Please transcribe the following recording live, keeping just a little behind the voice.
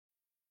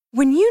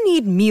When you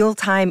need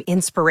mealtime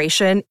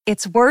inspiration,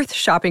 it's worth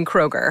shopping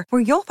Kroger,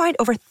 where you'll find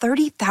over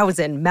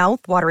 30,000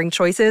 mouth-watering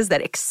choices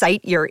that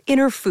excite your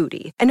inner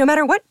foodie. And no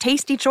matter what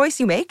tasty choice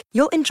you make,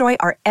 you'll enjoy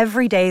our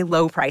everyday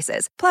low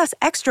prices, plus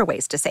extra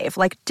ways to save,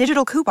 like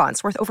digital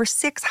coupons worth over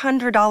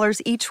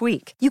 $600 each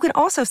week. You can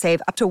also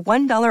save up to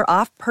 $1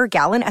 off per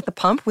gallon at the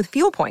pump with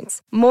fuel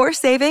points. More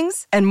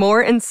savings and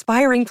more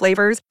inspiring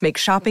flavors make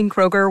shopping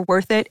Kroger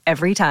worth it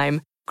every time.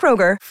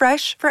 Kroger,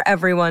 fresh for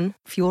everyone.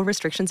 Fuel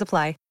restrictions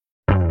apply.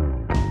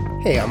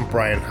 Hey, I'm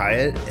Brian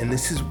Hyatt, and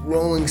this is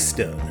Rolling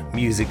Stone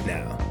Music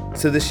Now.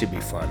 So this should be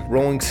fun.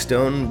 Rolling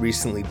Stone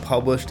recently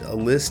published a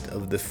list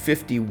of the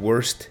 50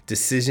 worst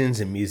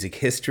decisions in music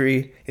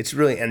history. It's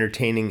really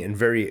entertaining and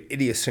very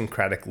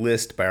idiosyncratic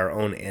list by our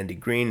own Andy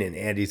Green, and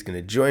Andy's going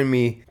to join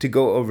me to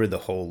go over the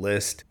whole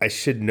list. I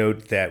should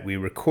note that we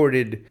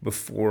recorded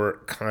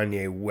before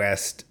Kanye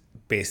West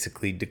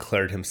basically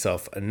declared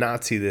himself a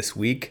Nazi this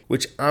week,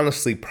 which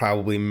honestly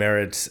probably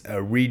merits a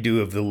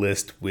redo of the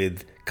list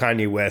with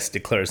Kanye West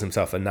declares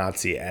himself a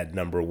Nazi at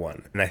number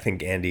 1. And I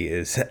think Andy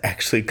is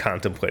actually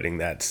contemplating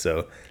that,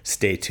 so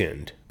stay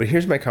tuned. But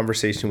here's my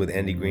conversation with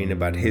Andy Green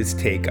about his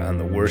take on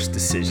the worst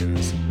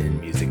decisions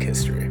in music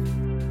history.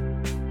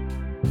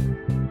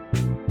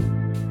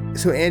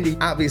 So Andy,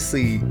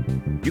 obviously,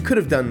 you could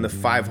have done the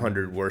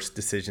 500 worst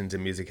decisions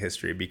in music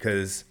history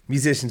because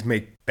musicians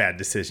make bad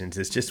decisions.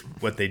 It's just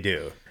what they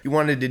do. You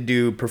wanted to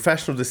do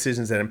professional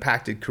decisions that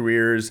impacted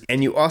careers,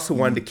 and you also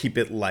wanted to keep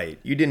it light.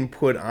 You didn't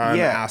put on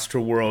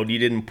Astroworld. You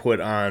didn't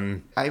put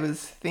on... I was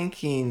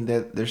thinking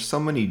that there's so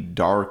many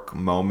dark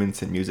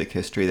moments in music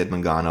history that have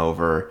been gone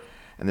over,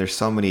 and there's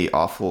so many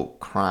awful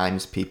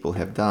crimes people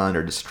have done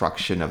or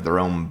destruction of their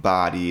own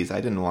bodies. I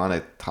didn't want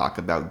to talk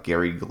about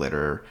Gary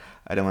Glitter.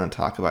 I didn't want to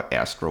talk about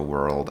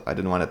Astroworld. I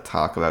didn't want to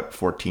talk about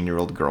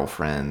 14-year-old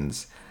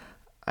girlfriends.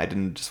 I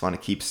didn't just want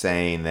to keep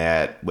saying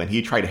that when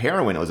he tried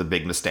heroin, it was a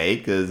big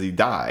mistake because he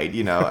died.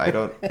 You know,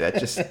 that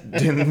just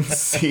didn't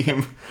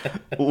seem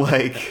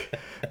like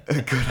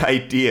a good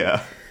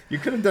idea. You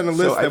could have done a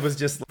list that was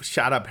just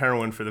shot up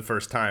heroin for the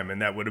first time,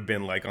 and that would have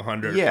been like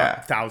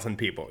 100,000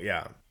 people.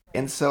 Yeah.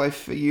 And so I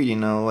figured,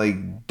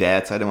 like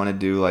Debts, I didn't want to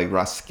do like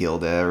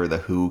Roskilde or the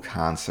Who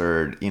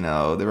concert.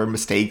 There were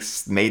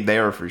mistakes made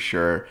there for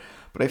sure.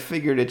 But I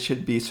figured it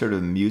should be sort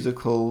of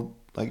musical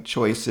like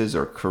choices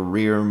or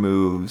career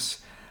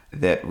moves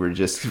that were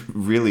just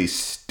really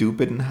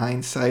stupid in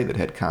hindsight, that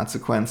had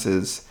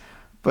consequences,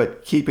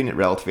 but keeping it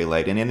relatively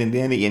light. And in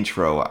the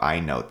intro, I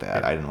note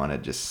that. I didn't want to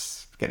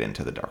just get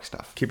into the dark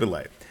stuff. Keep it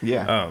light.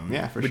 Yeah,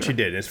 for sure. Which you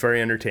did. It's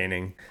very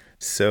entertaining.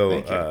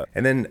 So,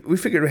 and then we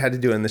figured we had to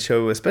do it on the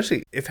show,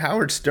 especially if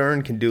Howard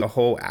Stern can do a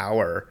whole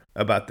hour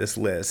about this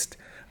list,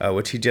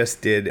 which he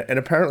just did. And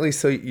apparently,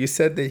 so you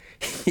said that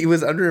he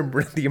was under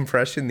the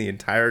impression the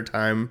entire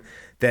time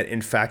that,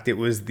 in fact, it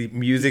was the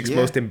music's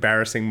most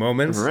embarrassing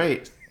moments.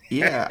 Right.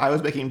 Yeah, I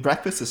was making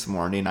breakfast this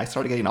morning. I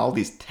started getting all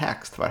these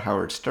texts about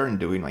Howard Stern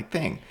doing my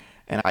thing.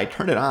 And I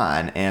turned it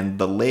on, and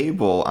the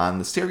label on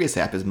the Sirius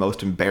app is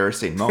most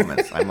embarrassing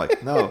moments. I'm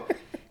like, no,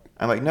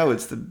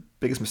 it's the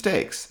biggest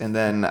mistakes. And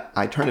then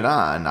I turned it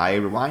on, I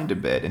rewind a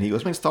bit, and he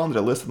goes, installing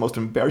the list of most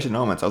embarrassing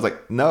moments. I was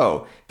like,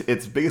 no,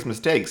 it's biggest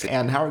mistakes.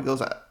 And Howard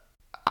goes,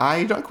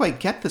 I don't quite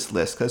get this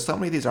list because so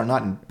many of these are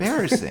not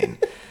embarrassing.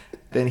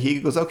 Then he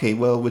goes, okay,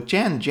 well, with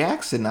Janet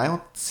Jackson, I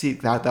don't see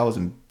that was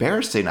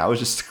embarrassing. I was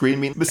just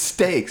screaming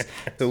mistakes.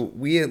 So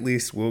we at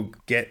least will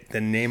get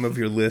the name of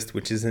your list,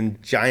 which is in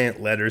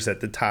giant letters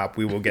at the top.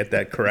 We will get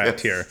that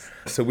correct here.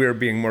 So we are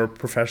being more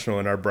professional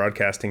in our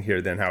broadcasting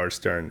here than Howard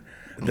Stern.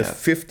 The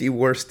 50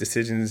 worst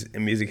decisions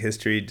in music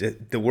history.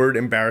 The word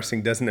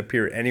embarrassing doesn't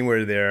appear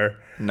anywhere there.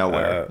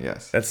 Nowhere,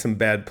 yes. That's some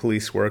bad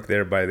police work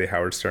there by the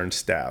Howard Stern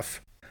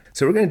staff.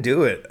 So we're going to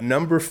do it.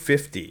 Number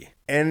 50.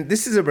 And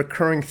this is a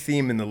recurring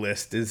theme in the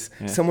list, is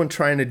someone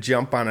trying to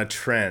jump on a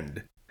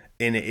trend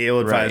in an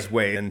ill-advised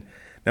way. And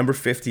number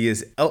 50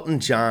 is Elton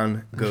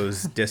John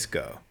goes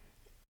disco.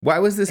 Why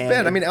was this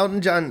bad? I mean,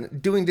 Elton John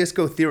doing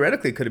disco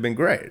theoretically could have been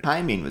great.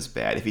 Timing was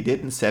bad. If he did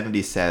in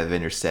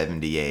 77 or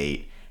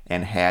 78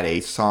 and had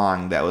a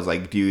song that was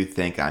like, do you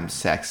think I'm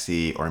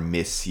sexy or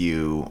miss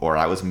you or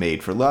I was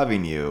made for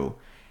loving you,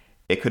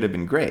 it could have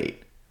been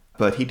great.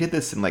 But he did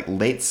this in like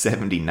late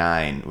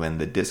 79 when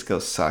the disco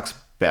sucks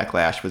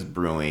backlash was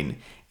brewing,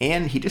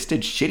 and he just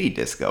did shitty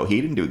disco. He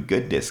didn't do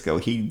good disco.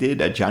 He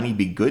did a Johnny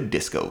B. Good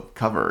disco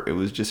cover. It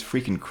was just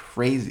freaking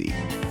crazy.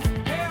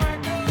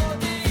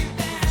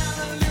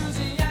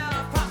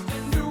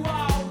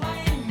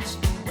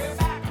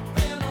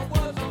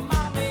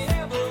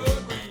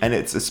 And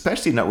it's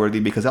especially noteworthy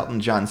because Elton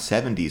John's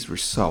 70s were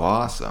so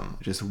awesome.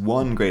 Just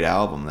one great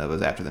album that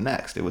was after the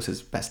next. It was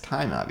his best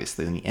time,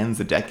 obviously, and he ends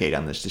the decade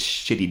on this just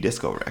shitty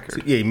disco record.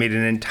 So, he made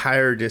an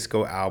entire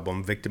disco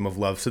album, Victim of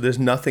Love. So there's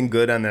nothing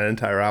good on that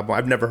entire album.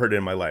 I've never heard it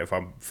in my life.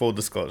 I'm full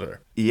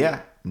disclosure.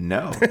 Yeah,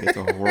 no, it's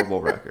a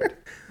horrible record.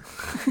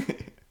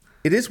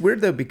 It is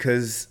weird, though,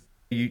 because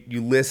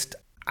you list,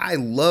 I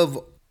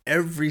love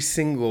every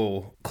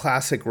single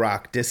classic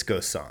rock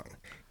disco song.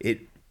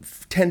 It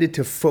tended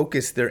to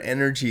focus their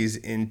energies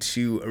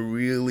into a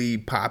really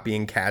poppy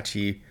and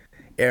catchy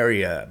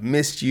area.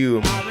 Missed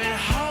You. I've been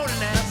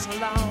holding out so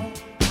long.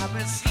 I've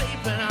been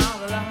sleeping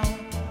all alone.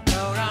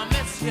 Lord, I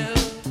miss you.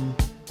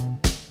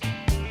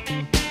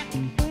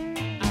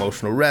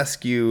 Emotional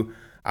Rescue.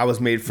 I Was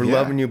Made for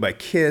Loving You by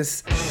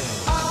Kiss.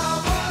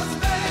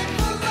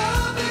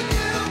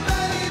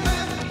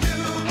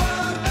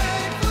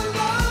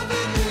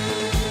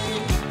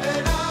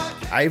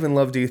 I Even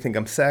Love Do You Think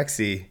I'm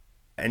Sexy?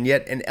 And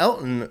yet, an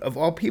Elton, of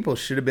all people,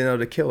 should have been able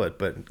to kill it,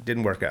 but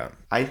didn't work out.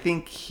 I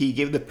think he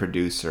gave the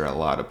producer a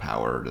lot of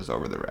power just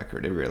over the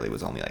record. It really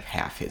was only like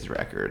half his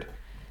record.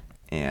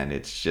 And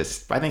it's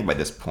just, I think by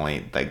this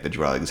point, like the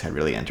drugs had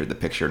really entered the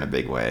picture in a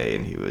big way,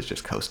 and he was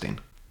just coasting.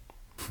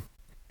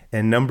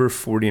 And number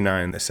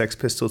 49, the Sex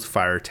Pistols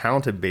fire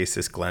talented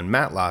bassist Glenn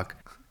Matlock,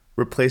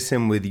 replace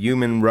him with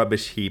human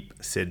rubbish heap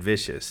Sid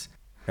Vicious.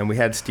 And we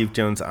had Steve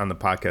Jones on the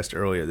podcast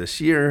earlier this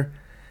year,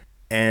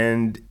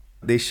 and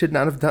they should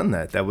not have done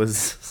that. That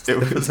was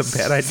a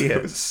bad idea.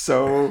 It was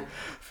so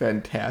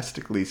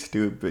fantastically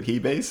stupid. He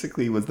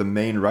basically was the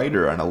main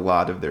writer on a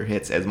lot of their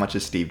hits. As much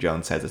as Steve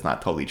Jones says it's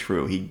not totally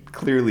true, he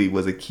clearly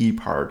was a key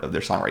part of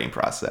their songwriting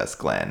process,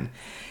 Glenn.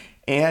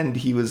 And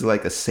he was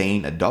like a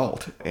sane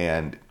adult.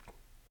 And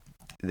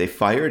they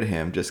fired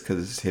him just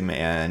because him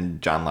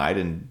and John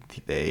Lydon,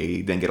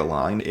 they didn't get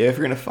along. If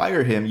you're going to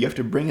fire him, you have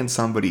to bring in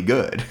somebody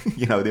good.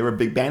 You know, they were a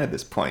big band at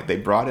this point. They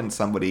brought in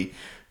somebody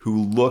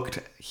who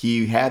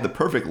he had the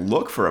perfect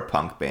look for a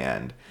punk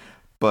band,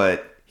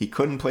 but he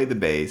couldn't play the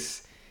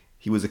bass.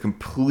 He was a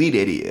complete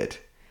idiot,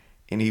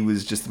 and he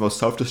was just the most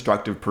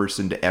self-destructive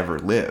person to ever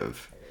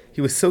live. He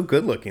was so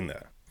good looking,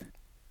 though.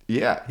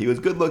 Yeah, he was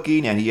good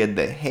looking, and he had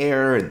the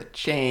hair and the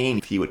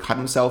chain. He would cut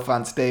himself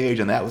on stage,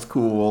 and that was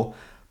cool,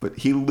 but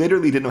he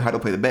literally didn't know how to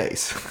play the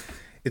bass.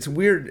 It's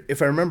weird,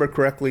 if I remember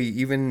correctly,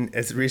 even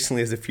as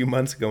recently as a few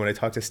months ago when I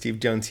talked to Steve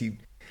Jones, he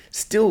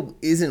still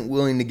isn't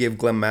willing to give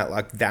Glenn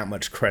Matlock that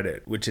much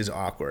credit, which is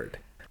awkward.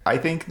 I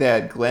think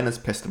that Glenn has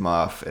pissed him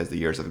off as the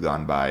years have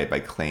gone by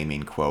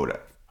claiming, quote,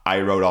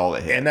 I wrote all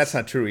the hits. And that's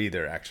not true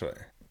either, actually.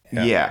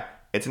 Yeah,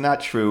 it's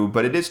not true,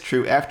 but it is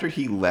true. After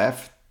he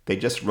left, they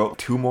just wrote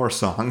 2 more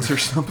songs or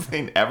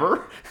something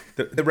ever.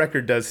 The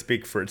record does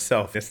speak for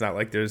itself. It's not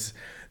like there's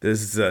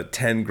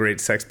 10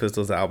 great Sex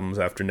Pistols albums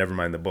after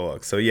Nevermind the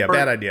Bollocks. So yeah,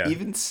 bad idea.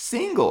 Even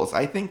singles.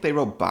 I think they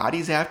wrote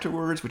Bodies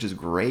afterwards, which is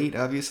great,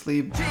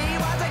 obviously. She was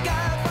a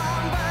girl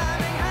from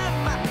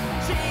Birmingham.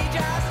 She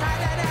just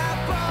had an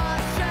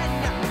abortion.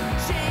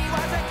 She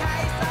was a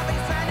case of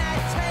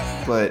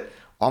insanity. But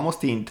almost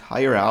the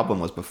entire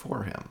album was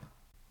before him.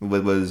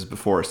 It was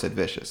before Sid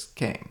Vicious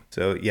came.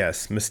 So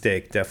yes,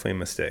 mistake, definitely a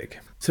mistake.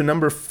 So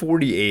number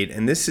 48,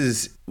 and this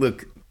is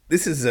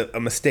a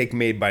mistake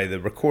made by the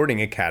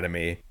Recording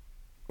Academy.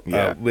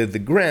 With the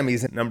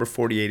Grammys, number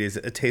 48 is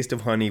A Taste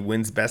of Honey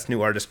wins Best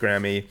New Artist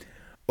Grammy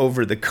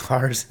over The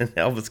Cars and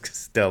Elvis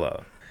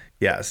Costello.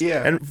 Yes.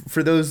 Yeah. And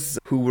for those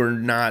who were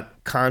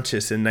not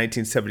conscious in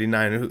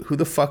 1979, who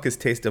the fuck is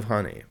Taste of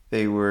Honey?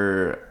 They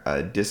were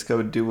a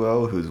disco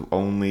duo whose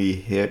only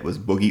hit was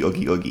Boogie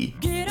Oogie Oogie.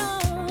 Get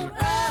on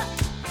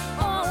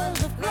up on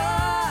the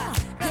floor,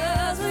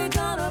 'cause we're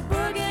gonna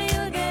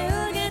boogie, oogie,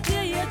 oogie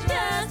till you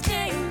just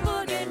can't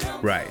boogie no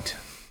more.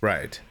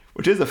 Right.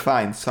 Which is a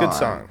fine song. Good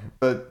song.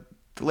 But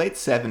the late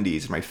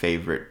 70s is my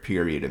favorite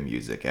period of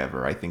music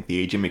ever. I think the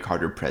A.J.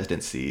 Carter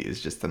presidency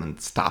is just an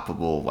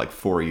unstoppable,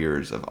 4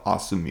 years of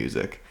awesome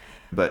music.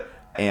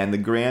 And the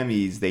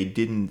Grammys, they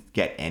didn't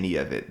get any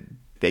of it.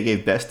 They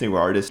gave Best New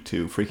Artist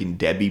to freaking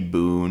Debbie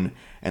Boone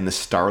and the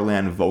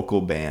Starland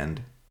Vocal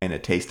Band and A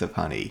Taste of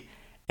Honey,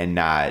 and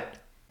not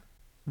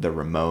the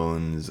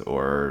Ramones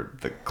or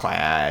the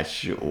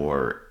Clash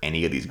or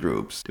any of these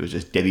groups. It was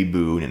just Debbie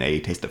Boone and A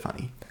Taste of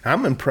Honey.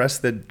 I'm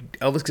impressed that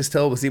Elvis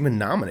Costello was even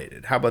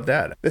nominated. How about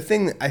that? The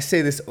thing, I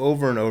say this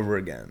over and over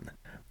again,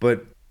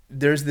 but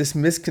there's this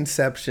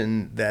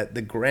misconception that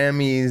the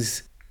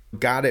Grammys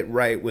got it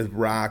right with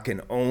rock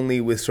and only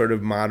with sort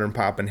of modern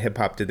pop and hip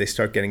hop did they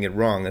start getting it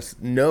wrong.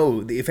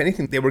 No, if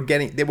anything, they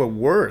were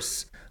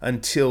worse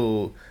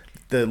until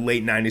the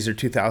late 90s or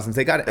 2000s.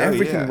 They got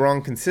everything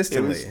wrong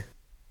consistently. It was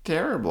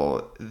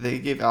terrible. They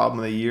gave Album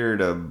of the Year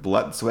to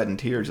Blood, Sweat, and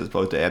Tears as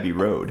opposed to Abbey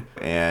Road.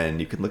 And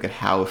you can look at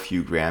how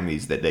few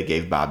Grammys that they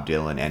gave Bob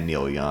Dylan and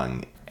Neil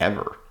Young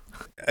ever.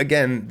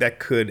 Again, that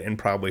could and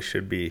probably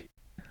should be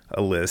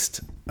a list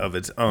of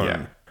its own.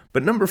 Yeah.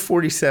 But number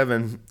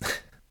 47,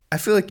 I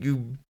feel like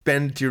you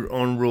bend to your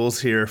own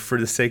rules here for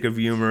the sake of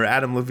humor.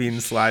 Adam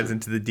Levine slides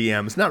into the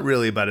DMs, not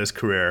really about his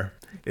career.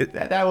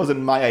 That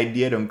wasn't my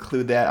idea to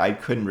include that. I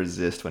couldn't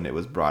resist when it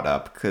was brought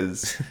up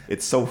because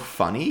it's so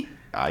funny.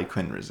 I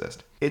couldn't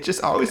resist. It's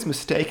just always a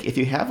mistake if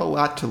you have a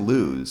lot to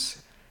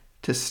lose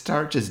to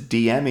start just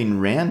DMing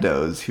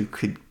randos who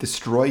could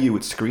destroy you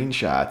with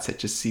screenshots. It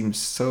just seems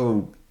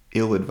so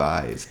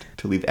ill-advised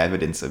to leave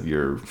evidence of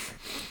your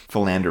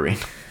philandering.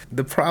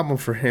 The problem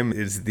for him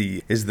is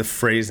the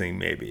phrasing,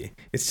 maybe.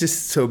 It's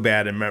just so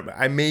bad. And remember,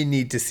 I may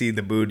need to see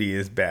the booty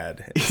is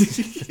bad.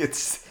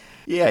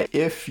 Yeah,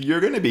 if you're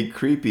going to be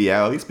creepy,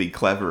 at least be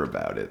clever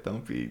about it.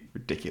 Don't be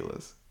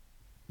ridiculous.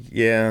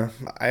 Yeah,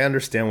 I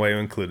understand why you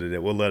included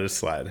it. We'll let it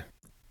slide.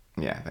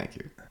 Yeah, thank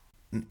you.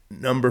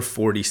 Number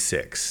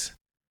 46.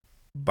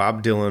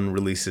 Bob Dylan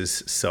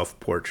releases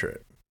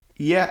Self-Portrait.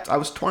 Yeah, I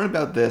was torn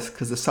about this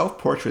because the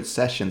Self-Portrait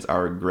sessions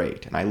are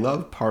great, and I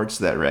love parts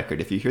of that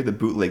record. If you hear the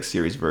bootleg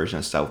series version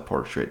of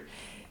Self-Portrait,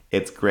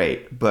 it's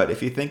great. But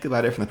if you think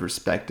about it from the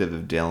perspective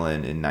of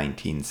Dylan in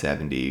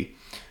 1970,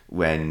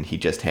 when he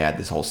just had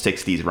this whole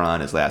 60s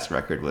run, his last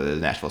record was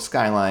Nashville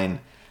Skyline,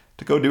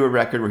 to go do a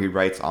record where he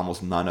writes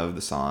almost none of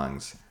the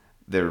songs.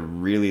 They're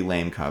really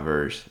lame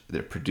covers.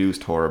 They're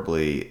produced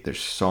horribly. There's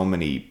so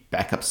many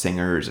backup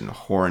singers and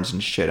horns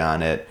and shit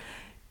on it.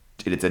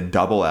 It's a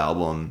double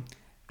album.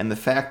 And the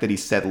fact that he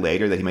said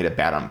later that he made it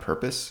bad on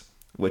purpose,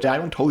 which I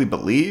don't totally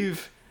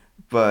believe,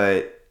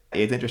 but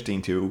it's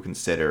interesting to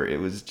consider. It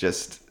was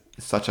just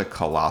such a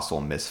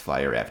colossal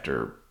misfire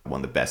after one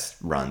of the best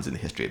runs in the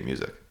history of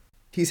music.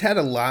 He's had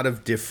a lot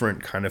of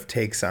different kind of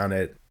takes on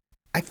it.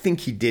 I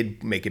think he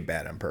did make it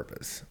bad on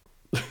purpose.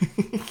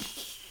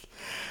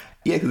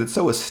 Yeah, because it's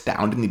so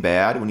astoundingly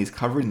bad when he's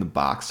covering the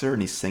Boxer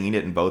and he's singing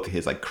it in both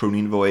his like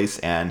crooning voice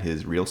and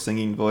his real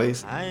singing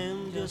voice. I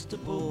am just a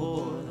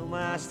poor boy, though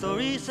my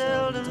story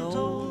seldom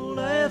told.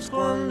 I have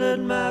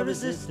squandered my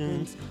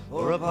resistance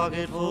for a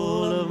pocket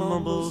full of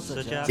mumbles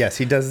such as... Yes,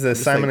 he does the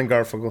Simon and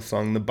Garfunkel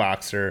song, The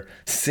Boxer,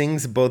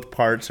 sings both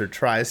parts or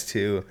tries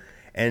to,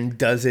 and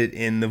does it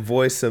in the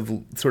voice of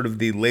sort of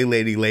the lay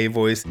lady lay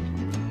voice.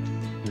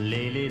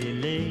 Lay, lady,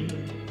 lay.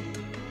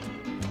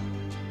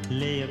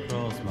 Lay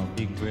across my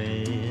big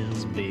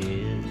brass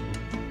bed.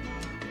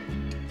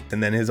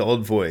 And then his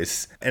old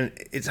voice. And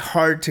it's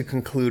hard to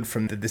conclude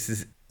from that this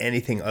is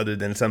anything other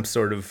than some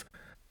sort of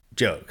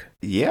joke.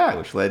 Yeah,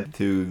 which led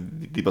to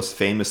the most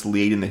famous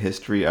lead in the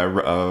history of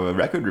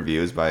record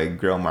reviews by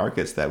Greil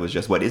Marcus that was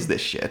just, what is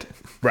this shit?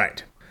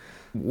 Right.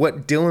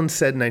 What Dylan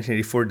said in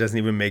 1984 doesn't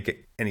even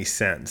make any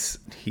sense.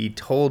 He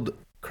told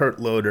Kurt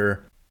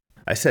Loder,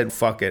 I said,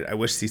 fuck it. I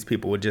wish these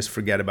people would just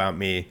forget about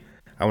me.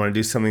 I want to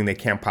do something they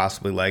can't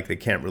possibly like, they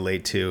can't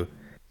relate to.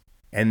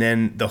 And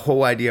then the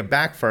whole idea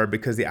backfired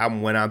because the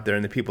album went out there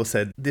and the people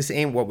said, this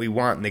ain't what we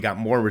want, and they got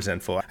more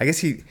resentful. I guess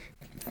he,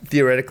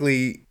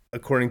 theoretically,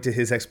 according to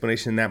his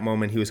explanation in that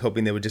moment, he was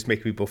hoping they would just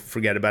make people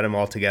forget about him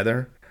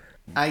altogether.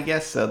 I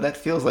guess so. That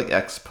feels like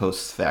ex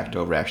post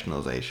facto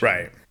rationalization.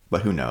 Right.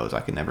 But who knows?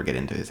 I could never get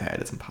into his head.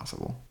 It's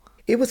impossible.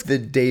 It was the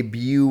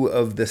debut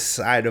of the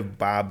side of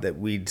Bob that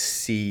we'd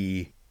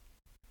see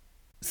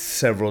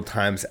several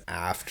times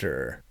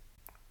after.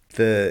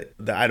 The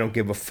I don't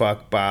give a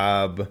fuck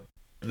Bob,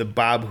 the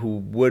Bob who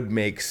would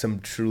make some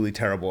truly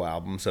terrible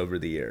albums over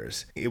the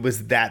years. It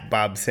was that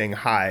Bob saying,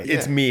 hi,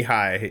 it's me,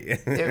 hi.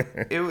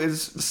 It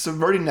was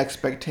subverting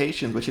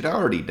expectations, which he'd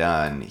already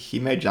done. He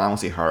made John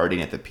Wesley Harding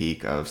at the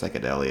peak of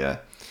psychedelia.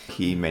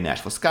 He made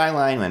Nashville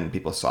Skyline when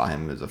people saw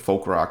him as a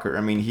folk rocker.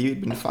 I mean, he'd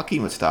been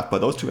fucking with stuff,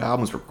 but those two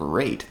albums were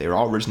great. They were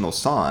all original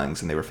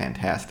songs, and they were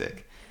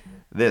fantastic.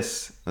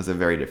 This was a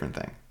very different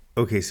thing.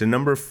 Okay, so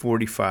number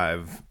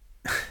 45...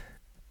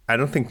 I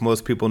don't think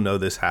most people know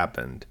this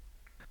happened.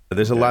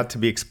 There's a lot to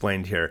be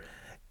explained here.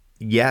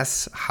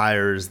 Yes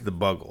hires the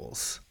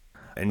Buggles.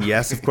 And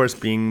yes, of course,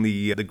 being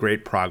the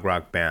great prog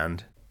rock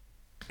band.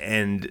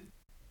 And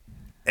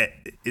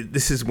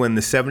this is when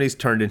the 70s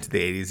turned into the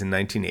 80s in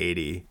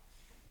 1980.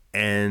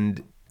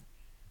 And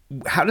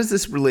how does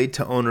this relate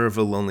to Owner of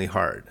a Lonely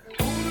Heart?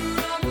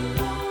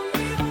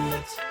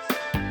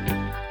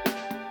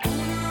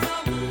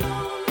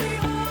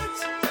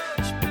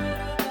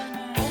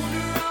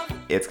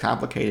 It's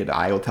complicated.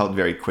 I will tell it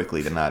very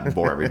quickly to not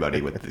bore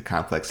everybody with the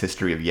complex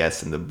history of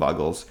Yes and the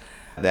Buggles.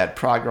 That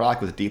prog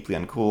rock was deeply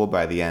uncool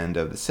by the end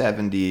of the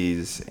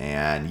 70s,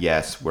 and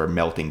Yes were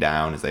melting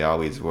down as they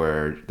always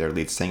were. Their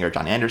lead singer,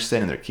 John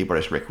Anderson, and their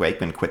keyboardist, Rick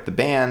Wakeman, quit the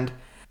band.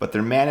 But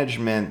their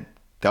management,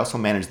 they also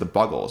managed the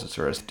Buggles, a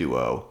sort of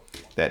duo,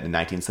 that in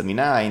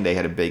 1979 they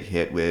had a big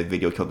hit with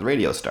Video Killed the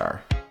Radio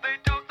Star. They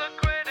took the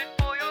credit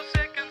for your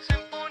second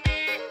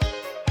symphony,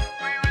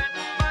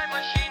 rewritten by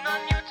machine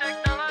on new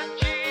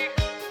technology.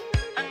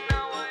 And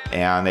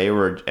now And they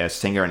were a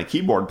singer and a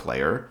keyboard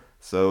player,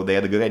 so they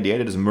had the good idea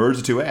to just merge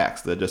the two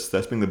acts.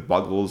 Let's bring the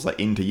Buggles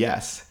into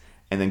Yes,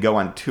 and then go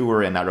on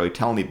tour and not really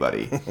tell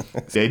anybody.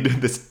 They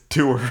did this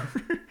tour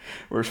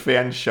where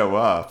fans show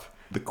up.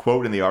 The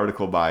quote in the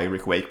article by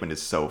Rick Wakeman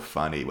is so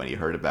funny when he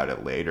heard about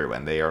it later,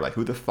 when they are like,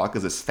 who the fuck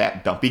is this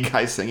fat dumpy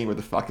guy singing? Where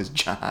the fuck is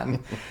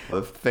John?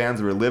 The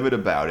fans were livid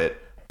about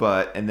it.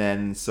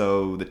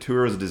 So the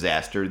tour was a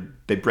disaster.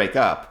 They break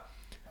up.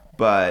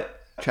 But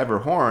Trevor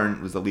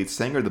Horn was the lead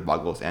singer of the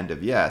Buggles and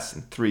of Yes,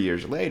 and 3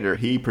 years later,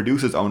 he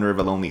produces Owner of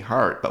a Lonely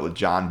Heart, but with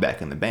John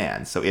Beck in the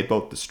band. So it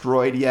both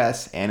destroyed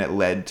Yes, and it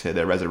led to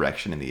their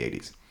resurrection in the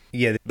 80s.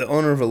 Yeah, the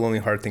Owner of a Lonely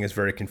Heart thing is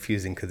very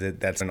confusing because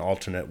that's an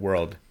alternate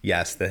world,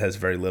 Yes, that has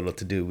very little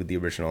to do with the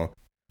original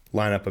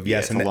lineup of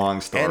Yes. It's a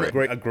long story.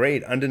 And a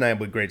great,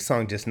 undeniably great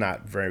song, just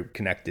not very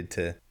connected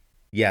to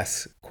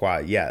Yes, qua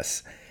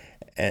Yes.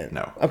 And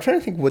No. I'm trying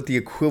to think what the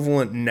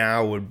equivalent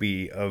now would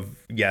be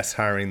of Yes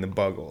hiring the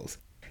Buggles.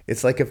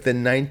 It's like if the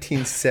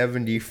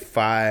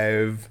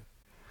 1975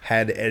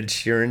 had Ed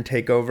Sheeran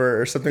take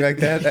over or something like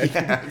that.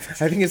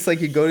 I think it's like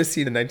you go to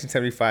see the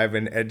 1975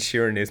 and Ed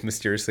Sheeran is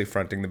mysteriously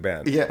fronting the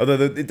band. Yeah.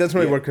 Although it doesn't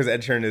really work because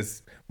Ed Sheeran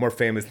is more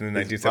famous than the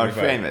 1975.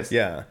 more famous.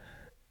 Yeah.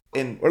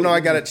 And Or no,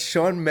 I got it.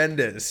 Shawn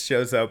Mendes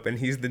shows up and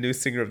he's the new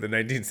singer of the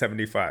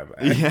 1975.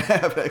 Yeah,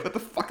 but like, what the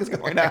fuck is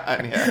going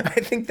on here?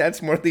 I think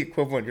that's more the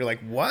equivalent. You're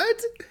like,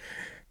 what?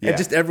 Yeah. And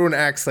just everyone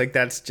acts like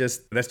that's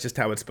just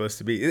how it's supposed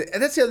to be.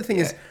 And that's the other thing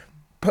is,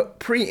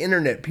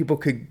 pre-internet, people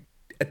could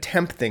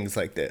attempt things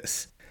like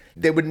this.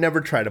 They would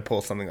never try to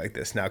pull something like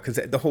this now because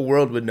the whole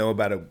world would know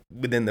about it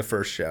within the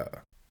first show.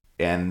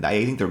 And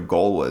I think their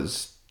goal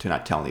was to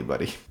not tell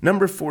anybody.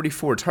 Number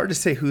 44. It's hard to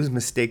say whose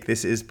mistake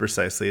this is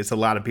precisely. It's a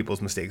lot of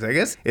people's mistakes. I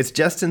guess it's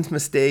Justin's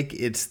mistake.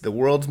 It's the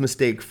world's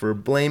mistake for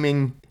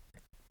blaming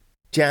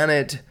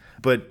Janet.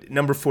 But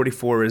number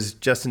 44 is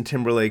Justin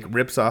Timberlake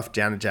rips off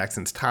Janet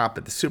Jackson's top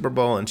at the Super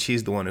Bowl, and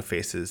she's the one who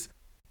faces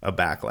a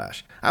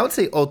backlash. I would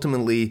say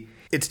ultimately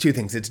it's two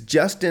things. It's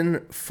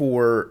Justin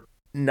for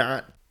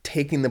not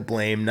taking the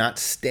blame, not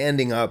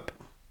standing up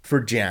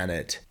for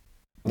Janet,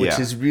 which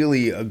is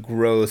really a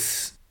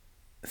gross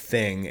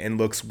thing and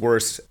looks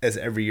worse as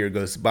every year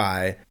goes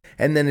by.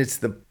 And then it's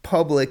the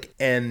public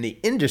and the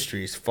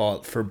industry's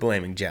fault for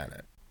blaming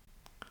Janet.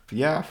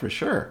 Yeah, for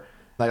sure.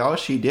 Like, all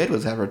she did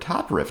was have her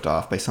top ripped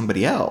off by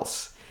somebody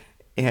else.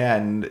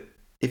 And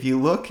if you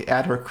look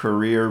at her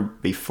career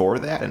before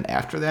that and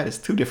after that, it's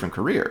two different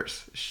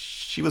careers.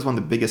 She was one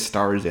of the biggest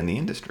stars in the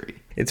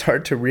industry. It's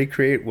hard to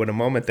recreate what a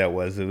moment that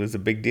was. It was a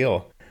big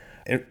deal.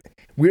 And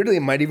weirdly,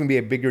 it might even be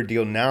a bigger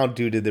deal now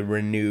due to the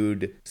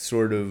renewed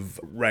sort of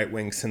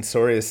right-wing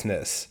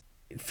censoriousness.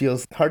 It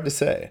feels hard to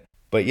say.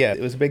 But yeah,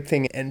 it was a big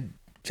thing. And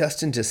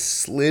Justin just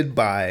slid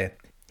by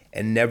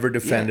and never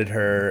defended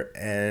her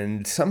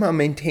and somehow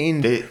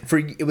maintained...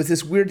 It was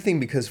this weird thing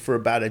because for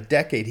about a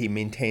decade, he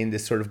maintained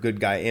this sort of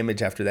good guy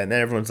image after that. And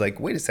then everyone's like,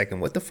 wait a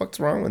second, what the fuck's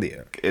wrong with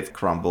you? It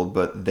crumbled,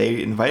 but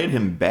they invited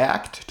him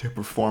back to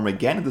perform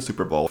again at the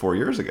Super Bowl 4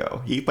 years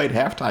ago. He played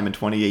halftime in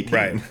 2018.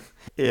 Right.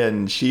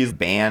 And she's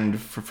banned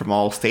from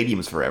all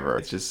stadiums forever.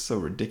 It's just so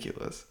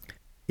ridiculous.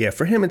 Yeah,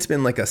 for him, it's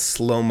been like a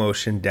slow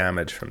motion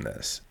damage from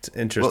this. It's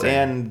interesting. Well,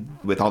 and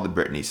with all the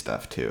Britney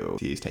stuff, too.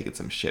 He's taken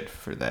some shit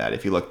for that.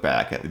 If you look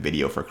back at the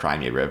video for Cry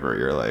Me a River,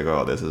 you're like,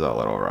 oh, this is a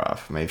little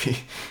rough. Maybe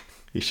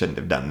he shouldn't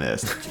have done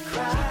this.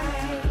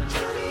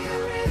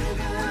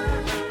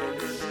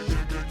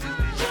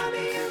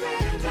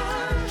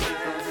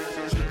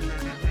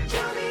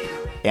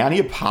 And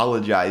he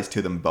apologized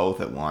to them both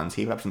at once.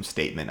 He put up some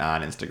statement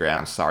on Instagram.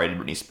 I'm sorry to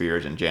Britney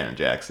Spears and Janet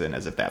Jackson,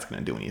 as if that's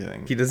going to do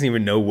anything. He doesn't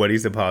even know what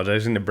he's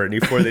apologizing to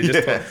Britney for.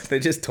 They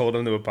just told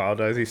him to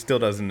apologize. He still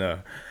doesn't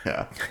know.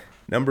 Yeah.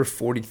 Number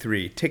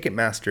 43,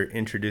 Ticketmaster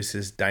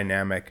introduces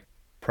dynamic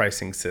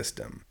pricing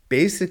system.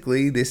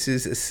 Basically, this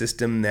is a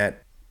system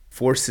that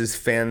forces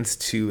fans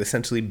to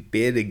essentially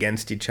bid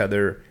against each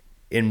other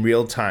in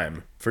real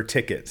time for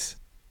tickets.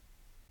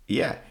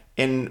 Yeah.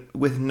 And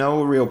with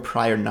no real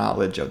prior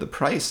knowledge of the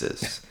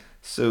prices.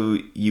 So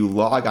you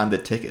log on to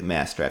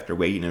Ticketmaster after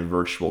waiting in a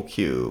virtual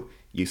queue.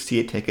 You see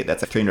a ticket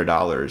that's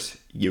 $300.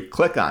 You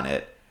click on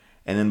it.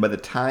 And then by the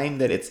time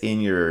that it's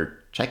in your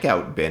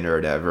checkout bin or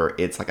whatever,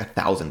 it's like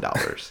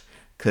 $1,000.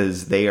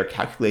 Because they are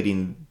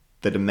calculating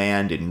the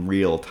demand in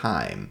real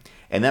time.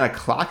 And then a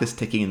clock is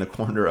ticking in the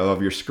corner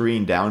of your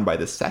screen down by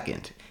the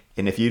second.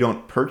 And if you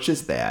don't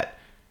purchase that,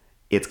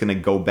 it's going to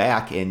go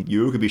back and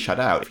you could be shut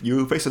out.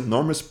 You face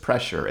enormous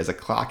pressure as a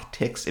clock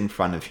ticks in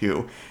front of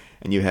you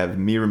and you have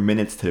mere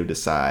minutes to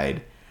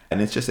decide.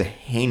 And it's just a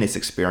heinous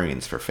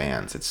experience for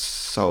fans. It's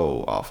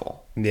so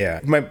awful. Yeah.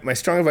 My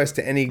strong advice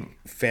to any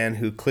fan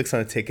who clicks on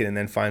a ticket and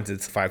then finds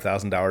it's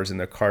 $5,000 in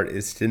their cart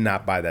is to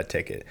not buy that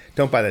ticket.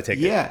 Don't buy that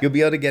ticket. Yeah. You'll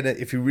be able to get it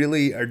if you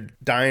really are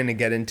dying to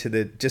get into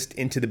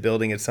the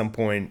building at some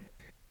point.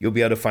 You'll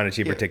be able to find a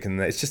cheaper ticket than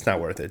that. It's just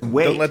not worth it.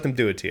 Wait. Don't let them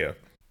do it to you.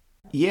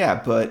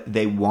 Yeah, but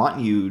they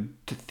want you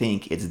to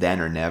think it's then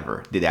or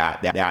never.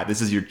 That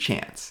this is your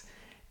chance.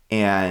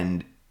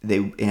 And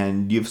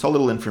you have so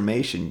little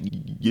information.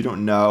 You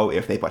don't know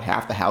if they put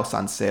half the house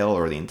on sale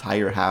or the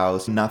entire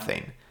house.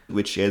 Nothing,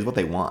 which is what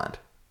they want.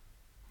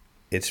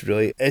 It's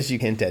really, as you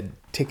hint at,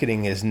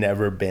 ticketing has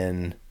never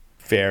been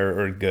fair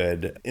or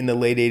good. In the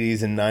late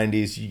 80s and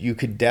 90s, you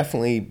could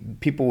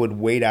people would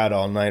wait out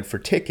all night for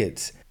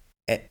tickets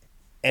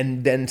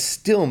and then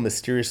still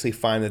mysteriously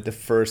find that the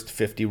first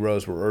 50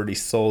 rows were already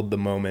sold the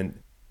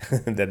moment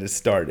that it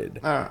started.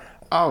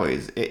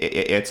 Always.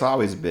 It's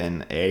always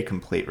been a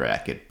complete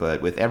racket,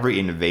 but with every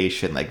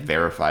innovation like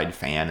verified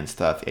fan and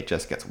stuff, it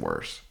just gets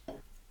worse.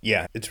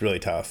 Yeah, it's really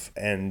tough.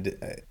 And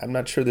I'm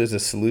not sure there's a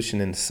solution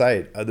in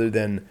sight other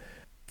than,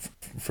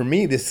 for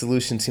me, the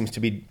solution seems to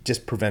be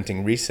just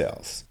preventing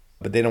resales.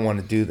 But they don't want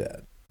to do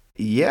that.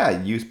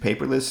 Yeah, use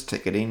paperless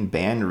ticketing,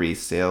 ban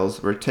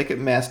resales, where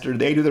Ticketmaster,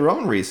 they do their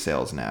own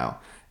resales now.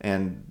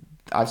 And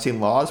I've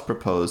seen laws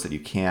proposed that you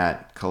can't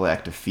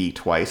collect a fee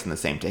twice on the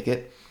same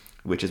ticket.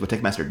 which is what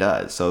Ticketmaster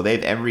does. So they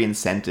have every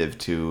incentive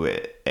to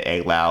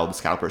allow the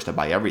scalpers to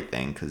buy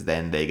everything, because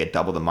then they get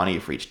double the money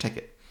for each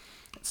ticket.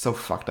 It's so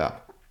fucked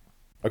up.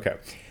 Okay.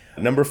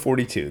 Number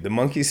 42. The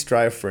Monkees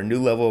strive for a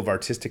new level of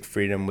artistic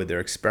freedom with their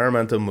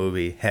experimental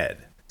movie,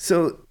 Head.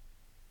 So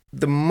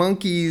the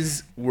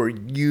Monkees were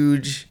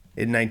huge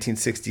in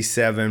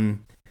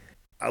 1967.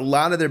 A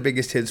lot of their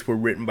biggest hits were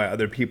written by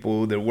other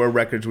people. There were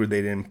records where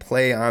they didn't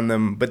play on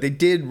them, but they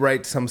did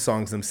write some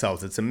songs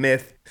themselves. It's a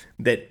myth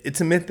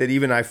that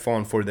even I've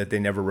fallen for, that they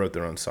never wrote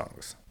their own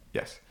songs.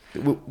 Yes.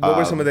 What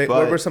were some of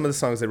the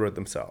songs they wrote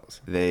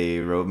themselves? They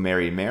wrote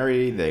Mary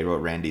Mary, they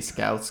wrote Randy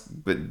Scouts,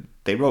 but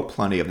they wrote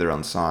plenty of their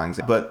own songs.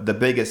 But the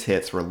biggest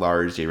hits were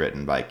largely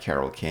written by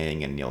Carole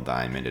King and Neil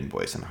Diamond and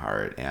Boyce and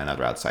Hart and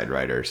other outside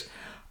writers.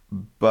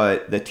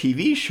 But the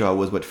TV show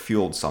was what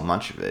fueled so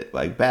much of it.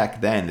 Like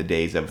back then, the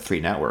days of 3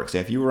 networks,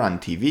 if you were on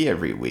TV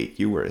every week,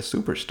 you were a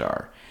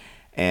superstar.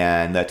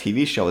 And the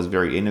TV show was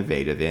very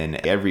innovative, and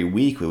every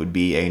week it would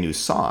be a new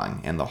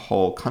song, and the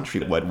whole country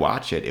would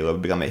watch it. It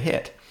would become a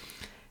hit.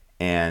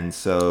 And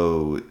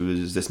so it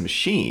was this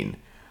machine.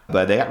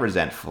 But they got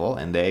resentful,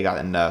 and they got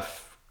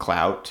enough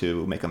clout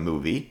to make a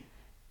movie.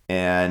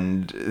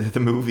 And the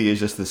movie is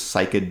just this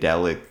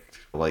psychedelic,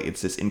 like,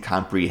 it's this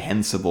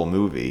incomprehensible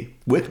movie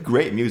with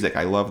great music.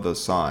 I love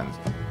those songs.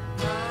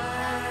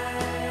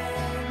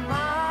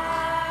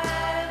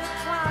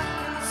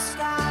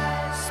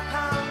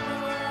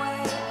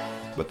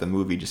 But the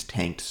movie just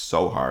tanked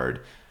so hard.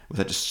 It was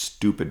such a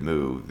stupid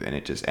move, and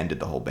it just ended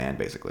the whole band,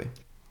 basically.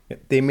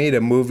 They made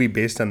a movie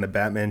based on the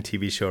Batman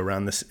TV show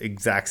around this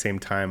exact same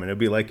time, and it'd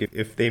be like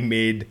if they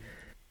made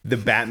the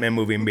Batman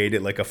movie, made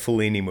it like a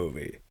Fellini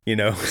movie, you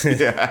know?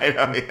 Yeah, I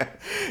know.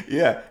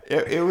 Yeah.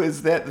 It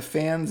was that the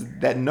fans,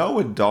 that no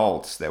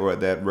adults that were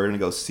going to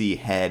go see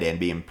Head and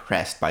be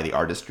impressed by the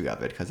artistry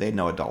of it, because they had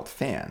no adult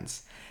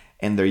fans.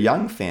 And their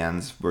young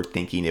fans were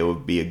thinking it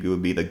would be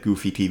the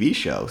goofy TV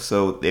show.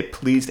 So it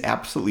pleased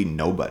absolutely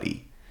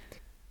nobody.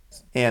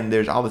 And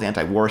there's all this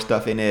anti-war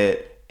stuff in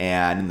it.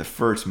 And in the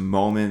first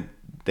moment,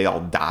 they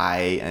all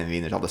die. I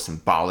mean, there's all this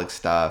symbolic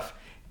stuff.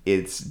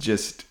 It's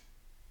just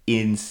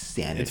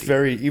insanity. It's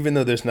very, even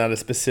though there's not a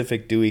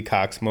specific Dewey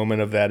Cox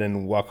moment of that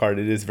in Walk Hard,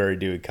 it is very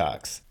Dewey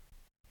Cox.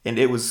 And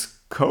it was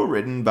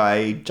co-written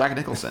by Jack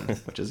Nicholson,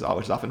 which is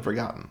always often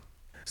forgotten.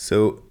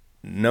 So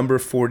number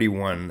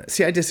 41.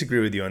 See, I disagree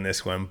with you on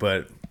this one,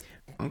 but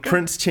okay.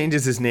 Prince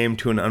changes his name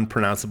to an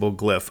unpronounceable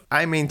glyph.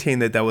 I maintain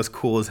that was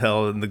cool as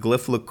hell, and the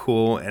glyph looked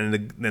cool,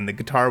 and then the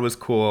guitar was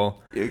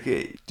cool.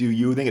 Okay. Do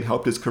you think it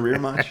helped his career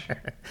much?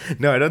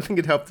 No, I don't think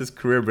it helped his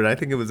career, but I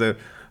think it was a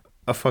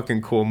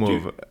fucking cool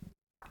move.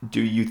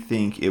 Do you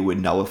think it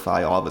would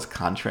nullify all of his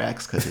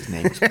contracts because his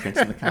name was Prince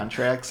in the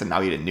contracts, and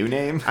now he had a new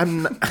name?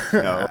 I'm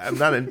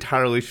not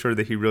entirely sure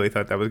that he really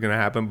thought that was going to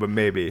happen, but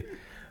maybe.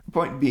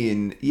 Point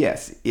being,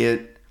 yes,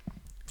 I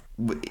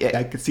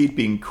could see it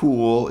being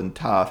cool and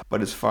tough,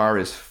 but as far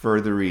as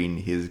furthering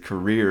his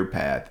career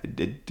path,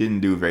 it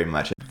didn't do very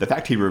much. The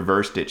fact he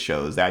reversed it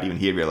shows that even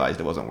he realized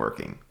it wasn't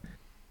working.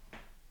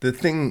 The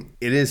thing,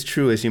 it is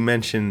true, as you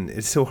mentioned,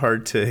 it's so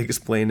hard to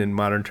explain in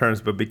modern terms,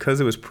 but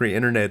because it was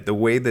pre-internet, the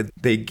way that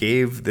they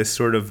gave this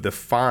sort of the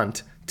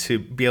font to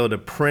be able to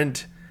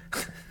print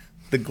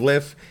the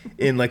glyph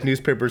in like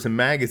newspapers and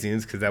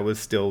magazines, because that was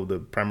still the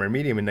primary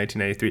medium in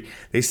 1993,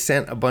 they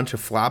sent a bunch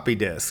of floppy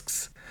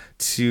disks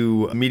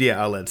to media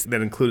outlets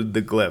that included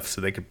the glyph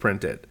so they could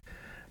print it.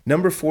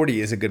 Number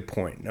 40 is a good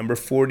point. Number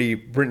 40,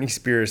 Britney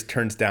Spears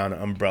turns down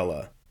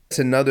Umbrella. It's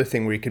another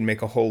thing where you can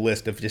make a whole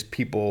list of just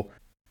people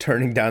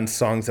turning down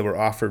songs that were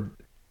offered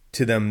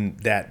to them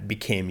that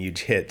became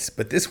huge hits.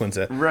 But this one's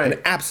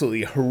an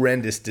absolutely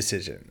horrendous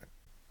decision.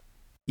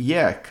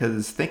 Yeah,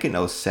 because think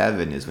in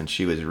 07 is when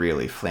she was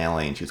really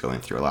flailing. She was going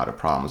through a lot of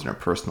problems in her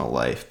personal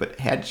life. But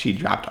had she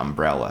dropped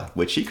Umbrella,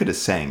 which she could have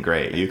sang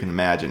great, you can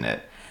imagine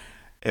it,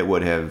 it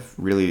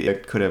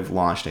could have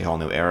launched a whole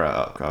new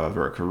era of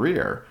her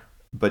career.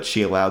 But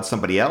she allowed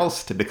somebody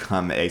else to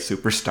become a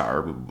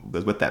superstar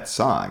with that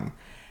song.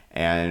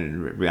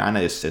 And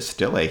Rihanna is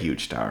still a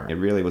huge star. It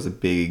really was a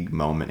big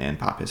moment in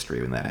pop history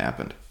when that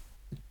happened.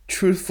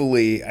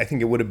 Truthfully, I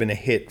think it would have been a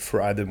hit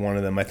for either one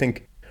of them. I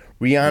think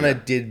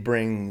Rihanna did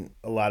bring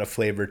a lot of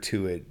flavor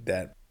to it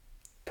that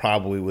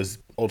probably was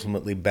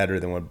ultimately better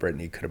than what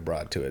Britney could have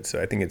brought to it. So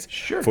I think it's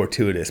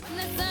fortuitous.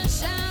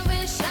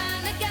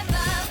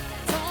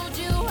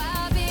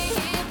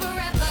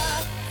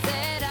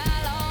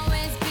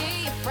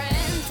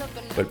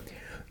 But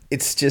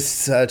it's just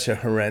such a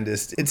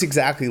horrendous... It's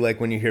exactly like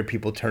when you hear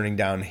people turning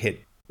down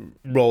hit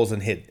roles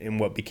and hit in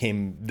what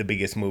became the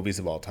biggest movies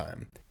of all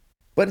time.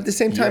 But at the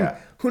same time,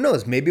 who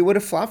knows? Maybe it would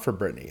have flopped for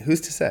Britney. Who's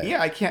to say? Yeah,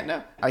 I can't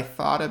know. I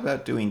thought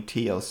about doing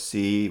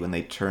TLC when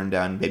they turned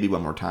down Baby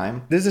One More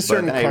Time. There's a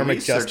certain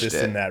karmic justice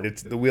in that.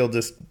 The wheel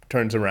just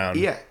turns around.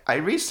 Yeah, I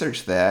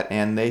researched that,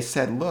 and they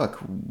said,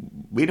 look,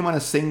 we didn't want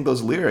to sing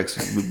those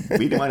lyrics. We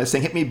didn't want to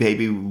sing Hit Me,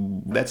 Baby.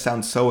 That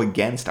sounds so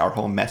against our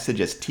whole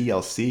message as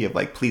TLC of,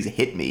 like, please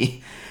hit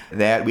me,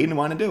 that we didn't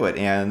want to do it.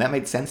 And that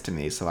made sense to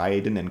me, so I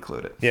didn't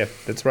include it. Yeah,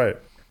 that's right.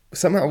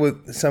 Somehow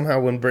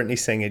when Britney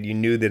sang it, you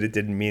knew that it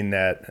didn't mean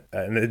that,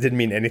 and it didn't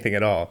mean anything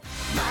at all.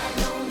 My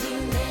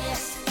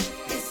loneliness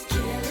is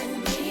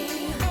killing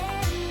me.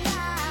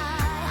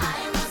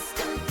 I must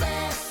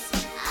confess,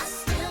 I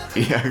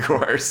still Yeah, of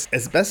course.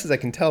 As best as I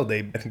can tell,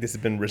 I think this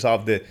has been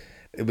resolved. That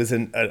it was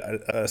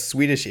a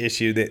Swedish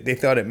issue that they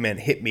thought it meant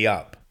 "hit me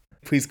up,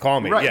 please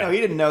call me." Right, Yeah. no,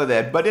 he didn't know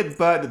that. But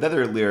the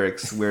other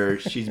lyrics where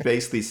she's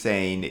basically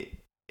saying,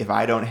 if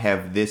I don't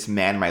have this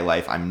man in my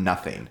life, I'm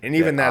nothing. And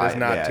even that is I-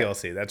 not yeah.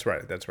 TLC. That's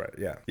right.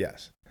 Yeah.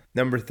 Yes.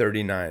 Number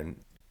 39.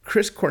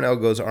 Chris Cornell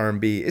goes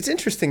R&B. It's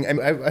interesting.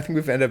 I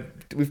think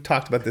we've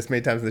talked about this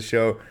many times in the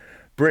show.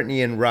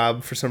 Britney and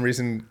Rob, for some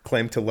reason,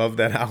 claim to love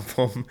that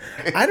album.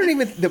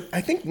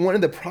 I think one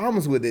of the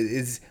problems with it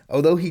is,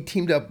 although he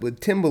teamed up with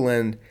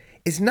Timbaland,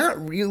 it's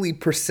not really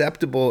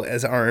perceptible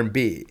as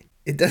R&B.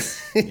 It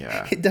doesn't.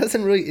 Yeah. It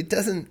doesn't really. It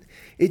doesn't.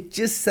 It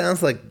just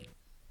sounds like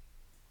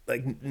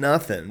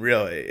nothing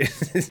really.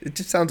 It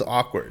just sounds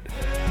awkward.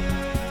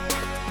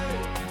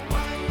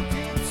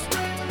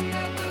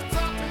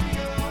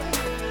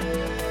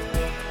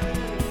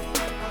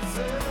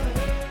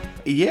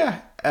 Yeah,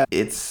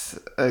 it's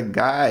a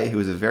guy who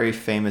was a very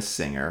famous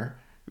singer,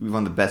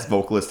 one of the best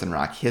vocalists in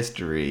rock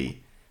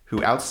history,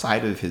 who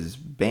outside of his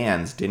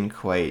bands didn't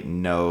quite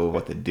know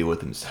what to do with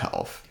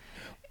himself.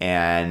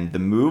 And the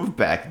move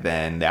back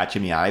then that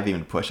Jimmy Iovine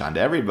would push onto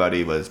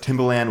everybody was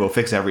Timbaland will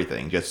fix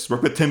everything. Just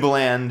work with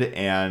Timbaland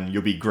and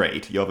you'll be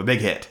great. You'll have a big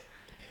hit.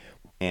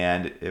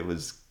 And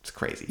it's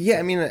crazy. Yeah,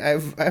 I mean, I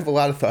have a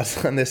lot of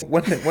thoughts on this.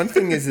 One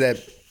thing is that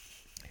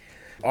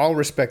all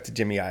respect to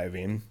Jimmy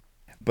Iovine,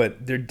 but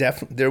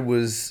there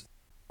was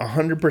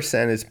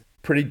 100% is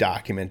pretty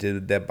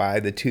documented that by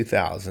the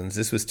 2000s,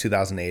 this was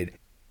 2008,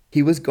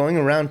 he was going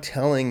around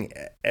telling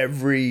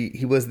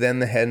he was then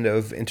the head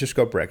of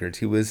Interscope Records.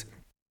 He was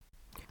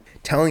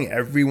telling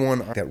everyone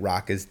that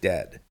rock is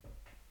dead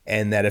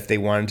and that if they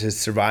wanted to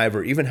survive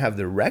or even have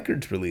their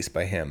records released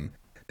by him,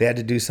 they had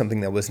to do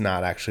something that was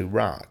not actually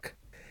rock.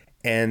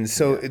 And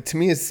so to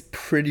me, it's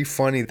pretty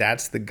funny.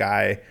 That's the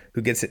guy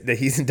who gets it, that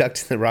he's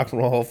inducted in the Rock and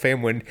Roll Hall of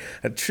Fame when,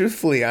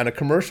 truthfully, on a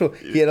commercial,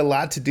 he had a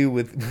lot to do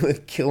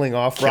with killing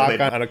off rock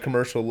on a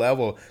commercial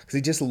level because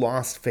he just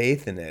lost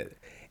faith in it.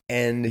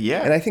 And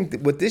I think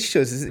that what this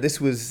shows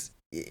is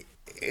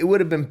it would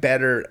have been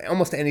better.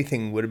 Almost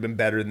anything would have been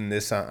better than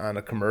this on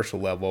a commercial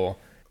level.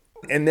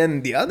 And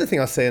then the other thing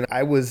I'll say,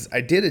 I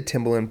did a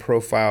Timbaland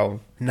profile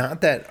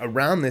not that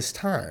around this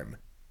time,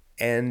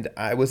 and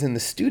I was in the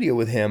studio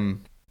with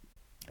him.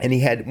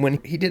 And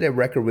when he did a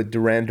record with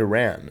Duran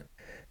Duran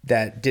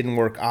that didn't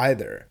work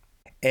either.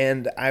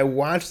 And I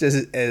watched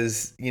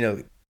as you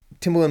know,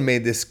 Timbaland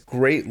made this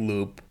great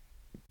loop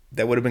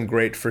that would have been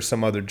great for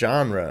some other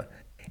genre.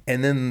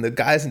 And then the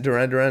guys in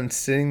Duran Duran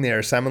sitting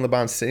there, Simon Le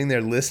Bon sitting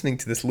there listening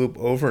to this loop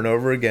over and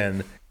over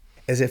again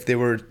as if they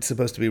were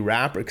supposed to be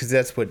rappers, because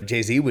that's what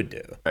Jay-Z would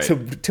do. Right. So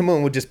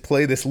Timbaland would just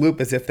play this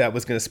loop as if that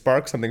was going to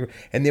spark something.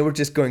 And they were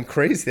just going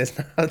crazy. That's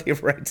not how they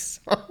write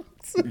songs.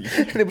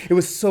 And it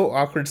was so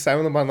awkward.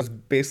 Simon Le Bon was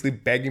basically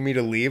begging me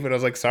to leave, and I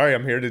was like, sorry,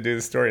 I'm here to do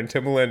the story. And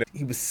Timbaland,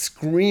 he was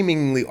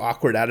screamingly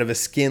awkward out of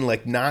his skin,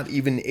 like not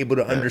even able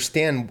to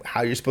understand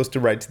how you're supposed to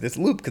write to this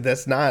loop, because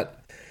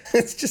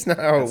it's just not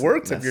how it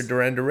works if you're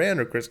Duran Duran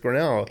or Chris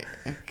Cornell.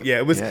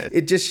 Yeah,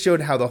 it just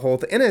showed how the whole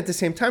thing, and at the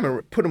same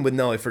time, put him with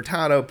Nelly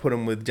Furtado, put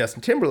him with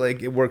Justin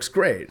Timberlake, it works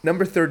great.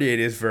 Number 38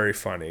 is very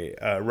funny.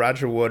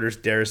 Roger Waters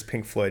dares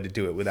Pink Floyd to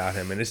do it without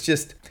him, and it's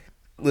just...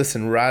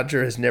 Listen,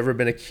 Roger has never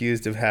been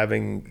accused of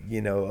having,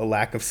 a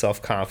lack of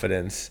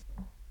self-confidence.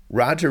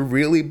 Roger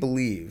really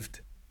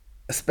believed,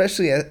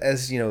 especially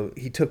as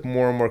he took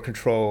more and more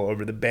control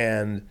over the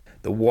band,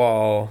 The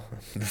Wall,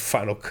 The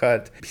Final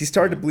Cut. He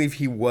started to believe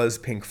he was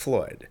Pink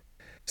Floyd.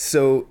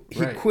 So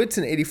he quits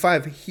in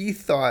 85. He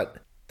thought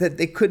that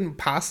they couldn't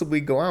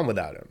possibly go on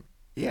without him.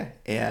 Yeah,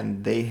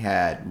 and they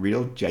had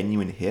real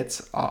genuine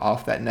hits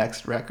off that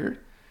next record.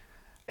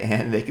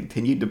 And they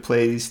continued to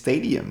play these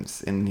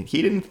stadiums. And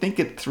he didn't think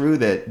it through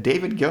that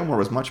David Gilmour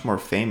was much more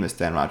famous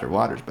than Roger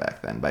Waters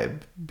back then by a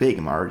big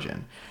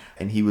margin.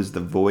 And he was the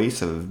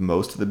voice of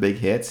most of the big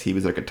hits. He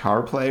was a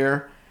guitar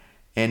player.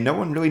 And no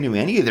one really knew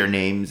any of their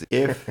names.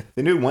 If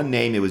they knew one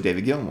name, it was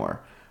David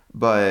Gilmour.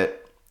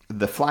 But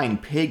the Flying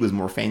Pig was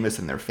more famous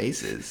than their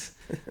faces.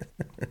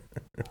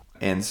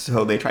 And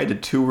so they tried to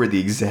tour the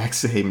exact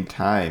same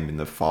time in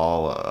the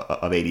fall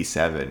of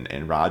 87.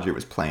 And Roger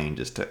was playing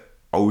just to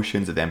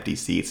oceans of empty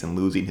seats and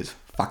losing his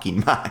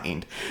fucking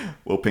mind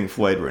while Pink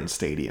Floyd were in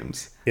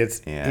stadiums. He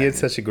had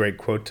such a great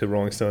quote to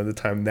Rolling Stone at the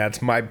time,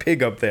 "That's my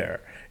pig up there,"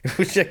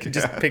 which I could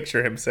just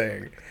picture him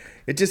saying.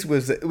 It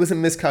was a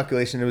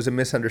miscalculation. It was a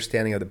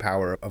misunderstanding of the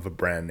power of a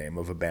brand name,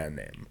 of a band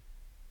name.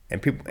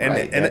 And people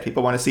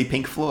people want to see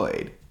Pink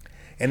Floyd.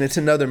 And it's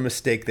another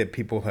mistake that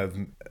people have,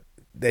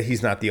 that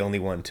he's not the only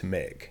one to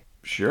make.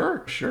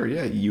 Sure,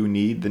 yeah. You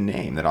need the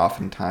name. That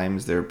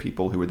oftentimes there are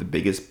people who are the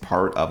biggest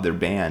part of their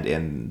band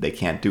and they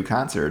can't do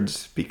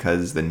concerts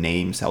because the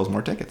name sells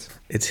more tickets.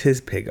 It's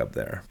his pig up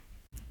there.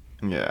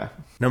 Yeah.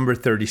 Number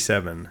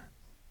 37.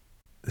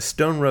 The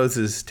Stone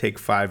Roses take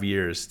 5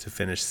 years to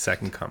finish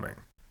Second Coming.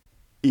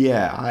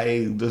 Yeah,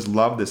 I just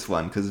love this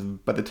one because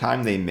by the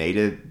time they made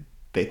it,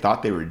 they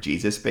thought they were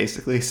Jesus,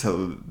 basically.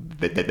 So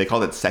they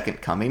called it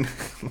Second Coming,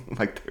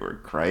 like they were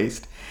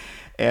Christ.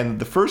 And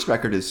the first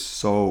record is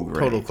so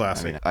great. Total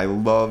classic. I mean, I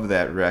love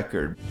that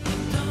record.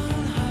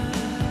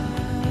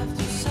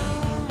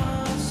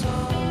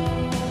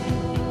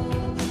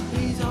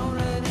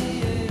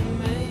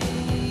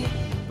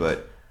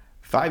 But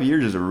 5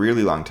 years is a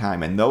really long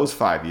time, and those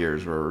 5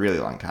 years were a really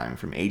long time,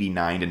 from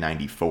 89 to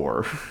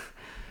 94.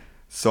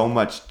 So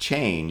much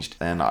changed,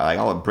 and like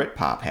all of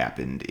Britpop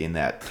happened in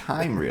that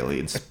time, really,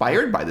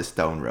 inspired by the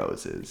Stone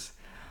Roses.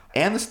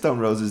 And the Stone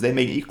Roses, they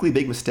made an equally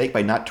big mistake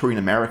by not touring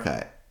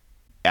America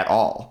at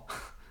all.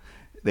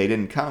 They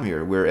didn't come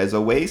here, whereas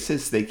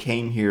Oasis, they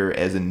came here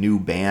as a new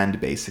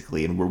band,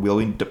 basically, and were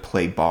willing to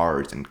play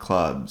bars and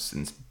clubs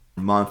and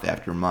month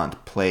after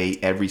month, play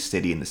every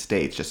city in the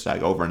States just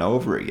like over and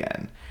over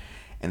again.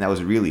 And that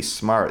was really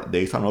smart.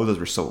 The Stone Roses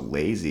were so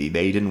lazy,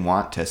 they didn't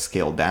want to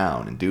scale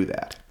down and do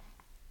that.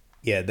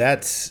 Yeah,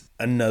 that's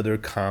another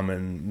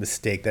common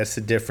mistake. That's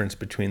the difference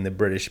between the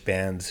British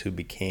bands who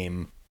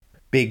became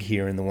big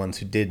here and the ones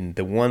who didn't.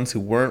 The ones who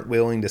weren't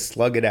willing to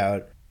slug it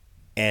out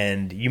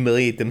and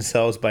humiliate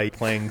themselves by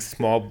playing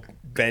small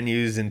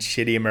venues in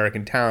shitty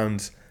American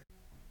towns,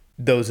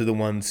 those are the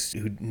ones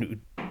who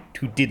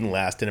didn't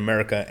last in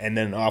America, and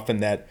then often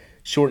that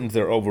shortens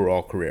their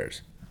overall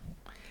careers.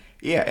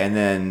 Yeah, and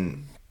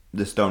then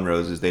the Stone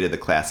Roses, they did the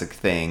classic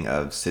thing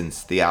of,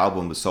 since the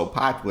album was so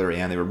popular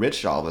and they were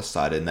rich all of a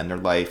sudden, then their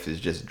life is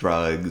just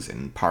drugs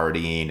and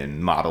partying and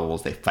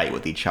models. They fight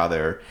with each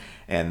other,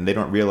 and they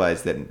don't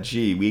realize that,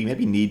 gee, we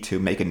maybe need to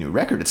make a new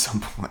record at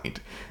some point.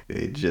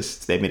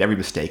 They made every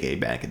mistake a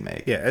band can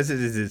make. Yeah, as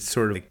it is, it's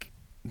sort of like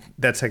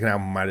that second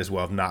album might as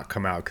well have not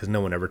come out because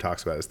no one ever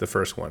talks about it. The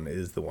first one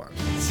is the one.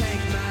 Take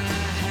my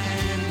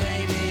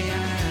hand, baby,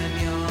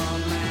 I'm your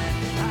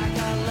man. I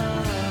got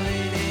love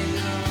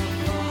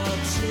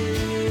enough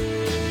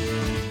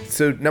for two.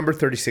 So number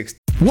 36.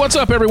 What's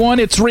up, everyone?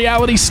 It's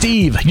Reality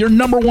Steve, your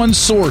number one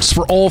source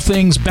for all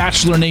things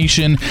Bachelor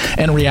Nation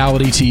and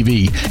reality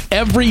TV.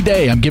 Every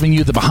day, I'm giving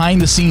you the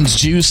behind-the-scenes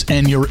juice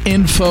and your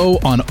info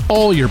on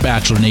all your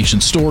Bachelor Nation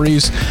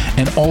stories,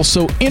 and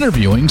also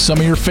interviewing some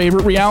of your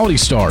favorite reality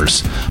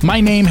stars.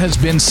 My name has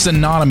been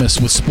synonymous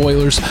with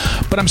spoilers,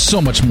 but I'm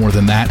so much more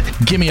than that.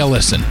 Give me a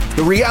listen.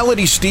 The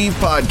Reality Steve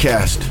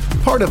Podcast,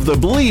 part of the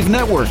Believe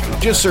Network.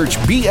 Just search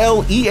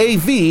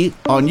BLEAV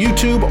on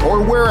YouTube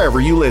or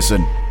wherever you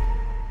listen.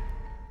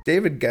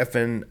 David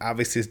Geffen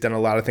obviously has done a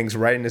lot of things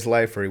right in his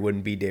life, or he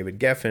wouldn't be David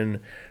Geffen.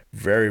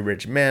 Very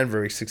rich man,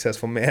 very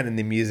successful man in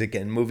the music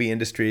and movie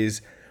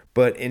industries.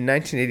 But in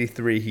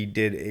 1983, he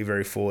did a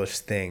very foolish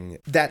thing.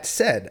 That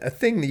said, a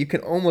thing that you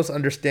can almost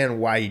understand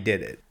why he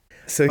did it.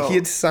 So he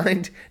had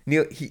signed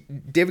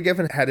David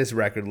Geffen had his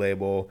record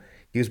label.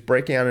 He was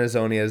breaking out on his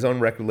own. He had his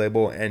own record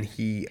label, and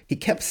he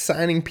kept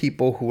signing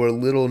people who were a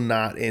little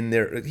not in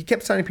their. He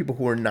kept signing people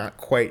who were not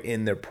quite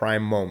in their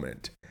prime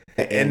moment.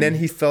 And then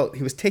he felt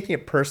he was taking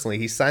it personally.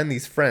 He signed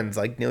these friends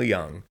like Neil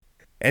Young,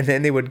 and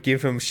then they would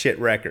give him shit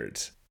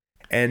records.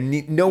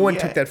 And no one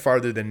took that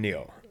farther than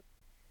Neil.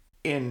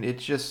 And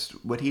it's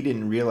just, what he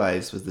didn't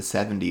realize was the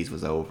 70s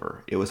was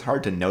over. It was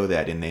hard to know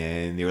that in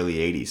the early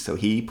 80s. So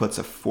he puts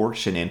a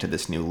fortune into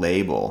this new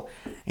label,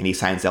 and he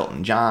signs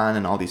Elton John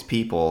and all these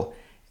people.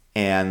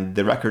 And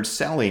the records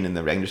selling in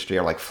the industry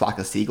are like Flock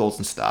of Seagulls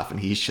and stuff. And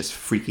he's just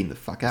freaking the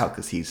fuck out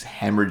because he's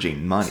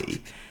hemorrhaging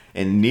money.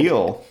 And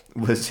Neil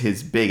was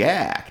his big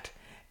act.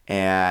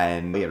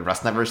 And he had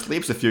Rust Never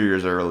Sleeps a few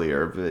years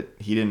earlier, but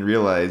he didn't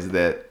realize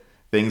that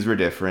things were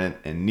different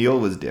and Neil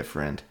was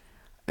different.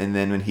 And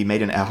then when he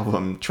made an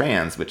album,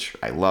 Trans, which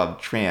I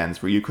love,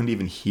 Trans, where you couldn't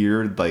even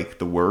hear like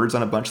the words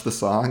on a bunch of the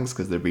songs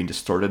because they're being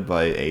distorted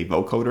by a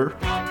vocoder.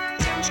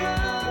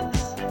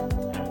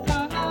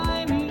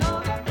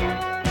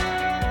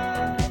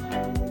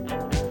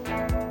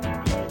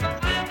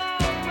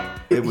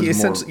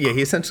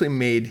 He essentially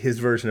made his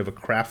version of a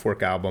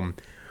Kraftwerk album,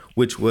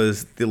 which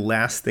was the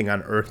last thing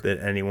on earth that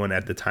anyone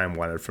at the time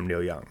wanted from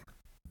Neil Young.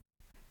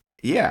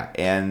 Yeah,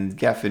 and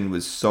Geffen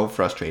was so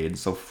frustrated and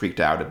so freaked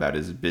out about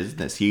his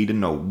business. He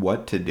didn't know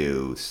what to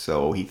do,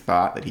 so he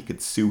thought that he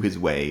could sue his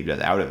way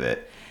out of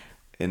it.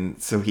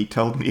 And so he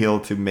told Neil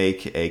to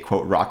make a,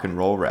 quote, rock and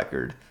roll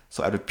record.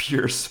 So out of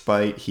pure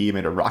spite, he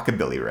made a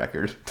rockabilly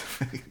record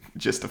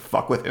just to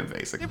fuck with him,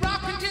 basically.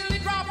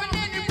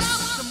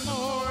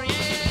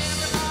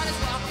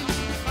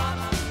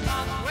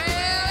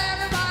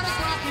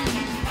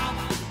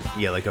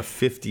 Yeah, like a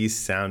 50s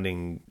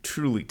sounding,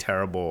 truly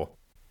terrible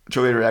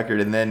Joey record,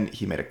 and then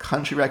he made a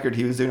country record.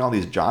 He was doing all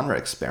these genre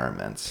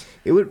experiments.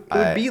 It would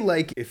be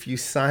like if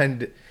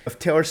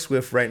Taylor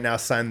Swift right now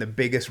signed the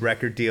biggest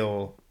record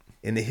deal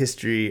in the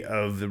history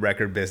of the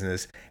record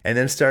business, and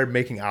then started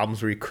making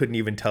albums where you couldn't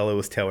even tell it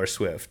was Taylor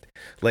Swift.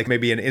 Like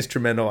maybe an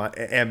instrumental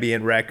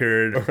ambient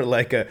record, or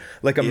like a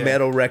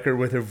metal record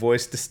with her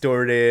voice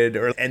distorted,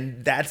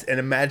 and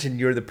imagine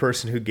you're the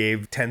person who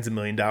gave tens of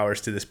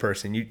 $millions to this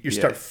person. You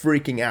start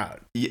freaking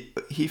out.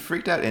 He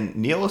freaked out, and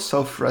Neil was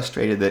so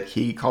frustrated that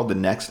he called the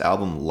next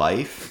album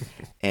Life.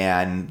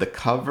 And the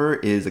cover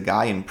is a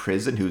guy in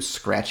prison who's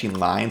scratching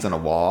lines on a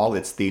wall.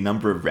 It's the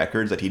number of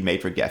records that he'd made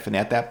for Geffen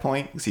at that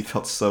point, because he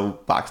felt so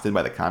boxed in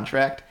by the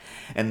contract.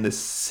 And the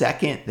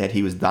second that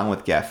he was done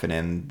with Geffen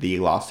and the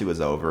lawsuit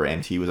was over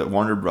and he was at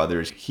Warner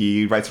Brothers,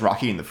 he writes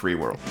Rocking in the Free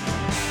World. Keep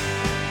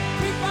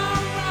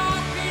on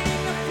rocking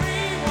in the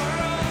free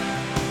world.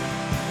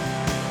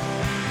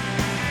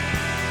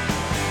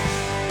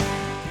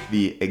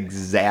 The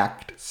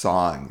exact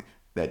song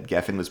that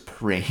Geffen was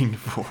praying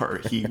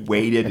for. He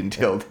waited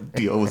until the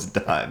deal was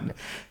done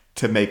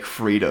to make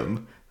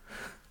Freedom.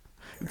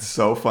 It's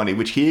so funny,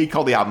 which he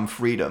called the album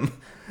Freedom.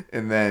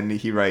 And then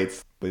he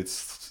writes,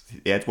 it's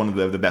one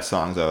of the best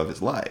songs of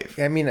his life.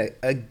 I mean,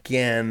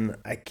 again,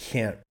 I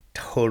can't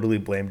totally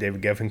blame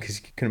David Geffen,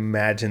 because you can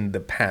imagine the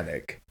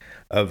panic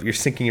of you're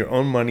sinking your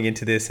own money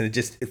into this, and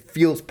it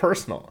feels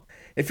personal.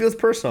 It feels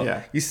personal.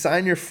 Yeah. You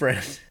sign your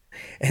friend,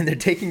 and they're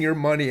taking your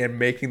money and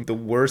making the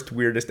worst,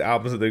 weirdest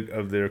albums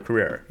of their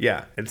career.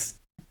 Yeah, it's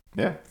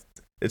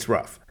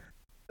rough.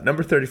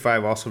 Number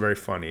 35, also very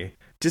funny.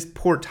 Just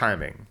poor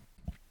timing.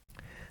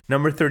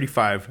 Number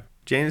 35,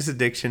 Jane's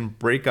Addiction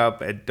break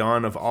up at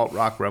dawn of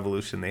alt-rock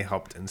revolution they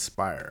helped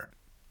inspire.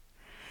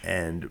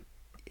 And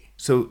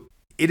so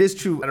it is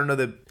true. I don't know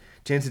that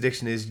Jane's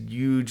Addiction is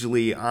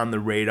hugely on the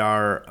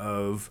radar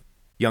of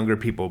younger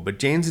people, but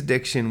Jane's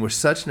Addiction was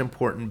such an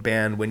important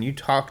band. When you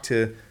talk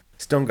to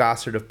Stone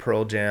Gossard of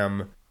Pearl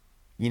Jam,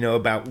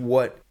 about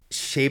what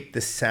shaped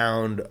the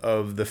sound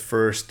of the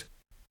first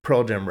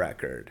Pearl Jam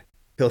record,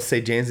 he'll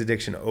say Jane's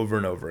Addiction over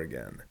and over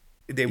again.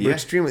 They were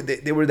extremely,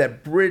 they were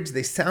that bridge.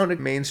 They sounded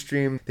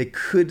mainstream. They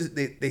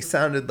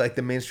sounded like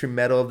the mainstream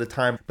metal of the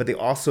time, but they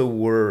also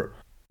were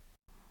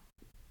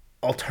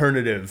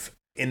alternative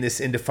in this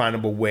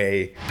indefinable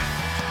way.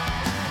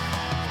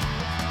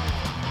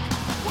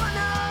 One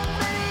of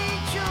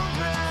many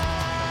children.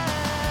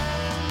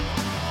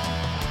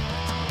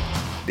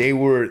 They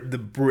were the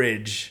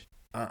bridge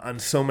on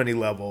so many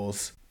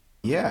levels.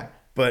 Yeah.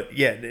 But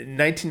yeah, in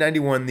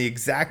 1991, the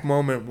exact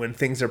moment when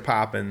things are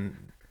popping,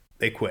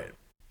 they quit.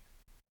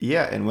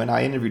 Yeah, and when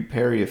I interviewed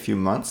Perry a few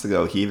months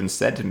ago, he even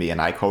said to me,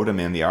 and I quote him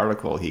in the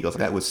article, he goes,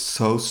 "That was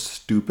so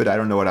stupid, I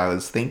don't know what I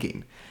was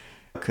thinking."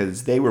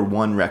 Because they were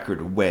one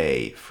record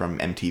away from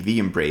MTV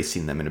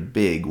embracing them in a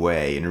big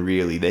way, and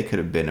really, they could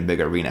have been a big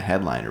arena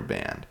headliner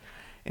band.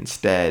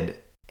 Instead,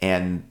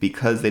 and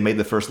because they made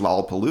the first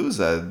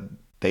Lollapalooza,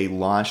 they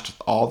launched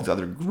all these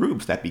other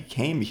groups that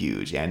became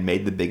huge and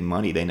made the big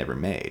money they never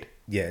made.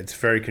 Yeah, it's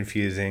very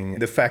confusing.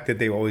 The fact that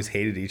they always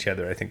hated each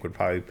other, I think, would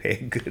probably pay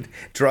good.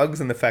 Drugs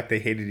and the fact they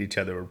hated each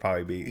other would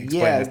probably be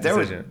explain this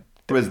decision.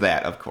 There was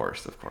that, of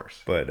course.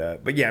 But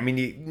yeah, I mean,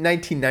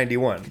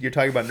 1991. You're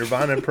talking about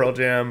Nirvana and Pearl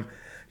Jam,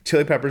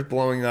 Chili Peppers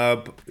blowing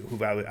up,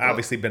 who've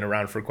obviously been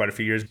around for quite a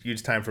few years.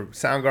 Huge time for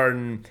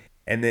Soundgarden,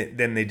 and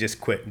then they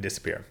just quit and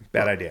disappear.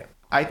 Bad idea.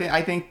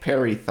 I think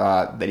Perry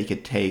thought that he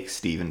could take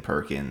Stephen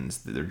Perkins,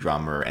 their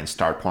drummer, and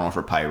start Porno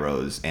for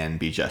Pyros and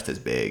be just as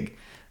big,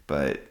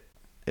 but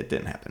it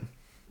didn't happen.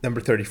 Number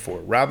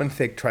 34, Robin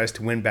Thicke tries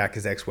to win back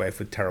his ex-wife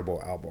with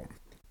terrible album.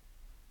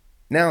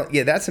 Now,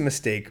 yeah, that's a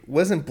mistake.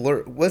 Wasn't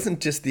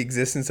just the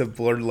existence of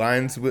blurred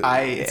lines. It's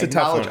a acknowledge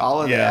tough one.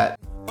 All of that.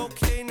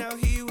 Okay, now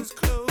he was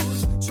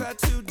close. Tried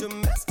to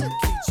domesticate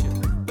you,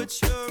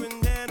 but you're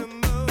an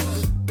animal.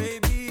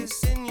 Baby,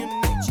 it's in your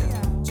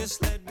nature.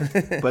 Just let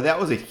me. But that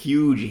was a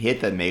huge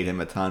hit that made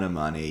him a ton of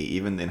money.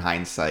 Even in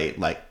hindsight,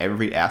 like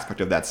every aspect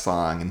of that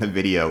song in the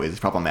video is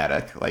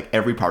problematic. Like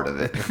every part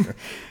of it.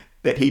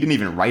 That he didn't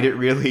even write it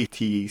really.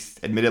 He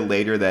admitted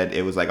later that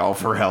it was like all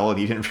Pharrell and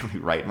he didn't really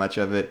write much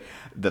of it.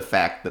 The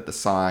fact that the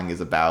song is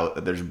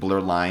about, there's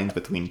blurred lines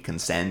between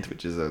consent,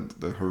 which is a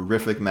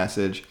horrific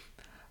message.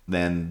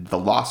 Then the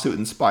lawsuit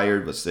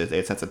inspired, it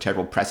sets a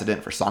terrible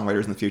precedent for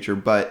songwriters in the future,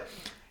 but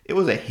it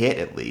was a hit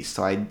at least,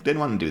 so I didn't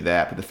want to do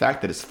that. But the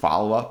fact that his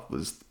follow-up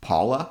was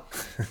Paula,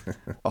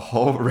 a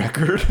whole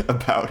record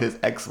about his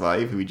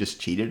ex-wife who he just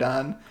cheated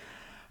on,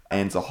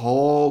 and it's a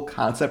whole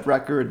concept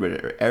record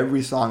where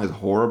every song is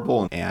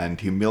horrible and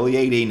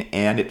humiliating,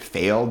 and it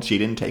failed. She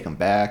didn't take him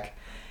back,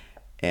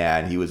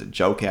 and he was a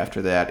joke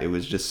after that. It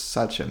was just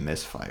such a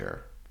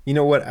misfire. You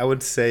know what? I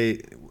would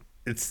say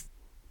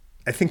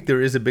I think there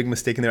is a big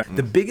mistake in there.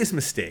 The biggest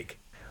mistake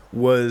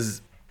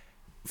was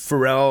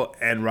Pharrell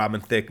and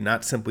Robin Thicke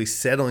not simply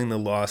settling the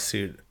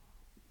lawsuit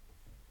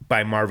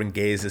by Marvin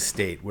Gaye's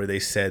estate, where they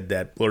said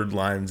that blurred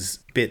lines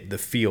bit the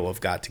feel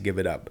of Got to Give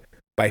It Up.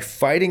 By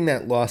fighting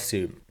that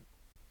lawsuit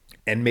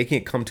and making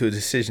it come to a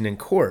decision in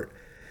court,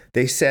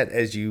 they set,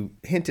 as you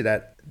hinted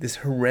at, this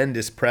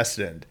horrendous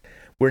precedent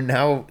where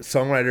now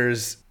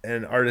songwriters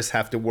and artists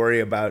have to worry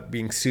about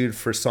being sued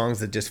for songs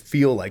that just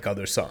feel like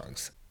other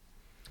songs.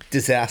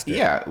 Disaster.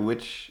 Yeah,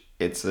 which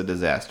It's a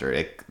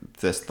disaster.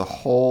 Just the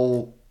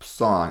whole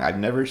song. I've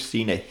never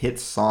seen a hit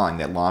song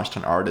that launched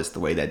an artist the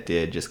way that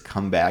did just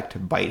come back to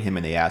bite him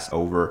in the ass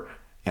over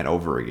and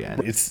over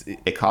again.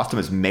 It cost him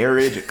his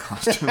marriage. It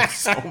cost him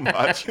so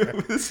much.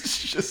 It was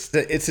just...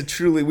 It's a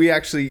truly...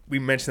 We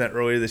mentioned that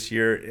earlier this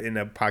year in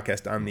a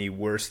podcast on the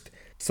worst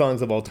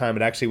songs of all time.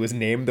 It actually was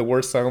named the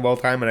worst song of all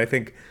time, and I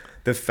think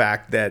the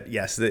fact that,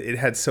 yes, that it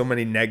had so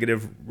many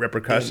negative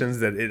repercussions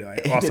that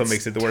it also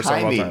makes it the worst song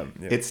of all time.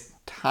 Yeah. Its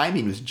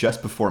timing was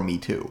just before Me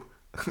Too.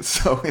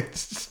 So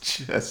it's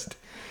just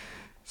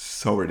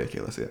so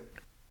ridiculous. Yeah.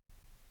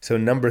 So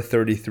number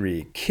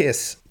 33,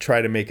 Kiss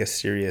tried to make a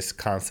serious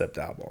concept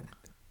album.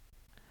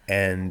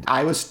 And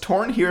I was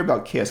torn here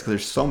about Kiss because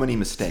there's so many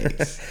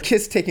mistakes.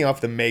 Kiss taking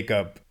off the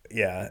makeup,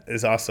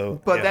 is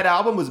also... But that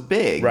album was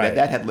big. Right.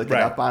 That had Lick It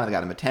Up on it,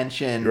 got him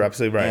attention. You're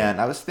absolutely right.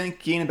 And I was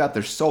thinking about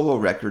their solo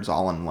records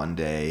all in one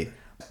day.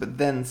 But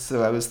then,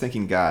 so I was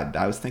thinking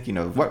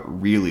of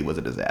what really was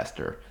a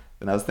disaster.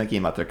 And I was thinking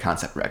about their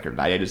concept record,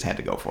 and I just had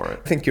to go for it.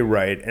 I think you're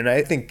right. And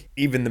I think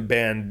even the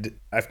band,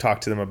 I've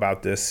talked to them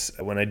about this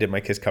when I did my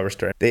Kiss cover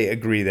story. They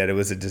agree that it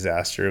was a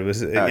disaster. It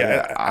was.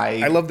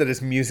 I love that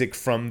it's music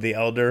from The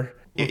Elder.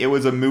 It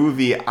was a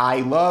movie. I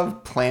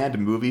love planned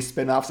movie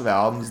spin-offs of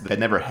albums that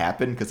never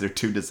happen because they're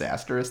too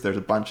disastrous. There's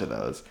a bunch of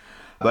those.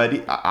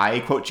 But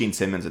I quote Gene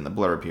Simmons in the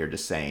blurb here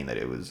just saying that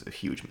it was a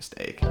huge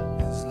mistake.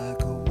 It's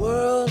like a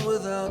world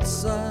without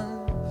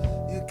sun.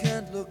 You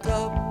can't look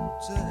up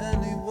to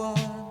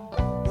anyone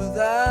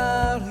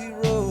without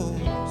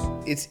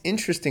heroes. It's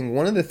interesting.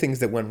 One of the things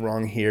that went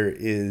wrong here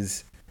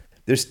is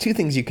there's two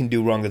things you can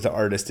do wrong as an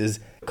artist is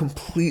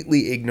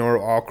completely ignore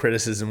all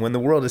criticism. When the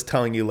world is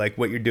telling you like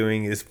what you're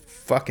doing is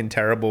fucking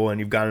terrible and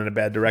you've gone in a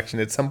bad direction,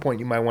 at some point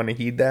you might want to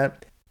heed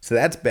that. So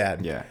that's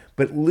bad. Yeah.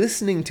 But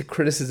listening to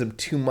criticism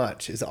too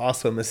much is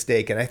also a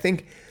mistake. And I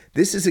think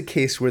this is a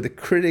case where the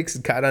critics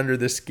got under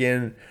their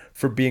skin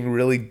for being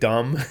really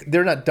dumb.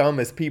 They're not dumb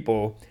as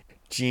people,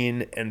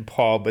 Gene and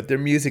Paul, but their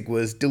music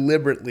was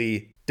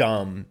deliberately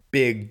dumb,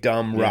 big,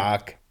 dumb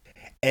rock.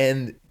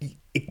 And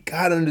it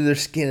got under their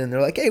skin, and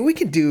they're like, hey,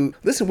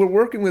 listen, we're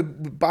working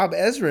with Bob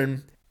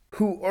Ezrin,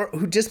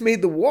 who just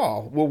made The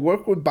Wall. We'll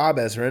work with Bob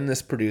Ezrin,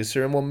 this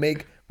producer, and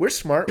we're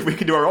smart. We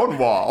could do our own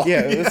Wall.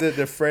 Yeah, it was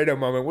the Fredo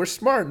moment. We're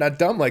smart, not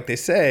dumb like they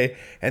say.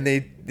 And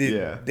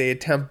they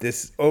attempt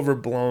this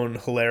overblown,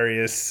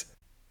 hilarious,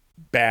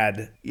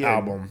 bad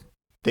album.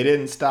 They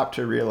didn't stop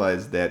to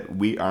realize that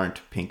we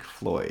aren't Pink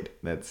Floyd.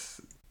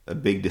 That's a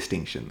big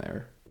distinction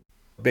there.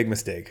 Big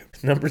mistake.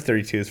 Number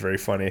 32 is very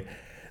funny.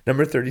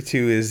 Number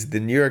 32 is the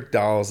New York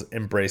Dolls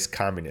embrace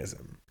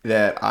communism.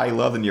 That I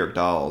love the New York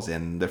Dolls,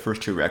 and the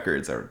first two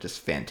records are just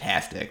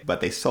fantastic,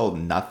 but they sold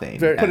nothing.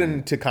 Put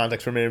into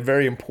context for a minute, a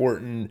very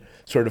important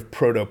sort of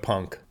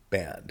proto-punk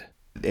band.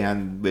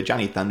 And with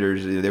Johnny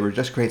Thunders, they were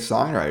just great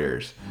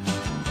songwriters.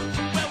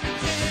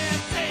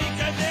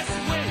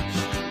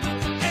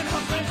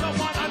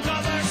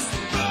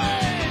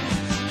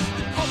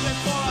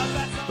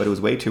 But it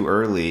was way too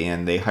early,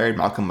 and they hired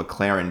Malcolm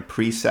McLaren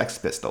pre-Sex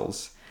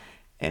Pistols.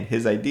 And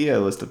his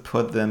idea was to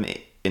put them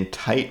in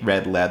tight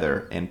red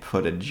leather and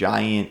put a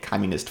giant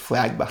communist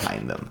flag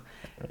behind them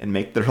and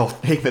make their whole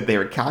thing that they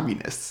were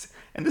communists.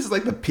 And this is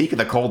like the peak of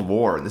the Cold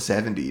War in the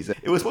 70s.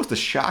 It was supposed to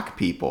shock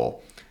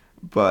people,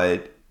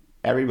 but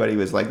everybody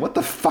was like, what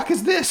the fuck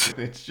is this?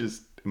 It's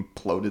just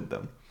imploded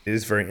them. It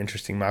is very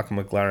interesting. Malcolm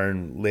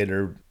McLaren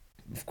later,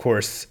 of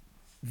course,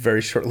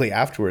 very shortly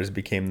afterwards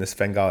became the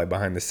Svengali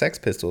behind the Sex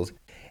Pistols.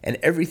 And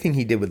everything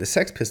he did with the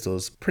Sex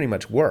Pistols pretty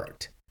much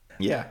worked.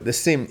 Yeah.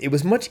 It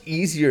was much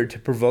easier to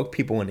provoke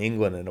people in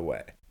England in a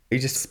way. You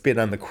just spit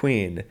on the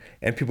Queen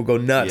and people go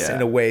nuts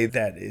in a way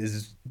that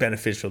is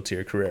beneficial to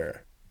your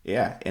career.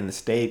 Yeah, in the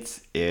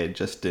States, it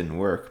just didn't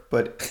work.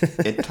 But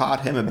it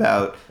taught him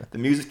about the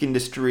music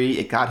industry.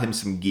 It got him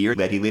some gear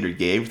that he later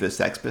gave the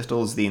Sex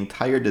Pistols. The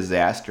entire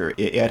disaster,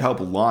 it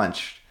helped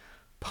launch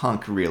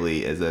punk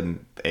really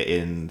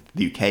in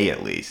the UK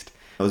at least.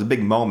 It was a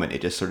big moment.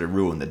 It just sort of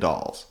ruined the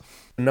Dolls.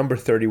 Number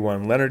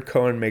 31, Leonard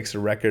Cohen makes a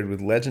record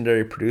with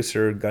legendary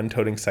producer,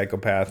 gun-toting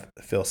psychopath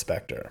Phil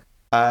Spector.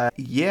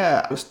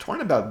 Yeah, I was torn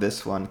about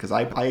this one because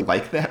I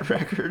like that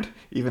record,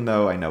 even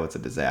though I know it's a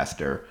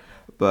disaster.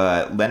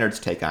 But Leonard's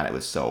take on it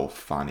was so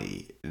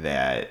funny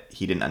that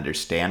he didn't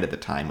understand at the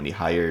time when he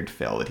hired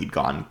Phil that he'd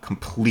gone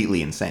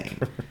completely insane.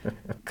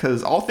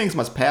 Because All Things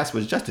Must Pass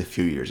was just a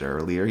few years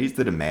earlier. He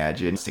did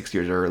Imagine 6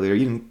 years earlier.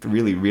 He didn't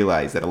really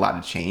realize that a lot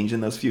had changed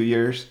in those few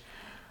years.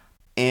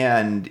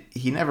 And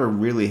he never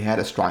really had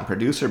a strong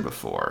producer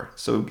before.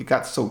 So it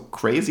got so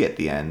crazy at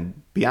the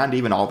end, beyond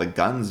even all the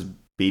guns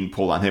being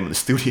pulled on him in the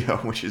studio,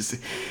 which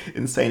is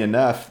insane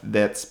enough,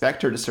 that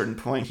Spector at a certain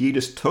point, he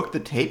just took the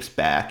tapes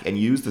back and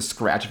used the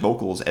scratch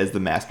vocals as the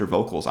master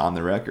vocals on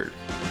the record.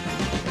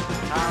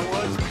 I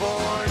was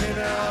born in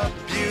a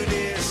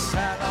beauty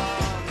salon.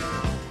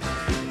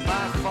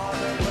 My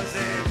father was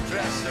a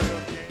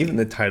dresser. Even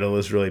the title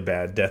is really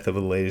bad, Death of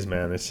a Ladies'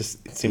 Man. It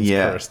seems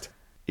cursed.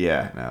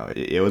 Yeah, no,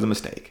 it was a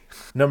mistake.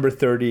 Number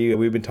 30,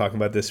 we've been talking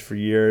about this for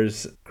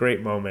years.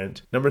 Great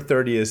moment. Number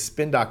 30 is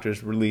Spin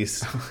Doctors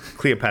release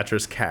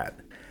Cleopatra's Cat.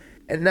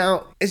 And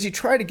now, as you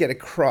try to get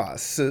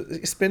across, so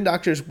Spin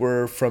Doctors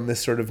were from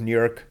this sort of New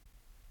York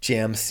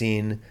jam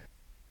scene,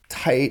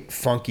 tight,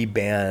 funky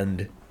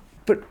band,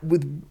 but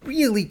with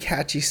really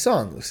catchy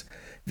songs.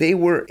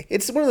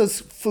 It's one of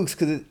those flukes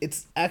because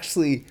it's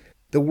actually,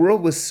 the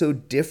world was so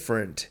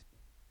different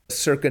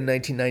circa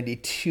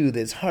 1992 that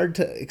it's hard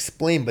to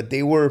explain, but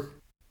they were,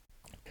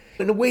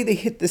 in a way, they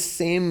hit the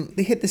same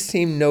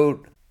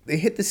note, they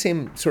hit the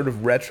same sort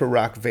of retro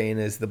rock vein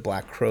as the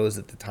Black Crowes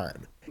at the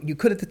time. You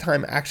could at the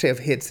time actually have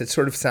hits that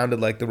sort of sounded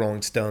like the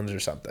Rolling Stones or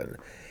something.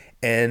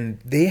 And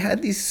they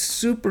had these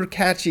super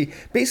catchy,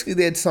 basically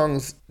they had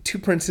songs, Two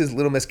Princes,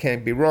 Little Miss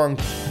Can't Be Wrong.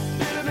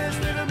 Little miss,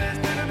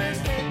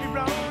 can't be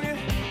wrong,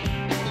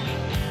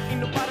 yeah.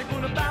 Ain't nobody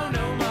gonna bow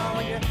no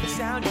more, yeah. The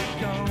sound you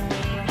go.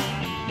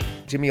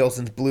 Jimmy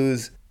Olsen's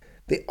Blues.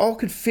 They all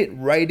could fit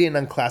right in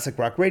on classic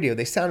rock radio.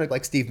 They sounded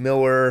like Steve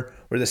Miller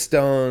or the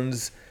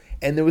Stones.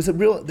 And there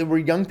were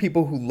young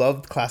people who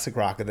loved classic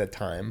rock at that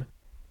time.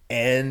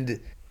 And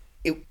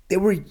they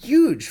were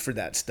huge for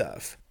that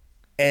stuff.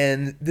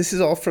 And this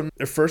is all from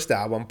their first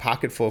album,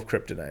 Pocket Full of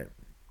Kryptonite.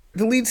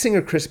 The lead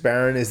singer, Chris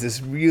Barron, is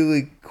this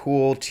really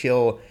cool,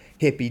 chill,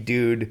 hippie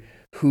dude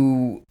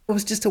who, it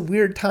was just a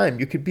weird time.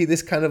 You could be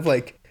this kind of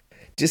like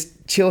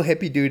just chill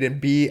hippie dude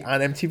and be on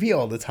MTV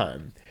all the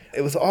time.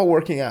 It was all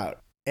working out.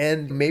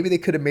 And maybe they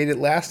could have made it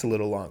last a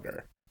little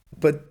longer.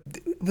 But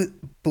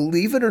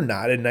believe it or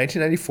not, in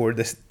 1994,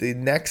 the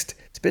next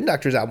Spin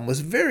Doctors album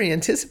was very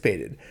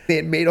anticipated. They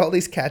had made all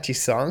these catchy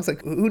songs.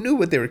 Like, who knew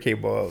what they were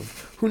capable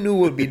of? Who knew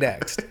what would be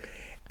next?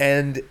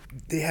 And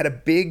they had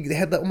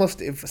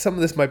almost, if some of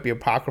this might be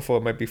apocryphal,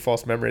 it might be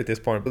false memory at this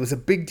point, but it was a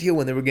big deal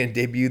when they were going to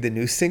debut the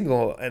new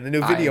single and the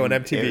new video on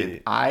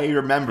MTV. I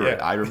remember it.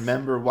 I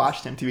remember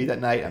watching MTV that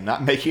night. I'm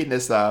not making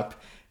this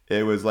up.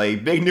 It was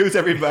like, big news,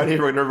 everybody.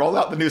 We're going to roll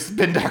out the new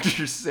Spin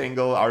Doctors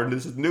single, or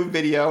this new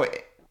video.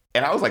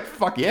 And I was like,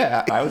 fuck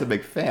yeah. I was a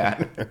big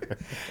fan.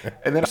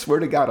 And then I swear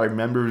to God, I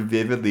remember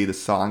vividly the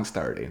song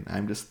starting.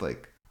 I'm just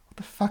like, what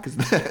the fuck is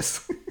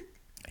this?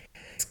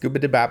 Scuba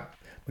de Bop.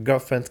 My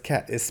girlfriend's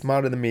cat is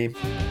smarter than me.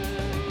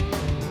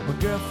 My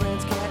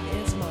girlfriend's cat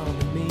is smaller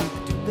than me.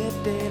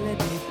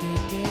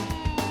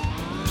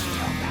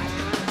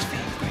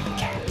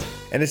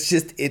 And it's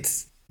just,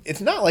 it's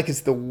not like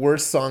it's the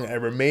worst song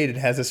ever made. It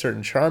has a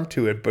certain charm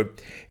to it.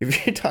 But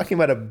if you're talking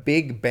about a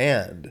big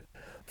band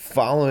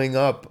following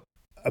up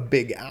a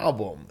big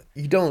album,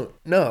 you don't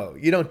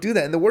do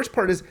that. And the worst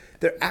part is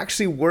there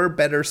actually were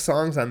better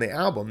songs on the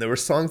album. There were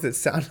songs that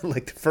sounded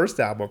like the first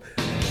album.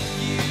 You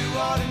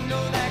ought to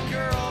know that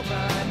girl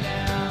by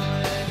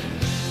now.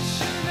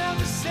 Should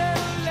never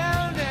settle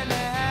down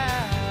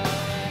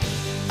now.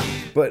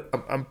 But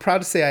I'm proud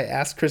to say I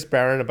asked Chris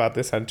Barron about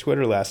this on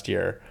Twitter last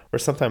year, or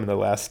sometime in the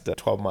last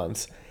 12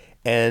 months.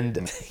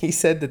 And he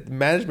said that the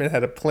management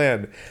had a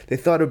plan. They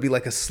thought it would be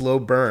like a slow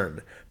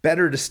burn.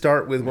 Better to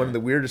start with one of the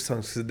weirdest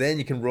songs, so then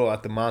you can roll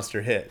out the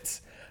monster hits.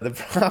 The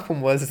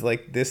problem was,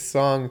 like, this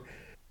song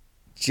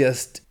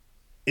just,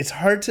 it's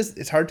hard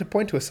to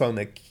point to a song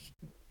that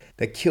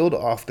killed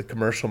off the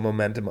commercial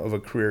momentum of a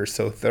career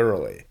so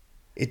thoroughly.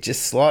 It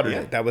just slaughtered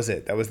it. That was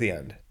it. That was the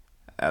end.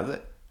 That was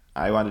it.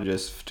 I wanted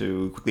just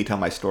to quickly tell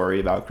my story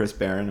about Chris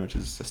Barron, which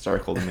is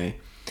historical to me.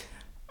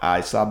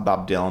 I saw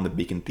Bob Dylan in the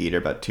Beacon Theater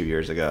about 2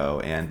 years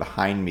ago, and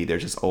behind me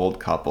there's this old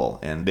couple,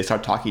 and they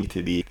start talking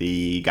to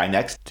the guy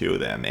next to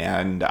them,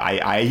 and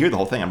I hear the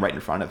whole thing. I'm right in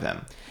front of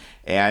him.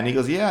 And he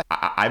goes, yeah,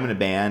 I'm in a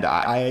band.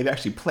 I've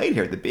actually played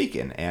here at the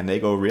Beacon. And they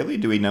go, really?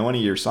 Do we know any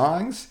of your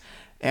songs?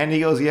 And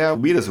he goes, yeah,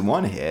 we just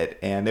one hit.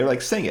 And they were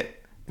like, sing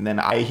it. And then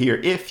I hear,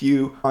 if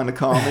you want to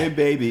call me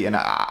baby, and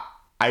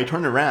I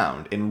turn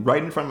around, and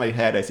right in front of my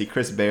head, I see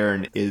Chris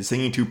Barron is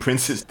singing Two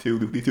Princes to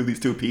these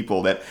two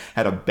people that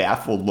had a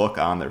baffled look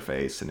on their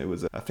face, and it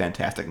was a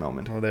fantastic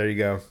moment. Well, there you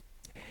go.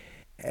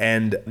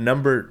 And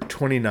number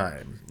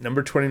 29,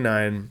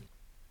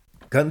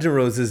 Guns N'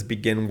 Roses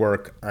begin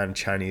work on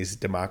Chinese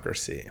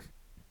Democracy.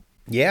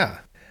 Yeah.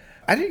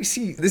 I didn't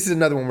see, this is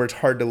another one where it's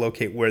hard to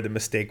locate where the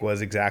mistake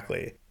was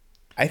exactly.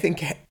 I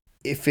think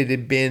if it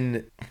had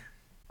been...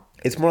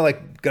 It's more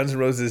like Guns N'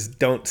 Roses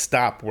don't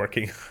stop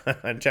working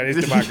on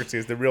Chinese Democracy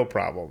is the real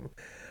problem.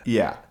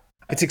 Yeah.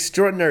 It's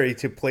extraordinary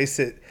to place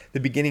it the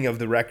beginning of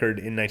the record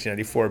in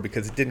 1994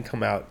 because it didn't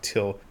come out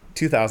till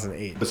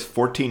 2008. It was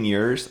 14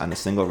 years on a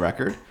single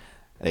record.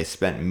 They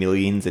spent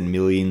millions and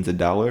millions of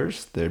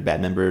dollars. Their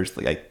band members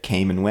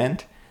came and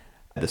went.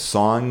 The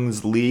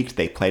songs leaked.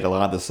 They played a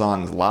lot of the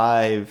songs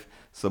live.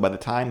 So by the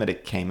time that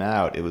it came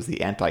out, it was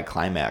the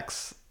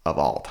anticlimax of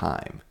all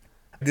time.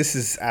 This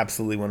is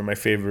absolutely one of my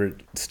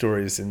favorite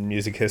stories in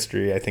music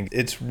history. I think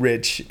it's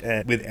rich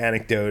with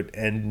anecdote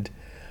and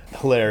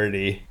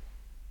hilarity,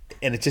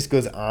 and it just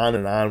goes on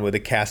and on with a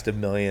cast of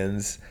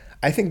millions.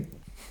 I think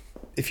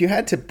if you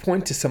had to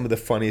point to some of the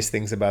funniest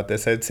things about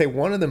this, I'd say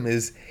one of them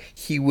is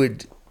he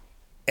would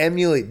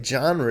emulate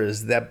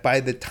genres that by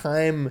the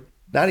time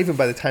not even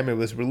by the time it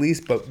was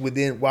released, but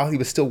while he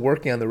was still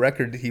working on the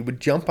record, he would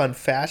jump on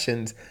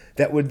fashions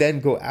that would then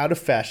go out of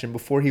fashion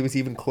before he was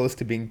even close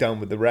to being done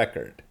with the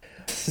record.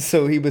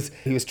 So he was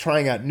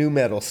trying out nu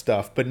metal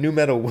stuff, but nu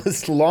metal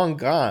was long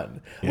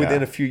gone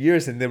within a few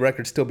years, and the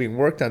record's still being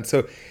worked on.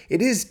 So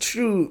it is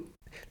true.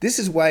 This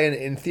is why,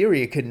 in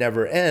theory, it could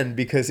never end,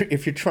 because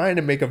if you're trying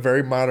to make a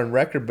very modern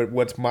record, but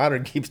what's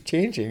modern keeps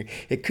changing,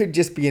 it could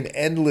just be an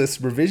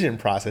endless revision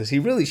process. He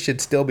really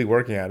should still be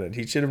working on it.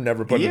 He should have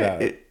never put it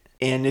out.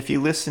 And if you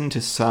listen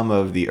to some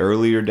of the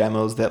earlier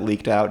demos that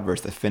leaked out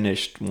versus the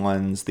finished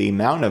ones, the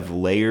amount of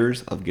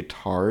layers of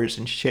guitars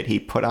and shit he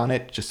put on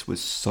it just was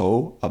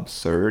so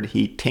absurd.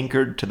 He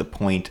tinkered to the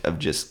point of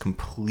just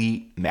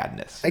complete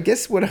madness. I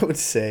guess what I would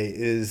say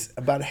is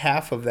about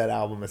half of that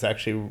album is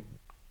actually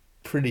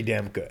pretty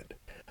damn good.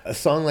 A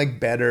song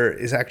like Better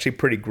is actually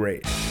pretty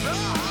great.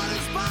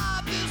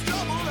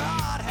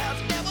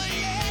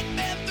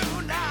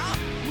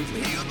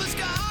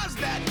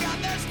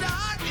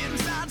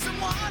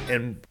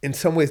 And in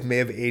some ways may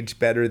have aged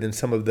better than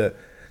some of the...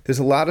 There's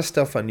a lot of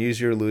stuff on Use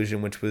Your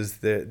Illusion, which was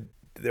their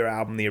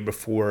album the year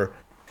before.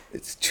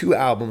 It's 2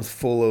 albums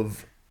full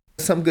of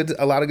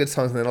a lot of good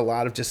songs, and then a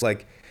lot of just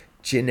like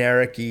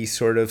generic-y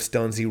sort of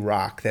Stonesy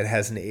rock that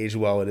hasn't aged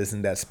well. It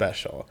isn't that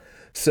special.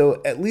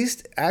 So at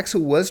least Axl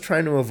was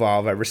trying to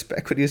evolve. I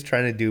respect what he was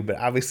trying to do, but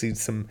obviously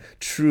some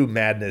true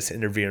madness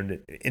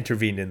intervened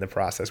in the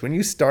process. When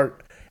you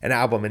start an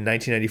album in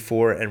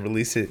 1994 and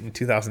release it in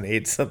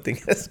 2008, something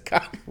has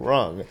gone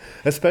wrong,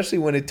 especially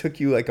when it took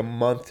you like a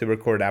month to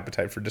record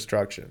Appetite for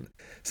Destruction.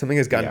 Something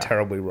has gone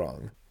terribly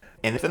wrong.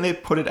 And then they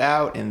put it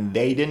out and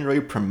they didn't really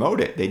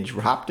promote it. They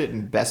dropped it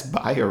in Best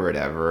Buy or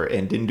whatever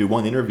and didn't do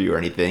one interview or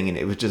anything, and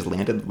it was just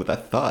landed with a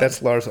thud.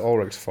 That's Lars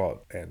Ulrich's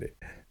fault, Andy.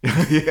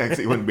 Yeah, because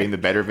he wouldn't be in the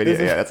Better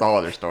video. Yeah, that's a whole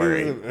other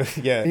story.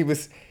 Yeah, he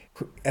was...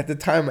 At the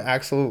time,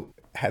 Axl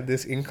had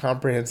this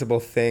incomprehensible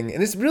thing,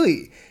 and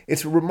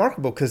it's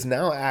remarkable because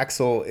now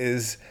Axl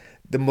is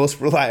the most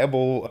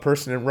reliable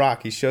person in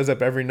rock. He shows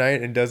up every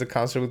night and does a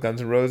concert with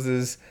Guns N'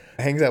 Roses,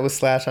 hangs out with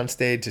Slash on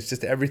stage. It's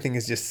just everything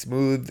is just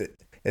smooth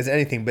as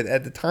anything. But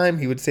at the time,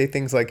 he would say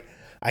things like,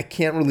 I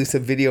can't release a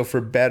video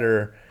for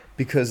Better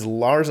because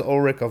Lars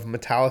Ulrich of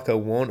Metallica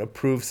won't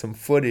approve some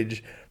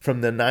footage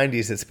from the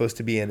 90s that's supposed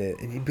to be in it.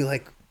 And you'd be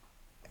like,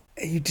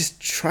 you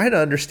just try to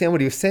understand what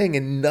he was saying,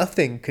 and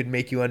nothing could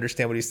make you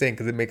understand what he's saying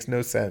because it makes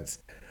no sense.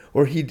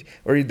 Or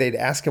they'd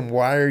ask him,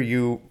 why are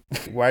you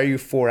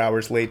 4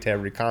 hours late to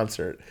every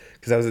concert?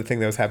 Because that was the thing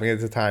that was happening at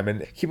the time.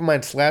 And keep in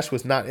mind, Slash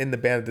was not in the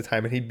band at the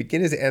time, and he'd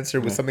begin his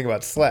answer with something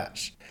about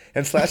Slash.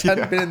 And Slash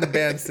hadn't been in the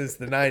band since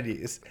the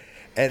 90s.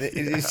 And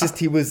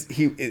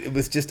it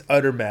was just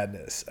utter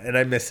madness, and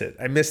I miss it.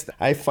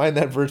 I find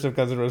that version of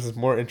Guns N' Roses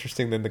more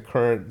interesting than the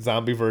current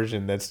zombie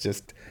version that's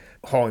just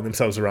hauling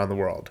themselves around the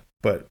world.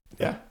 But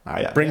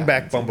bring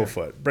back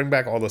Bumblefoot, bring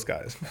back all those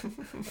guys.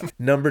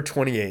 Number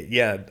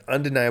 28,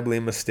 undeniably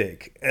a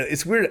mistake.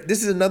 It's weird.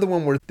 This is another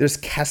one where there's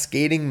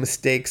cascading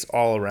mistakes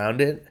all around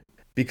it,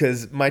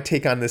 because my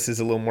take on this is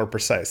a little more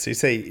precise. So you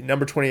say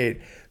number 28,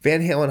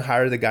 Van Halen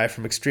hired the guy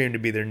from Extreme to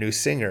be their new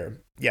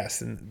singer.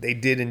 Yes, and they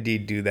did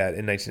indeed do that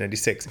in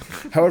 1996.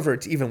 However,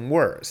 it's even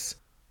worse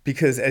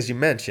because, as you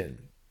mentioned,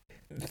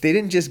 they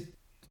didn't just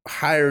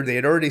hire,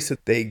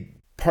 they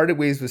parted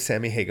ways with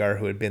Sammy Hagar,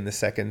 who had been the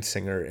second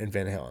singer in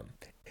Van Halen.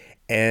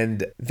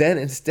 And then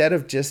instead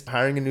of just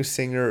hiring a new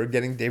singer or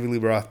getting David Lee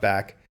Roth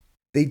back,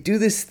 they do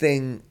this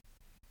thing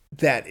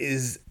that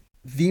is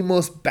the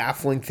most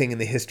baffling thing in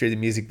the history of the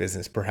music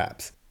business,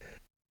 perhaps.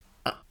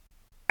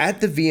 At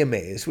the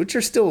VMAs, which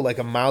are still like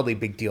a mildly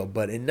big deal,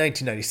 but in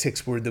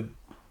 1996 were the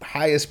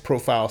highest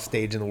profile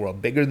stage in the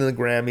world, bigger than the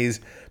Grammys,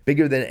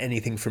 bigger than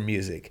anything for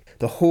music.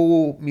 The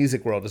whole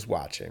music world is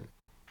watching.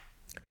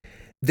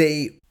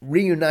 They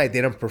reunite,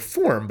 they don't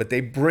perform, but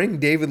they bring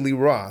David Lee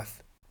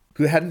Roth,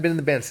 who hadn't been in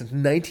the band since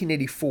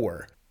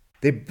 1984.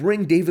 They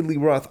bring David Lee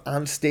Roth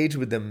on stage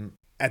with them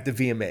at the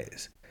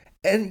VMAs.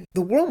 And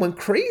the world went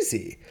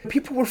crazy.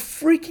 People were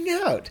freaking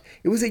out.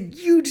 It was a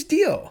huge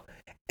deal.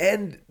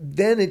 And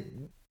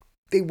then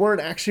they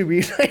weren't actually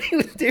reuniting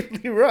with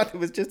David Lee Roth. It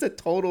was just a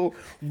total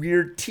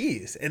weird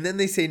tease. And then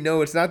they say,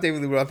 no, it's not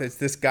David Lee Roth. It's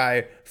this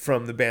guy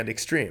from the band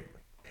Extreme.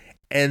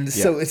 And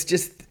so it's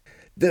just,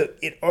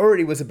 it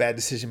already was a bad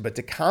decision, but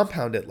to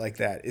compound it like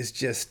that is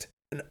just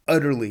an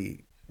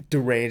utterly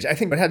deranged. I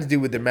think it had to do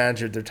with their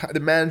manager. The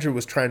manager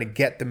was trying to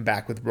get them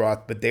back with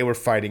Roth, but they were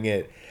fighting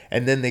it.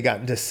 And then they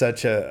got into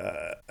such Eddie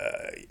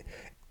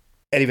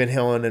Van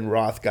Halen and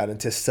Roth got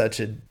into such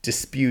a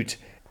dispute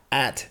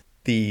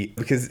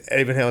because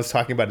Eddie Van Halen was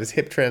talking about his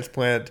hip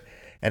transplant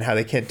and how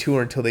they can't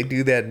tour until they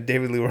do that. And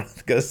David Lee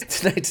Roth goes,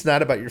 tonight's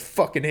not about your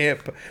fucking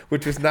hip,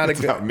 which was not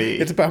about me.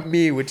 It's about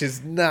me, which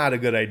is not a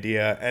good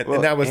idea.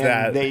 And that was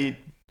that.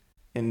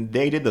 And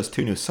they did those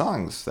 2 new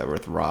songs that were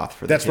with Roth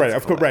for the That's right.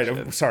 Of course, right.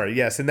 collection. Sorry,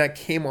 yes. And that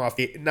came off,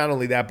 not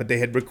only that, but they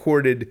had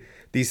recorded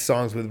these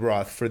songs with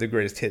Roth for the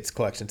Greatest Hits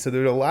collection. So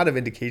there were a lot of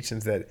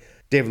indications that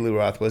David Lee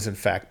Roth was in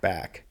fact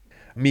back.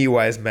 Me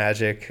Wise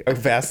Magic, a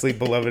vastly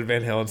beloved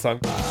Van Halen song.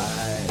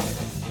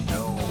 I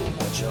know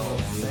what you're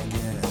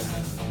thinking.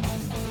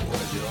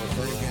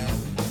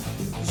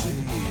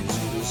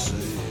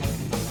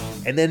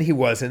 And then he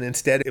wasn't.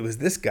 Instead, it was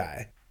this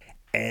guy.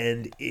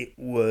 And it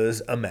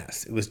was a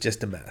mess. It was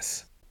just a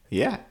mess.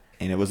 Yeah.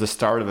 And it was the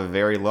start of a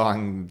very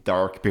long,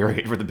 dark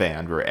period for the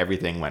band where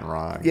everything went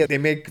wrong. Yeah, they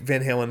make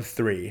Van Halen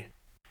 3,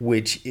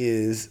 which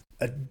is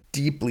a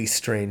deeply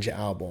strange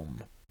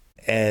album.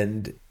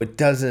 And it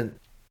doesn't...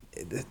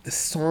 The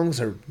songs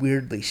are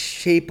weirdly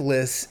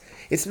shapeless.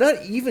 It's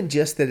not even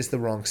just that it's the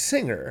wrong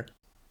singer.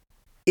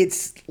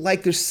 It's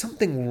like there's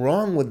something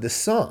wrong with the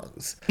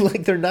songs.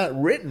 Like they're not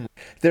written.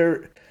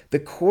 The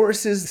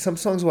choruses, some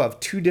songs will have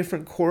two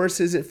different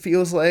choruses, it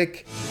feels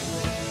like.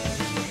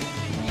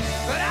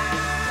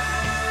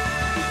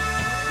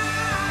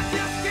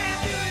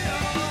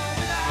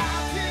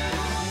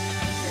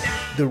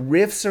 The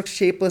riffs are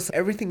shapeless.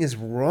 Everything is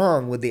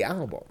wrong with the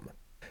album.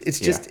 It's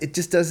just, it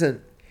just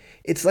doesn't,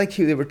 it's like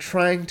they were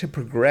trying to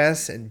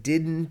progress and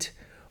didn't,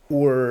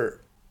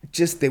 or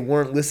just they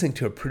weren't listening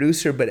to a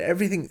producer, but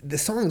everything, the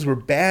songs were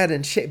bad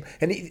and shape.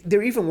 And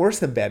they're even worse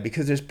than bad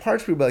because there's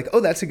parts where you're like,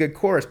 oh, that's a good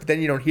chorus, but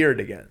then you don't hear it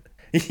again.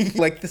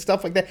 Like the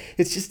stuff like that.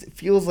 It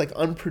feels like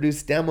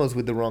unproduced demos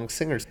with the wrong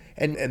singers.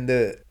 And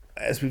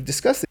as we've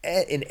discussed,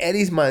 in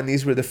Eddie's mind,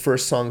 these were the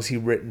first songs he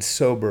written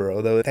sober,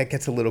 although that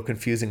gets a little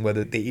confusing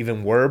whether they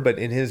even were, but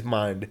in his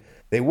mind,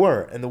 they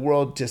were. And the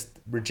world just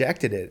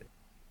rejected it.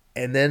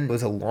 And then it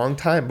was a long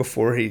time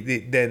before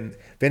then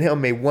Van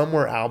Halen made one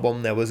more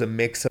album that was a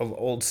mix of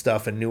old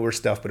stuff and newer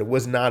stuff, but it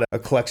was not a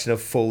collection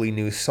of fully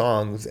new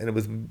songs. And it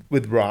was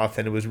with Roth,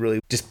 and it was really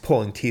just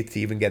pulling teeth to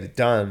even get it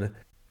done.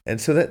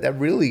 And so that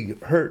really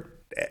hurt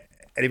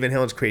Eddie Van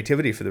Halen's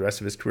creativity for the rest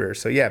of his career.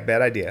 So yeah,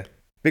 bad idea.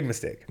 Big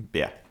mistake.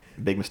 Yeah,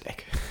 big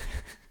mistake.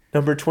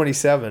 Number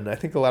 27. I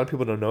think a lot of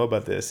people don't know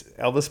about this.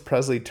 Elvis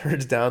Presley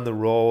turns down the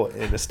role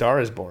in A Star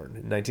Is Born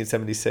in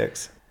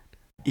 1976.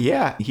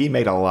 Yeah, he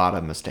made a lot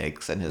of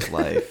mistakes in his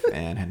life,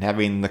 and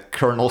having the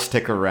Colonel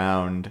stick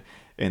around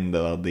in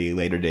the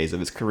later days of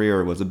his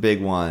career was a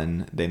big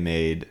one. They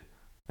made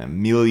a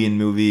million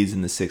movies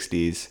in the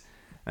 60s,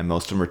 and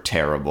most of them were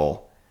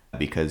terrible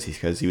because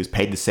he was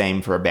paid the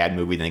same for a bad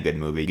movie than a good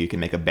movie. You can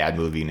make a bad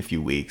movie in a few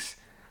weeks.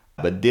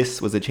 But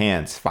this was a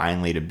chance,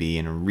 finally, to be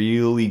in a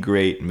really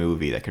great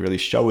movie that could really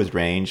show his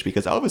range,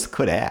 because Elvis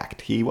could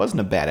act. He wasn't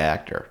a bad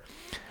actor.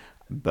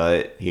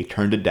 But he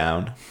turned it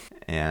down,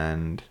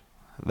 and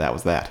that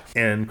was that.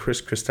 And Chris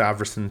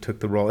Christopherson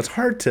took the role. It's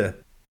hard to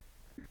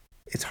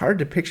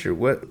picture.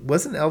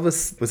 Was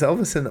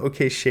Elvis in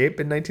okay shape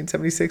in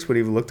 1976? Would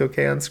he have looked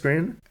okay on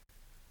screen?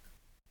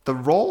 The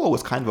role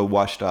was kind of a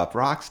washed up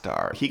rock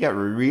star. He got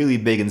really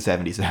big in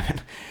 77.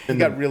 He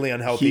got really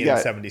unhealthy in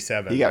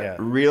 77. He got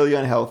really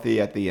unhealthy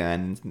at the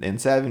end. In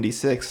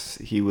 76,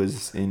 he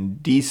was in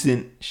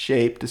decent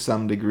shape to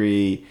some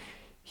degree.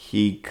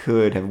 He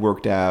could have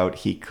worked out.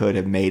 He could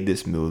have made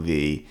this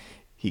movie.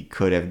 He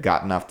could have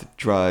gotten off the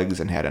drugs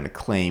and had an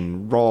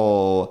acclaimed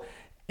role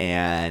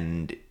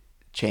and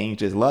changed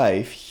his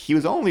life. He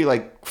was only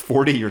like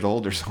 40 years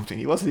old or something.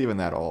 He wasn't even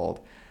that old.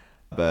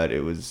 But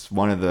it was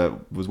one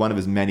of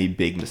his many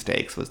big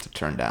mistakes was to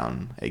turn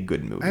down a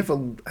good movie.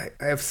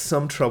 I have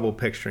some trouble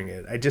picturing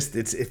it.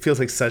 It feels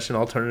like such an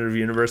alternative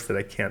universe that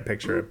I can't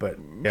picture it. But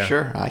yeah.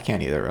 Sure, I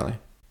can't either, really.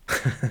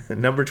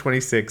 Number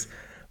 26,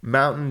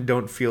 Mountain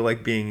don't feel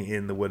like being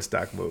in the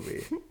Woodstock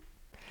movie.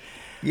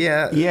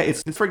 Yeah,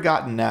 it's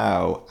forgotten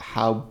now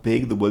how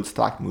big the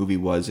Woodstock movie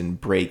was in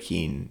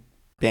breaking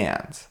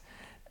bands.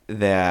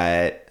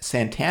 That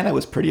Santana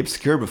was pretty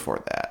obscure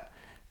before that.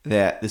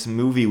 That this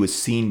movie was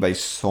seen by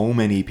so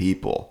many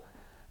people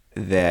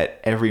that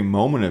every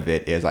moment of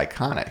it is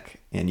iconic,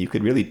 and you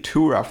could really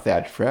tour off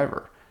that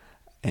forever.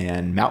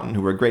 And Mountain,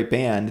 who were a great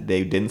band,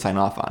 they didn't sign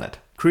off on it.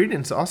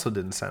 Creedence also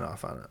didn't sign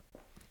off on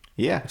it.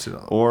 Yeah,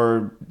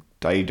 or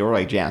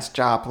like Janis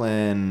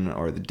Joplin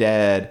or the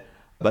Dead,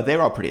 but they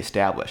were all pretty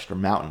established. Or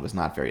Mountain was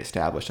not very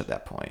established at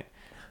that point.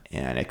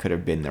 And it could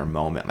have been their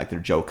moment, like their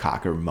Joe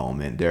Cocker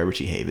moment, their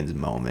Richie Havens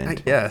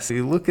moment. Yes,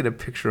 you look at a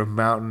picture of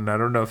Mountain, I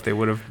don't know if they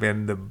would have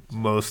been the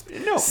most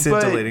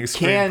scintillating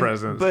screen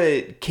presence.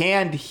 But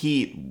Canned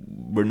Heat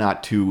were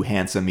not too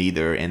handsome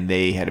either, and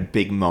they had a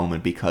big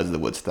moment because of the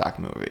Woodstock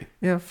movie.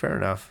 Yeah, fair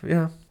enough.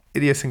 Yeah.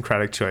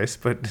 Idiosyncratic choice,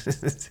 but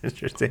it's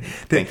interesting.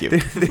 Thank you.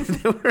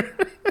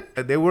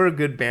 They were a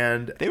good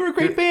band. They were a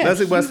great band.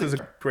 Leslie West was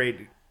a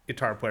great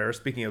guitar player.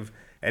 Speaking of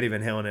Eddie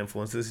Van Halen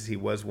influences, he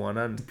was one.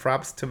 On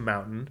props to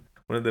Mountain,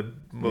 one of the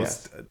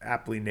most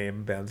aptly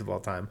named bands of all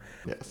time.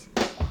 Yes.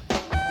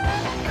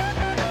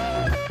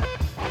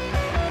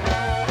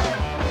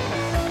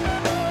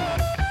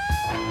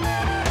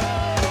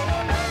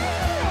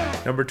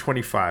 Number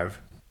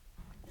 25.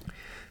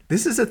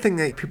 This is a thing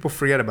that people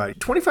forget about.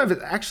 25 is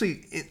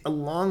actually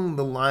along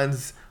the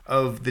lines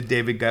of the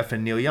David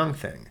Geffen, Neil Young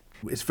thing.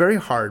 It's very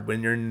hard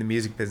when you're in the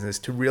music business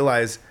to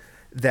realize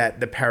that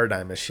the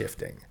paradigm is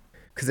shifting.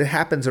 Because it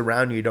happens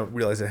around you, you don't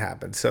realize it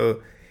happens.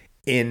 So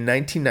in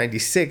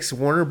 1996,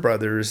 Warner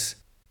Brothers,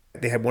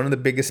 they had one of the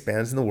biggest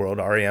bands in the world,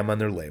 R.E.M., on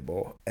their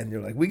label. And they're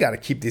like, we got to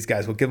keep these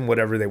guys. We'll give them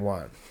whatever they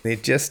want.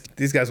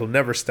 These guys will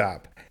never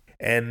stop.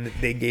 and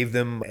they gave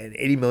them an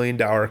 $80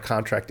 million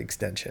contract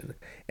extension.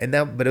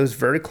 But it was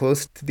very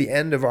close to the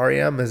end of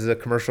REM as a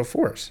commercial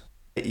force.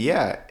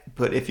 Yeah,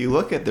 but if you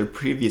look at their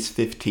previous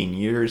 15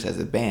 years as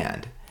a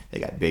band, they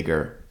got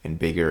bigger and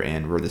bigger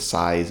and were the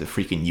size of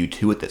freaking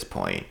U2 at this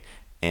point.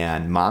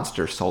 And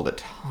Monster sold a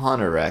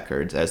ton of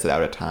records as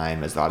Out of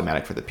Time, as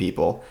Automatic for the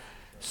People.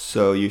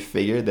 So you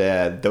figure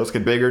that those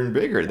get bigger and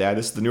bigger. That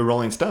is the new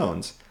Rolling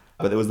Stones.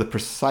 But it was the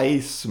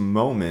precise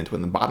moment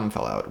when the bottom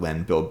fell out,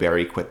 when Bill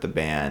Berry quit the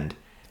band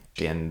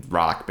and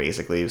rock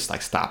basically just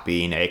like stopped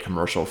being a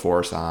commercial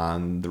force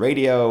on the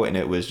radio, and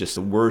it was just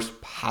the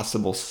worst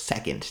possible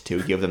second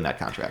to give them that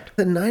contract.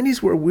 The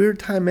 90s were a weird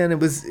time, man. It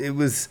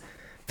was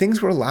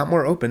things were a lot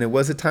more open. It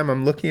was a time,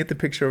 I'm looking at the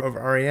picture of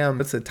REM,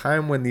 it's a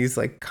time when these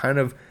like kind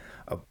of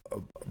a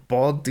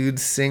bald dude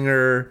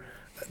singer,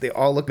 they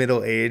all look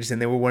middle-aged,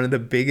 and they were one of the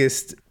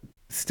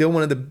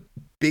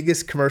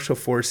biggest commercial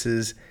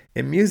forces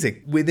in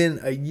music.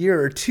 Within a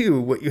year or two,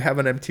 what you have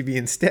on MTV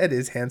instead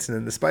is Hanson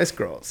and the Spice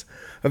Girls.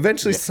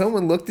 Eventually,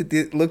 someone looked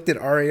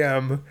at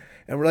REM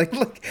and were like,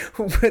 look,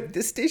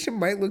 this station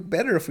might look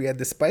better if we had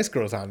the Spice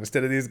Girls on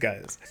instead of these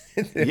guys.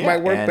 It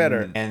might work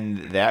better.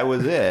 And that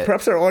was it.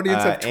 Perhaps our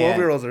audience of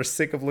 12-years-olds are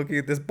sick of looking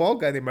at this bald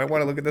guy. They might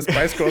want to look at the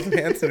Spice Girls and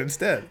Hanson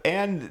instead.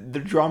 And the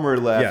drummer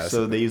left,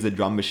 so they used the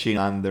drum machine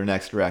on their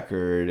next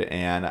record.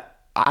 And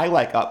I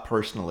like Up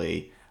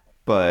personally,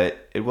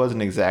 but it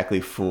wasn't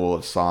exactly full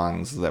of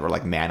songs that were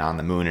like Man on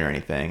the Moon or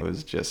anything. It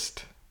was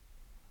just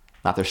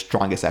not their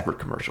strongest effort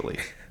commercially.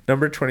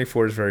 Number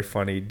 24 is very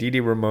funny. Dee Dee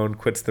Ramone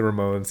quits the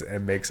Ramones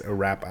and makes a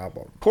rap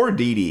album. Poor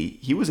Dee Dee.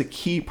 He was a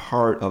key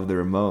part of the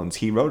Ramones.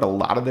 He wrote a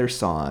lot of their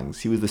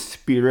songs. He was the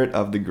spirit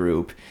of the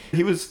group.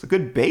 He was a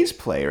good bass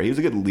player. He was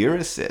a good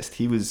lyricist.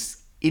 He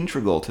was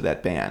integral to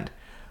that band.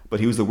 But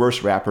he was the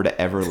worst rapper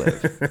to ever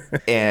live.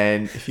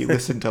 And if you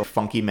listen to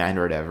Funky Man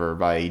or whatever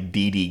by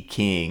D.D.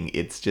 King,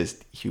 it's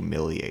just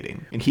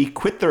humiliating. And he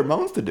quit the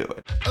Ramones to do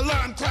it.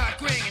 Alarm clock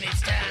ringing,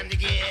 it's time to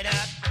get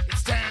up.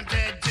 It's time to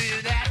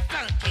do that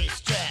funky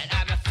strut.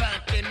 I'm a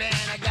funky man,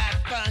 I got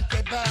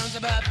funky bones,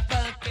 I'm a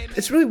funky man.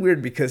 It's really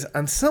weird because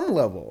on some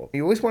level,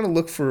 you always want to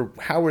look for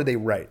how were they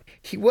right.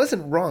 He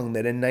wasn't wrong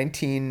that in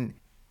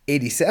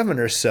 1987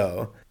 or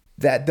so,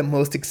 that the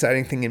most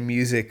exciting thing in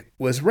music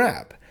was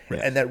rap. Right.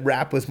 And that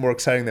rap was more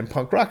exciting than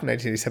punk rock in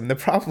 1987. The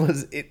problem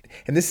was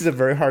and this is a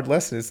very hard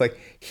lesson. It's like,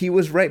 he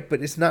was right,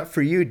 but it's not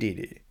for you, Dee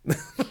Dee.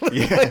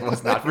 It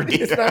was not for Dee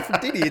Dee. It's not for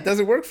Dee Dee. It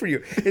doesn't work for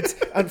you. It's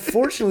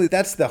unfortunately,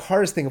 that's the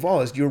hardest thing of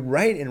all, is you're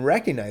right and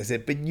recognize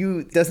it, but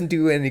it doesn't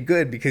do any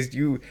good because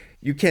you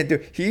can't do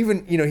it. He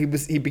even,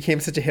 he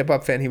became such a hip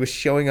hop fan. He was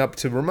showing up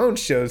to Ramones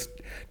shows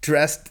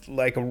dressed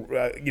like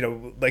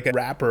like a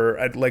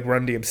rapper, like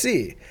Run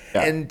DMC.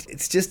 Yeah. And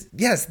it's just,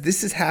 yes,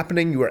 this is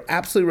happening. You are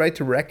absolutely right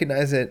to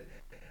recognize it.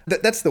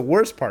 That's the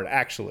worst part,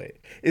 actually,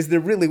 is there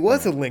really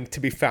was a link to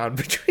be found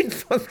between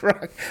punk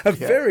rock, a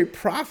very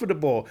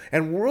profitable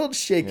and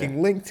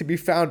world-shaking link to be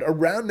found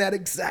around that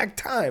exact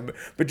time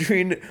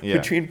between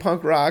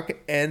punk rock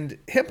and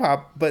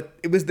hip-hop, but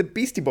it was the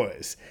Beastie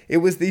Boys. It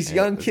was these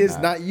young kids,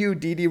 not you,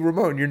 Dee Dee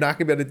Ramone. You're not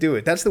going to be able to do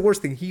it. That's the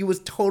worst thing. He was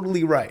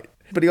totally right.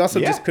 But he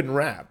also just couldn't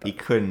rap. He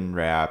couldn't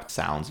rap.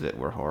 Sounds of it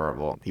were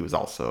horrible. He was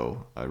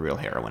also a real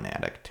heroin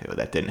addict, too.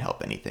 That didn't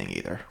help anything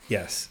either.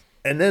 Yes.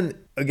 And then,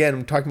 again,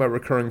 I'm talking about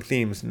recurring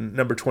themes.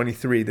 Number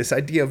 23, this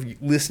idea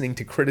of listening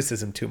to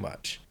criticism too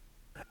much.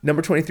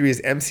 Number 23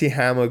 is MC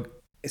Hammer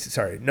goes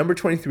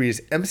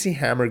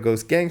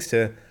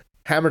gangsta.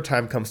 Hammer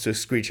Time comes to a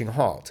screeching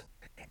halt.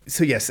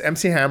 So yes,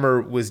 MC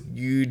Hammer was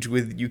huge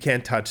with You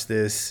Can't Touch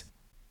This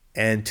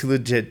and Too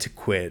Legit to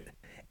Quit.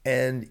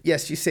 And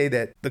yes, you say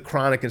that the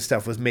Chronic and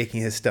stuff was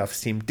making his stuff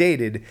seem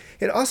dated.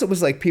 It also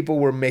was like people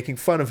were making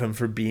fun of him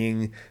for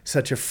being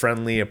such a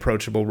friendly,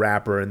 approachable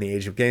rapper in the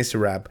age of gangster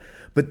rap.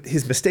 But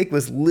his mistake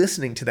was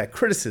listening to that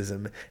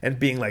criticism and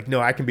being like, no,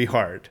 I can be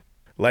hard.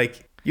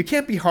 Like, you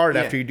can't be hard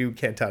after you do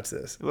Can't Touch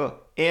This. Well,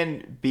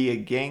 and be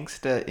a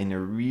gangsta in a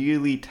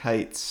really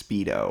tight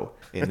Speedo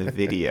in the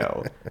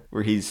video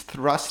where he's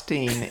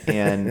thrusting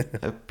and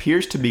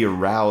appears to be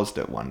aroused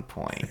at one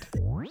point.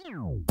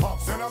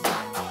 Pumps in a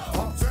back,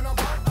 pumps in a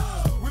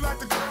back. We like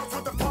the girls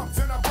with the pumps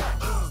in a back.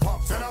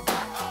 Pumps in a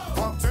back,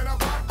 pumps in a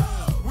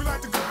back. We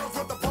like the girls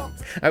with the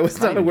pumps. I was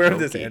not aware of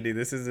this, Andy.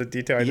 This is a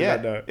detail I did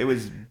not know. It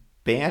was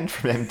banned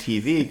from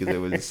MTV because it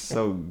was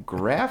so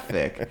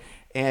graphic.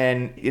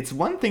 And it's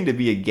one thing to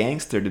be a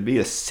gangster, to be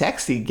a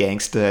sexy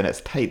gangster in a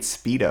tight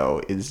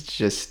Speedo is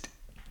just,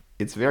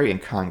 it's very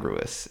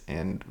incongruous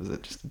and was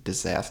just a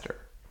disaster.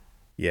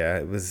 Yeah,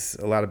 it was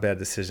a lot of bad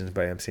decisions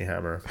by MC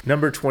Hammer.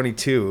 Number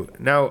 22.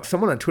 Now,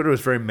 someone on Twitter was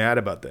very mad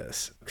about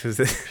this because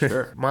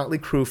Motley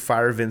Crue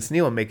fired Vince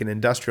Neil and make an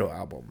industrial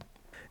album.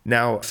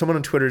 Now, someone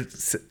on Twitter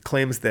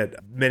claims that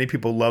many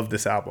people love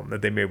this album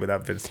that they made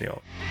without Vince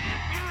Neil.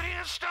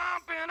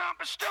 Stomping up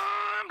a storm,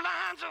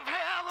 lines of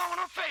hell on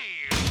a face.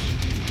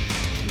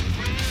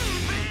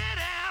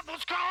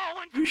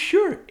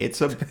 Sure, it's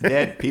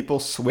that people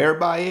swear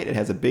by it. It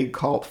has a big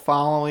cult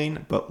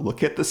following, but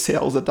look at the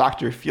sales of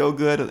Dr.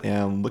 Feelgood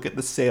and look at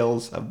the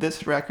sales of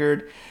this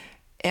record.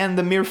 And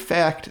the mere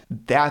fact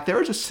that there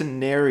was a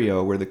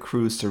scenario where the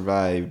crew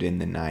survived in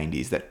the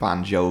 90s, that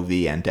Bon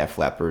Jovi and Def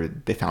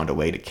Leppard, they found a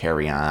way to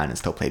carry on and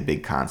still play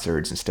big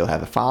concerts and still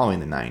have a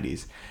following in the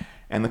 90s.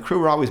 And the crew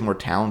were always more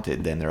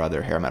talented than their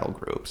other hair metal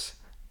groups.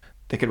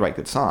 They could write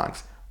good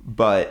songs,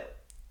 but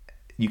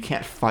you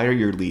can't fire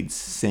your lead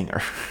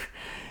singer.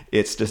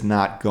 It's just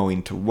not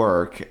going to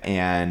work.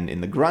 And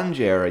in the grunge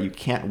era, you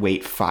can't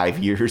wait 5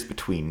 years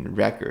between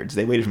records.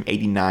 They waited from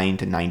 89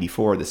 to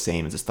 94, the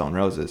same as the Stone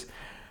Roses.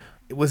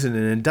 Was it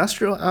an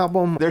industrial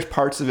album? There's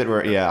parts of it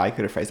where, I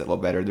could have phrased it a little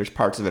better. There's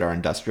parts of it are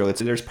industrial.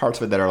 There's parts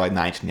of it that are like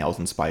Nine Inch Nails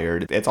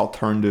inspired. It's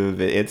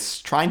alternative.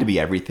 It's trying to be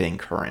everything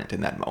current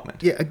in that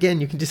moment. Yeah, again,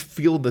 you can just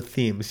feel the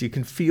themes. You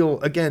can feel,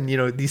 again,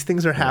 these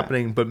things are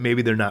happening, but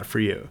maybe they're not for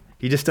you.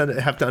 You just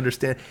have to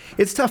understand.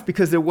 It's tough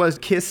because there was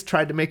Kiss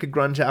tried to make a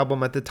grunge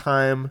album at the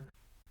time.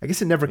 I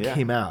guess it never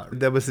came out.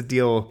 That was the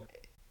deal.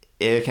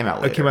 It came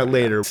out later. It came out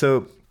later.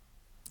 So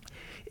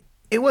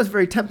it was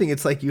very tempting.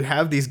 It's like you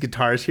have these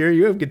guitars here.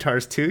 You have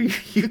guitars too.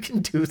 You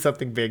can do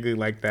something vaguely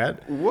like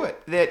that.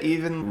 What? That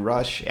even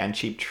Rush and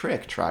Cheap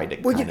Trick tried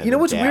to Well, you know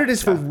what's weird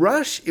is for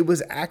Rush, it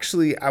was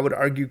actually, I would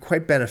argue,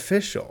 quite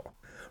beneficial.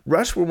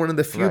 Rush were one of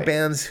the few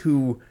bands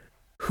who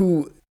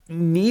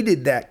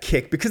needed that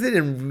kick because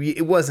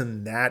it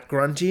wasn't that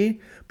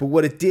grungy. But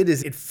what it did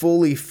is it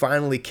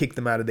finally kicked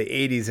them out of the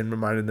 80s and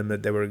reminded them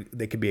that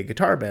they could be a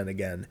guitar band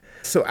again.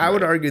 So I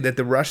would argue that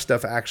the Rush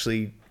stuff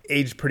actually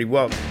aged pretty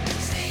well.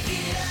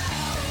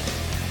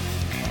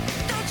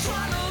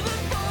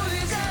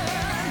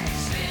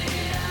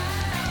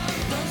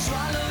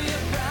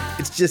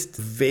 It's just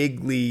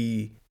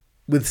vaguely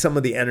with some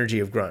of the energy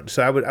of grunge.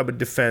 So I would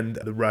defend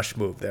the Rush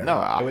move there. No,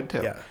 I would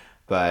too. Yeah.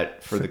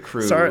 But for the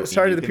crew...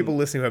 Sorry to the people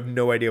listening who have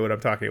no idea what I'm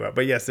talking about.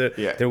 But yes,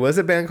 there was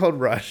a band called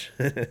Rush.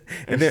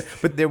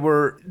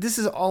 This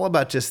is all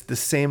about just the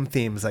same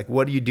themes. Like,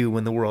 what do you do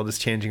when the world is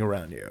changing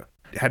around you?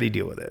 How do you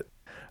deal with it?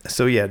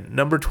 So yeah,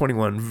 number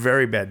 21,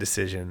 very bad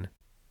decision.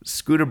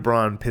 Scooter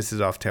Braun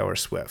pisses off Taylor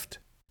Swift.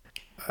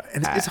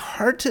 And it's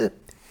hard to...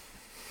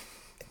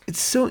 It's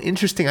so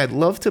interesting. I'd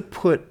love to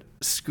put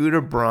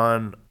Scooter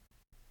Braun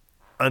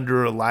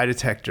under a lie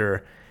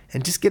detector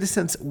and just get a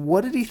sense,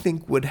 what did he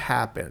think would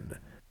happen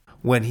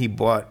when he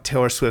bought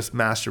Taylor Swift's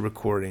master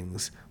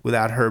recordings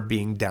without her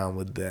being down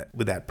with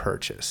that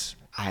purchase?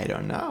 I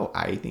don't know.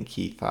 I think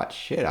he thought,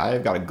 shit,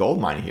 I've got a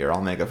gold mine here.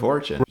 I'll make a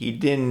fortune. He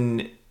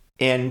didn't...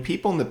 And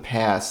people in the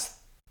past,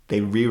 they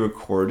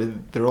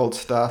re-recorded their old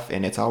stuff,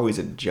 and it's always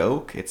a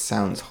joke. It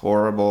sounds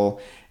horrible,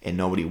 and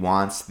nobody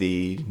wants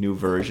the new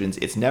versions.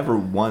 It's never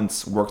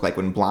once worked. Like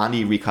when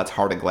Blondie recuts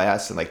Heart of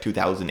Glass in like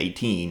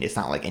 2018, it's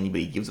not like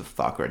anybody gives a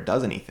fuck or it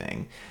does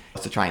anything.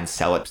 It's to try and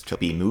sell it to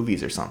be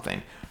movies or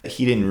something.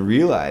 He didn't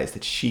realize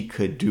that she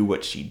could do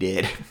what she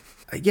did.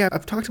 Yeah,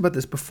 I've talked about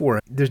this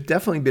before. There's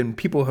definitely been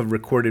people have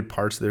recorded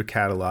parts of their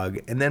catalog,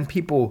 and then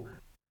people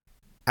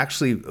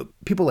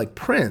like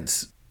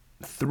Prince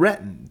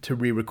threatened to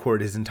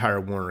re-record his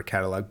entire Warner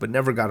catalog, but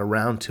never got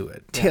around to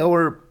it. Yeah.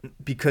 Taylor,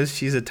 because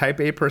she's a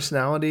type A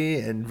personality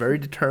and very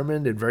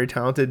determined and very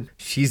talented,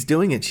 she's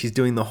doing it. She's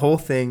doing the whole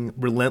thing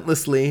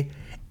relentlessly.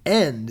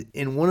 And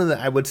in one of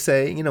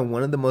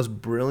the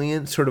most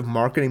brilliant sort of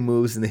marketing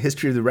moves in the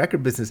history of the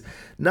record business,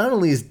 not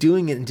only is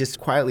doing it and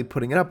just quietly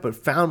putting it up, but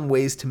found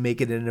ways to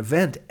make it an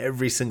event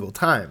every single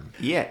time.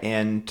 Yeah,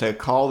 and to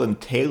call them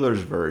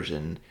Taylor's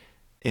version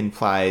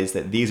implies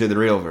that these are the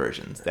real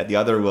versions, that the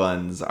other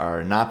ones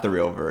are not the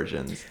real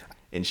versions,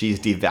 and she's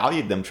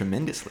devalued them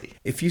tremendously.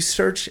 If you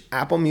search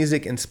Apple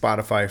Music and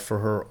Spotify for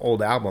her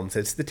old albums,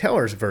 it's the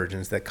Taylor's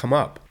versions that come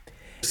up.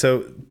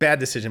 So, bad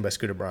decision by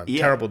Scooter Braun.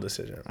 Yeah. Terrible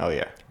decision. Oh,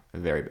 yeah.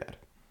 Very bad.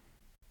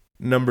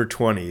 Number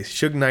 20,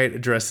 Suge Knight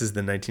addresses the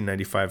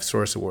 1995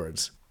 Source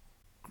Awards.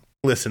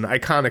 Listen,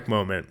 iconic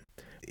moment.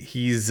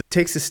 He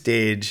takes a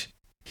stage.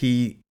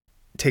 He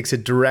takes a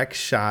direct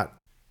shot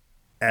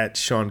at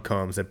Sean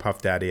Combs and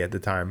Puff Daddy at the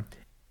time.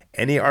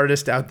 Any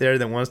artist out there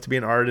that wants to be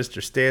an artist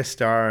or stay a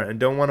star and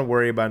don't want to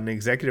worry about an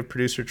executive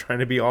producer trying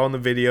to be all in the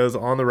videos,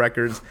 all on the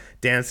records,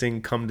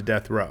 dancing, come to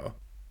death row.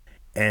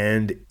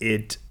 And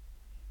it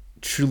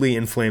truly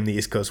inflamed the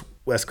East Coast,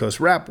 West Coast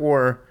rap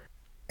war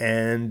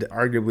and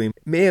arguably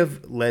may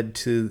have led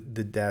to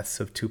the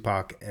deaths of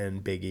Tupac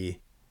and Biggie.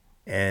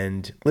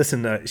 And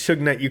listen,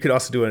 Suge Knight, you could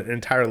also do an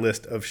entire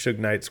list of Suge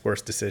Knight's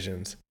worst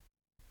decisions.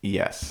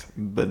 Yes,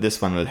 but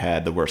this one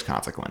had the worst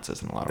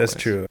consequences in a lot of ways.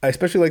 That's true. I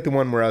especially like the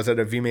one where I was at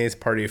a VMA's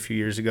party a few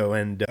years ago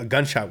and a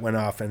gunshot went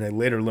off, and I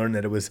later learned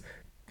that it was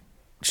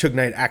Suge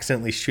Knight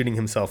accidentally shooting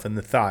himself in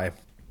the thigh.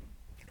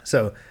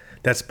 So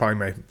that's probably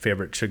my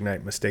favorite Suge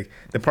Knight mistake.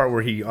 The part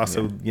where he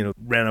also,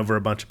 ran over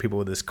a bunch of people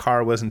with his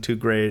car wasn't too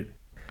great.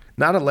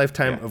 Not a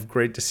lifetime of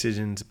great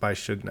decisions by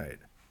Suge Knight.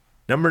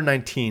 Number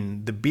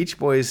 19, the Beach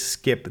Boys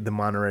skip the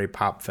Monterey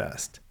Pop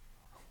Fest.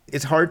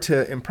 It's hard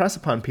to impress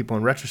upon people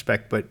in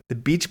retrospect, but the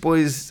Beach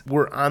Boys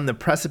were on the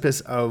precipice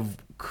of,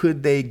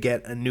 could they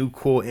get a new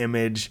cool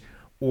image,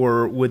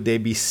 or would they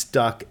be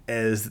stuck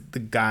as the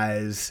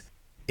guys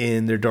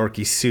in their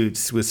dorky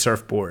suits with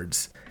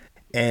surfboards?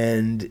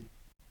 And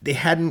they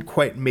hadn't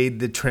quite made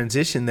the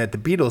transition that the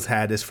Beatles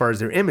had as far as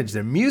their image,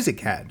 their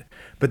music had.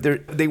 But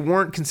they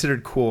weren't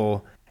considered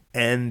cool,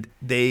 and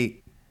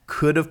they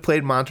could have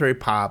played Monterey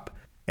Pop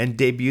and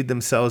debuted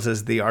themselves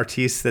as the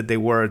artists that they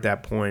were at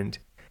that point,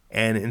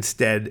 and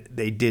instead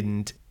they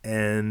didn't,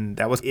 and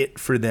that was it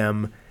for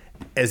them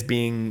as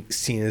being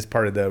seen as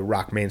part of the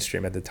rock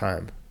mainstream at the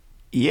time.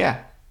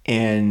 Yeah,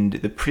 and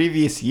the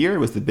previous year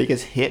was the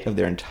biggest hit of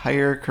their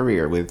entire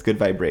career with Good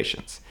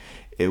Vibrations.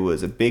 It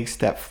was a big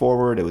step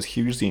forward. It was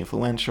hugely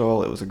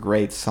influential. It was a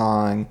great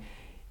song.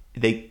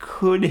 They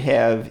could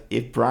have,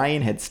 if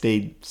Brian had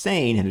stayed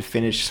sane and had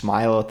finished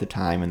Smile at the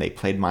time and they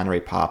played Monterey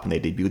Pop and they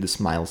debuted the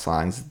Smile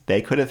songs,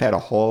 they could have had a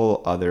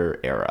whole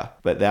other era.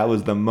 But that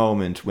was the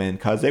moment when,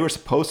 because they were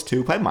supposed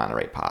to play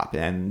Monterey Pop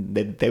and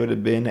they would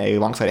have been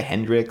alongside of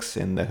Hendrix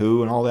and The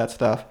Who and all that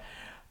stuff.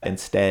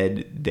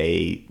 Instead,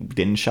 they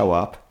didn't show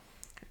up,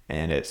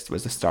 and it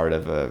was the start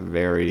of a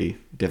very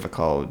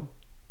difficult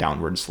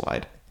downward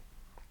slide.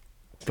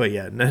 But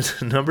yeah,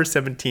 number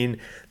 17,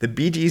 the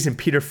Bee Gees and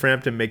Peter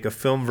Frampton make a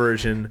film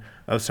version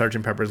of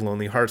Sgt. Pepper's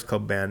Lonely Hearts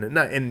Club Band.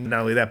 And not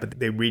only that, but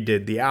they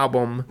redid the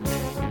album.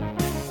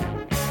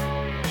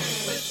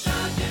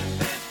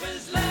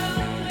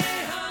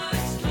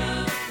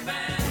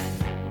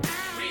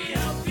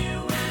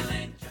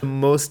 The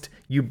most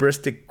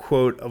hubristic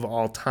quote of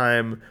all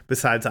time,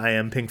 besides I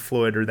Am Pink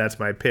Floyd or That's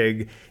My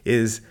Pig,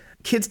 is,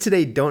 kids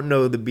today don't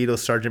know the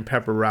Beatles' Sgt.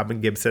 Pepper,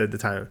 Robin Gibb said at the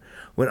time.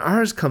 When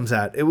ours comes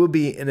out, it will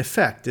be in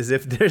effect as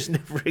if there's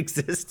never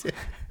existed.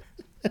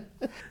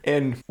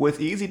 And what's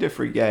easy to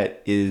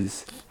forget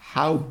is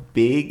how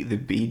big the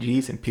Bee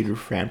Gees and Peter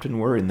Frampton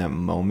were in that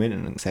moment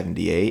in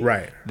 78.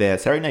 Right.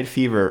 That Saturday Night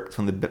Fever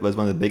was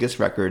one of the biggest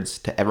records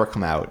to ever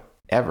come out,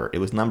 ever. It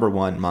was number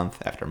one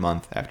month after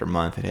month after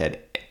month. It had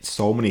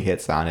so many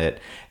hits on it.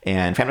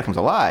 And Frampton Comes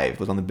Alive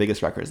was one of the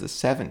biggest records of the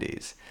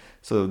 70s.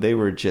 So they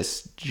were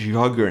just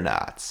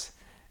juggernauts.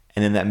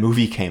 And then that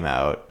movie came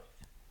out.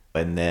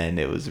 And then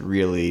it was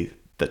really,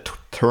 the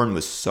turn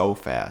was so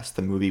fast.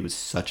 The movie was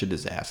such a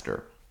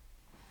disaster.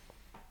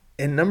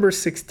 And number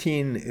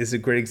 16 is a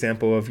great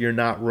example of you're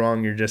not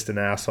wrong, you're just an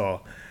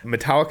asshole.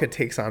 Metallica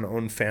takes on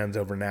own fans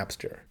over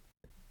Napster.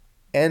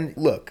 And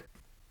look,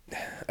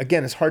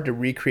 again, it's hard to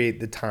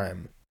recreate the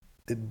time.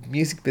 The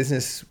music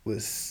business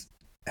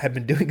had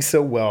been doing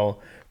so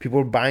well. People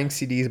were buying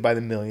CDs by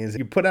the millions.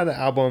 You put out an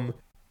album,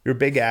 you're a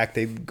big act.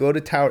 They go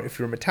to Tower. If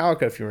you're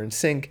Metallica, if you're in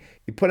Sync,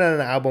 you put out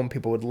an album,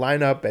 people would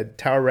line up at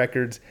Tower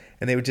Records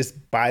and they would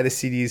just buy the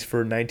CDs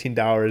for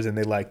 $19 and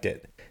they liked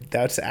it.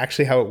 That's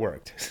actually how it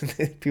worked.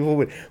 People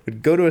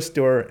would go to a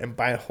store and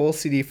buy a whole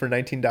CD for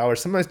 $19,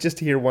 sometimes just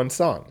to hear one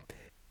song.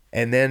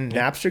 And then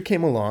Napster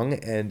came along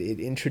and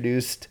it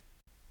introduced,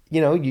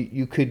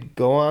 you could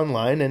go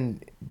online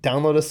and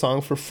download a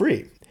song for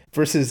free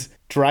versus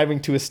driving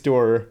to a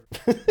store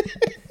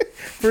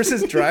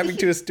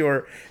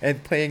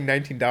and paying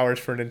 $19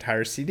 for an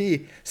entire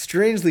CD.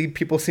 Strangely,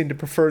 people seem to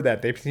prefer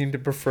that. They seem to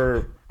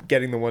prefer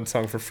getting the one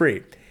song for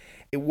free.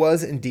 It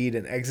was indeed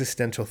an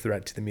existential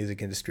threat to the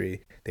music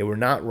industry. They were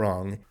not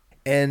wrong.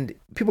 And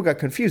people got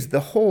confused.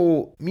 The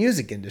whole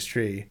music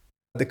industry,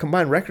 the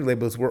combined record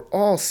labels, were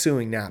all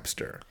suing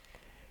Napster.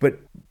 But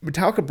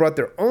Metallica brought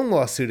their own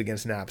lawsuit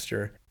against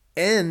Napster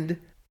and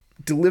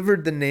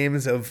delivered the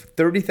names of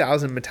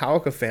 30,000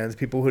 Metallica fans,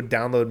 people who would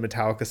download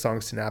Metallica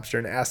songs to Napster,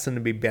 and asked them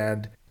to be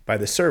banned by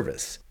the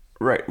service.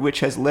 Right,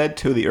 which has led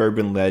to the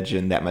urban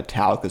legend that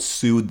Metallica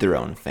sued their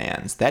own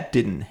fans. That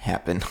didn't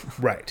happen.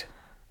 Right.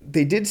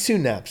 They did sue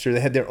Napster. They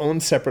had their own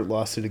separate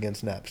lawsuit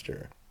against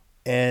Napster.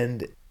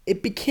 And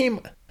it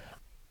became...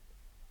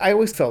 I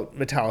always felt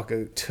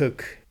Metallica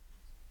took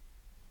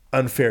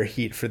unfair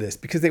heat for this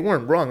because they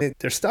weren't wrong.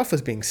 Their stuff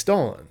was being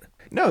stolen.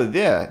 No,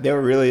 yeah, they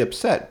were really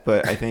upset.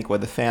 But I think what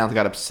the fans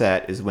got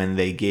upset is when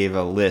they gave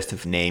a list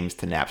of names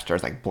to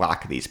Napsters, like,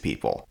 block these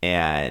people.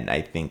 And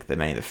I think that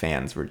many of the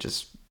fans were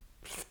just...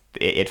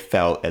 It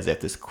felt as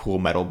if this cool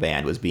metal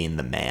band was being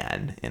the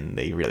man, and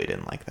they really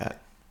didn't like that.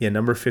 Yeah,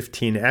 number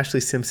 15, Ashley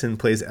Simpson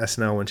plays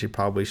SNL when she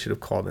probably should have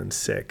called in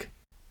sick.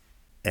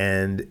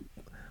 And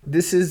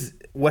this is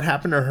what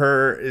happened to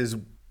her is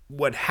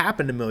what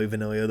happened to Milli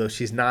Vanilli, although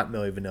she's not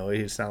Milli Vanilli.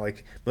 It's not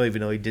like Milli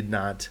Vanilli did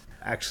not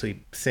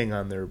actually sing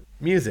on their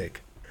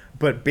music.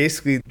 But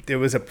basically, there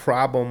was a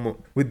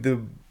problem with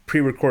the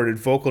pre-recorded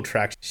vocal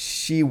track.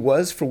 She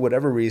was, for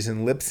whatever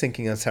reason,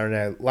 lip-syncing on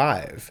Saturday Night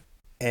Live,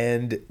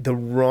 and the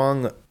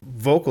wrong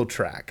vocal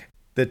track.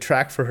 The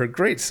track for her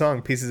great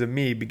song, Pieces of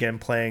Me, began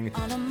playing.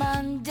 On a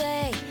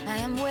Monday, I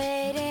am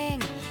waiting.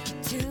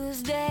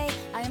 Tuesday,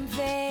 I am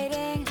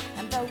fading.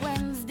 And by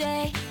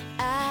Wednesday,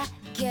 I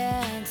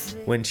can't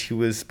sleep. When she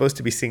was supposed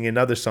to be singing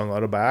another song,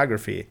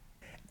 Autobiography.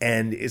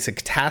 And it's a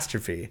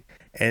catastrophe.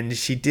 And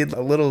she did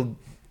a little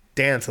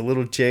dance, a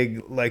little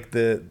jig like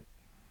the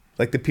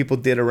people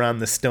did around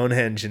the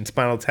Stonehenge in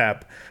Spinal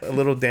Tap, a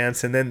little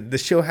dance. And then the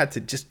show had to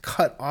just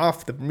cut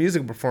off the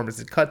music performance.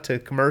 It cut to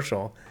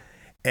commercial.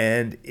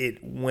 And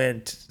it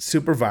went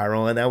super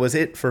viral, and that was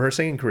it for her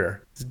singing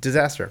career. It's a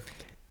disaster.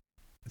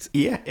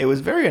 Yeah, it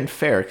was very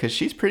unfair because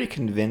she's pretty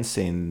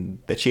convincing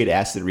that she had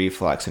acid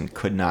reflux and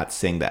could not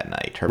sing that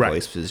night. Her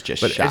voice was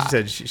just but shot.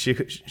 As you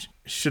said, she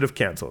should have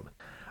canceled.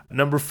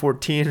 Number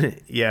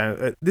 14,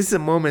 this is a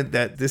moment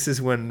this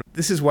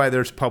is why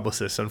there's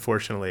publicists,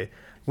 unfortunately.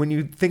 When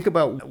you think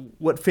about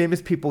what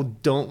famous people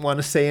don't want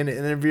to say in an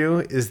interview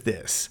is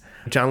this.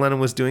 John Lennon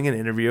was doing an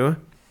interview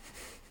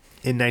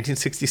in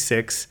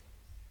 1966,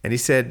 and he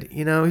said,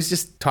 he's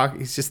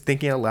just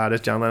thinking out loud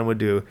as John Lennon would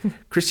do.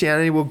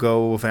 Christianity will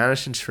go, will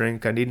vanish and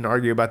shrink. I needn't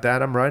argue about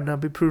that. I'm right and I'll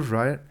be proved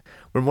right.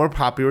 We're more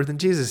popular than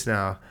Jesus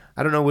now.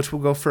 I don't know which will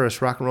go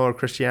first, rock and roll or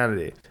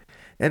Christianity.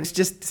 And it's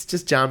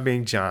just John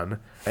being John.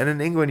 And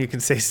in England, you can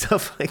say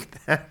stuff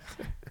like that.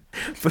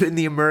 But in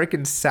the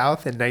American South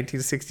in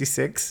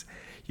 1966,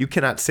 you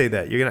cannot say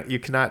that. You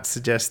cannot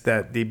suggest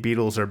that the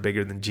Beatles are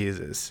bigger than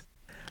Jesus.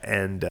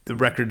 And the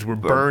records were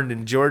burned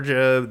in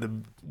Georgia. The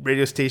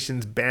radio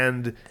stations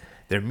banned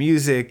their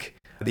music.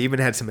 They even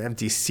had some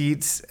empty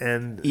seats.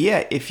 And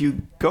yeah, if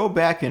you go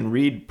back and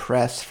read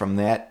press from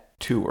that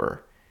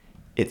tour,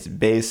 it's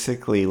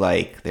basically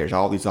like there's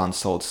all these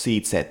unsold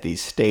seats at these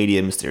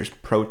stadiums. There's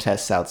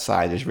protests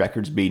outside. There's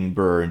records being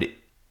burned.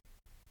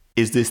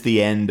 Is this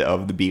the end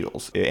of the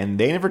Beatles? And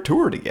they never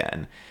toured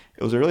again.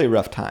 It was a really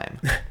rough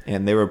time.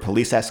 And there were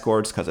police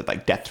escorts because of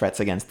death threats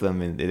against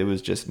them. And it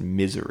was just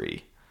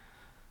misery.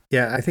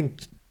 Yeah, I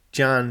think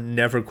John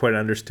never quite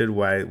understood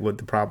what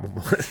the problem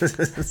was.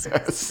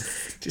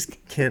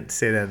 Just can't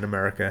say that in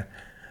America.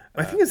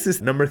 I think it's this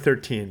number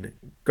 13.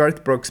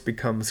 Garth Brooks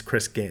becomes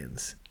Chris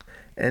Gaines.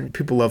 And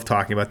people love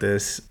talking about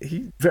this.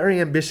 Very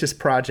ambitious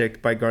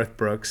project by Garth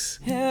Brooks.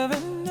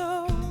 Heaven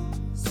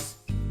knows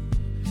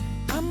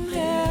I'm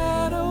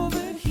head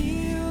over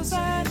heels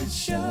and it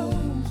shows.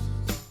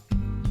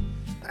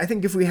 I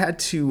think if we had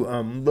to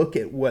look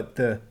at what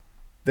the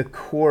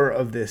core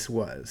of this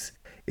was,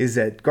 is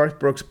that Garth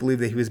Brooks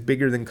believed that he was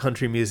bigger than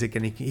country music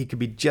and he could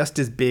be just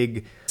as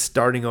big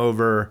starting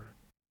over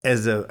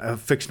as a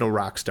fictional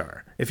rock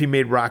star. If he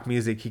made rock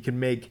music, he could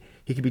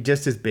be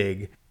just as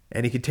big.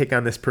 And he could take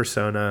on this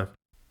persona.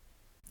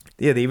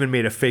 Yeah, they even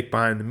made a fake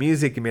behind the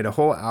music. He made a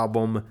whole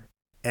album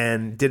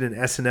and did an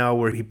SNL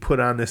where he put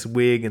on this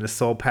wig and a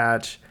soul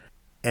patch.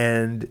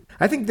 And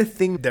I think the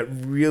thing that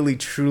really,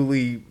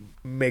 truly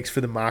makes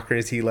for the mockery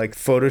is he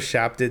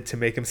photoshopped it to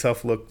make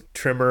himself look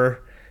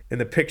trimmer in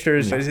the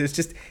pictures. It's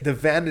just the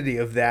vanity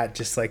of that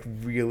just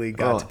really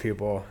got to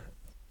people.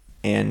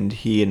 And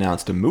he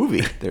announced a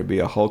movie. There'd be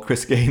a whole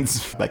Chris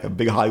Gaines, a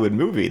big Hollywood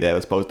movie that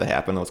was supposed to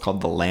happen. It was called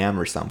The Lamb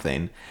or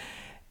something.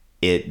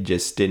 It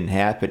just didn't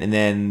happen. And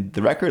then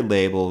the record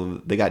label,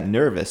 they got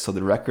nervous. So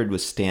the record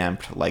was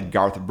stamped like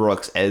Garth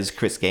Brooks as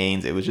Chris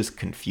Gaines. It was just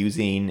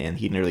confusing and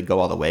he didn't really go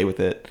all the way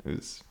with it. It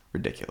was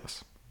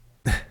ridiculous.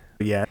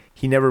 Yeah.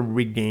 He never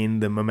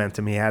regained the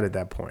momentum he had at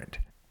that point.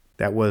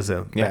 That was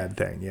a bad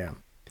thing. Yeah.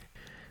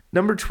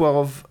 Number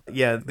 12.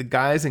 Yeah. The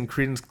guys in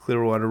Creedence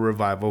Clearwater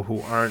Revival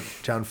who aren't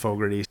John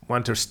Fogerty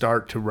want to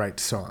start to write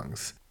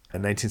songs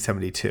in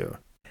 1972.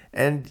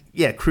 And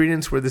yeah,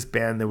 Creedence were this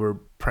band that were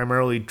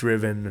primarily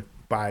driven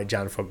by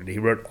John Fogerty. He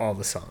wrote all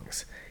the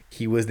songs.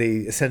 They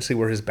essentially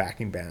were his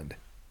backing band.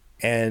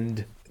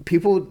 And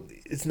people,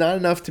 it's not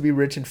enough to be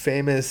rich and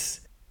famous.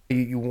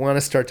 You want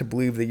to start to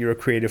believe that you're a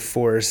creative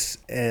force,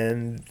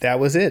 and that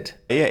was it.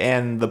 Yeah,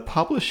 and the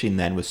publishing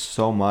then was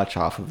so much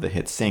off of the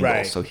hit single.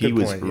 Right. So he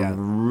was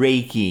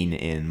raking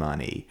in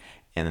money,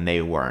 and then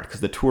they weren't,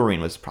 because the touring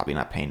was probably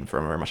not paying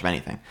for very much of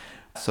anything.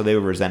 So they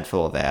were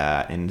resentful of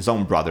that, and his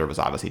own brother was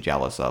obviously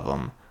jealous of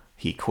him.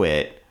 He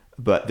quit.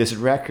 But this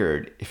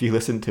record, if you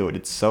listen to it,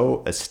 it's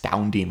so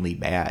astoundingly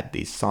bad,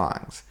 these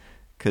songs.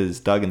 Because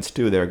Doug and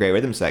Stu, they're a great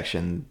rhythm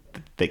section.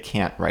 They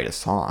can't write a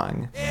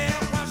song. Yeah,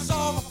 I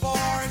saw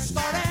before it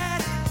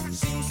started.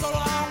 Seemed so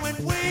long when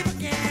we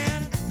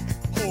began.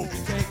 Hope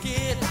you take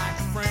it like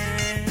a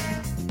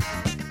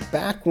friend.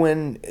 Back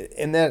when,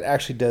 and that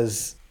actually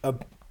does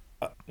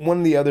one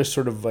of the other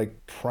sort of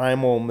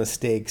primal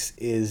mistakes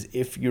is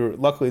if you're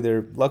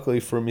luckily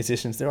for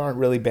musicians, there aren't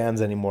really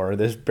bands anymore.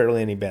 There's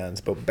barely any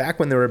bands, but back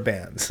when there were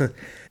bands,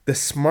 the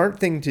smart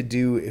thing to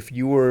do if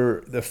you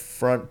were the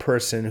front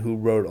person who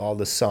wrote all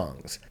the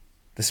songs,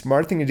 the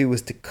smart thing to do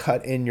was to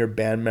cut in your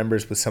band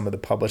members with some of the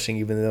publishing,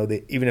 even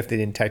if they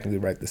didn't technically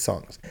write the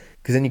songs,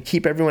 because then you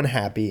keep everyone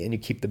happy and you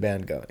keep the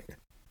band going.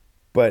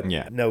 But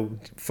no,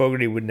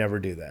 Fogerty would never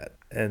do that.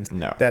 And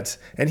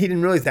he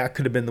didn't realize that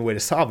could have been the way to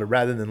solve it.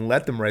 Rather than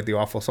let them write the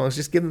awful songs,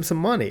 just give them some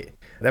money.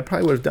 That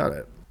probably would have done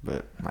it.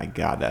 But my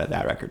God,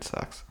 that record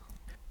sucks.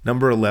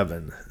 Number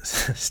 11,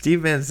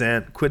 Steve Van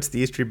Zandt quits the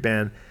E Street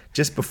Band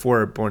just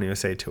before Born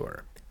USA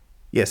tour.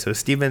 Yeah, so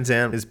Steve Van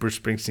Zandt is Bruce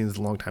Springsteen's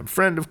longtime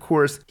friend, of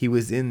course. He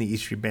was in the E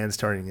Street Band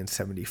starting in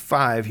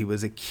 1975. He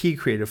was a key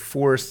creative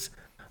force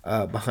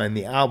behind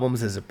the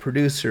albums as a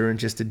producer and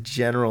just a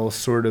general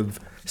sort of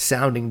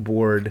sounding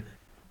board.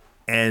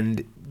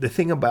 And the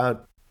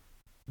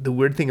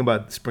weird thing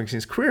about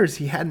Springsteen's career is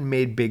he hadn't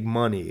made big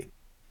money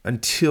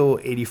until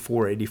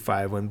 84,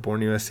 85, when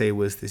Born USA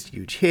was this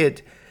huge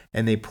hit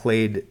and they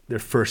played their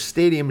first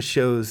stadium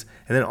shows,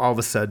 and then all of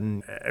a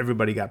sudden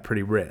everybody got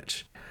pretty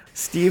rich.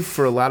 Steve,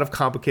 for a lot of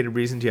complicated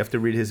reasons, you have to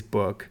read his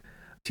book.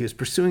 He was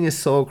pursuing his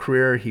solo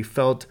career. He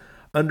felt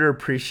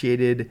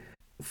underappreciated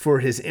for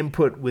his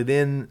input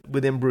within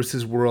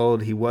Bruce's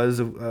world. He was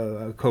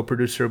a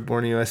co-producer of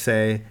Born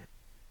USA,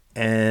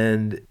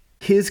 and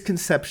his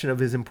conception of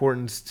his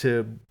importance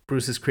to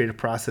Bruce's creative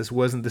process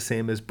wasn't the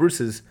same as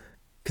Bruce's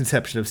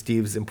conception of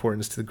Steve's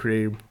importance to the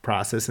creative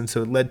process, and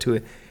so it led to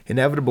an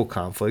inevitable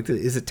conflict.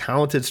 Is a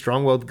talented,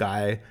 strong-willed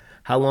guy.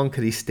 How long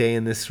could he stay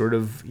in this sort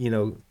of,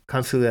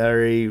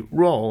 conciliatory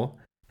role?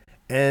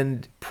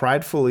 And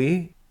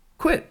pridefully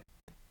quit.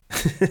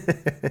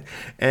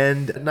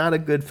 And not a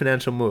good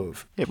financial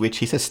move. Yeah, which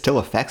he says still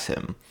affects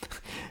him.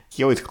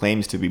 He always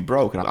claims to be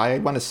broke. And I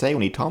want to say,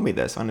 when he told me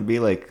this, I'm going to be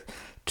like,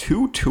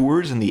 2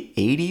 tours in the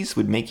 80s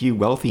would make you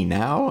wealthy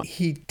now?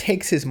 He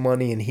takes his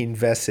money and he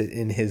invests it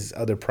in his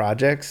other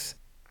projects.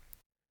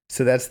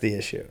 So that's the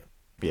issue.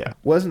 Yeah.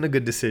 Wasn't a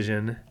good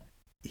decision.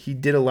 He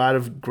did a lot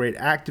of great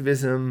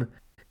activism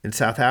in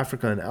South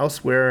Africa and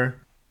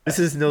elsewhere. This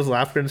is Nils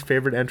Lofgren's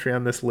favorite entry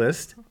on this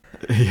list.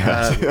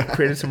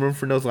 Created some room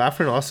for Nils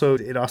Lofgren.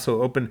 It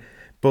also opened,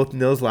 both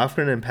Nils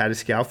Lofgren and Patti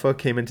Scialfa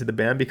came into the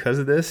band because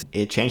of this.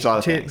 It changed a lot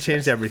of things.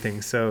 Changed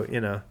everything. So,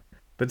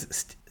 But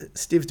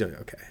Steve's doing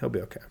okay. He'll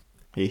be okay.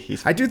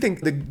 He's... I do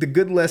think the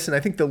good lesson, I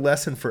think the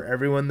lesson for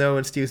everyone, though,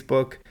 in Steve's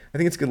book, I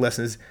think it's a good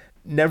lesson, is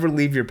never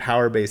leave your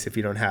power base if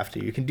you don't have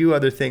to. You can do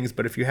other things,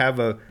 but if you have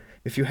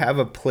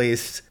a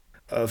place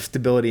of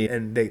stability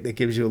and that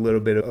gives you a little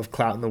bit of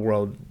clout in the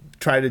world,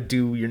 try to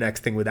do your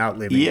next thing without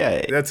leaving.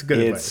 Yeah, that's good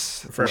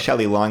advice. It's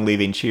Shelley Long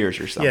leaving Cheers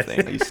or something.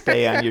 Yeah. You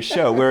stay on your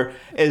show.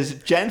 Whereas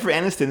Jennifer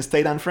Aniston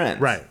stayed on Friends.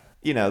 Right.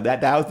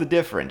 That was the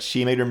difference.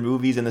 She made her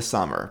movies in the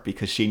summer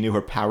because she knew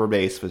her power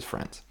base was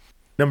Friends.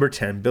 Number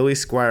 10, Billy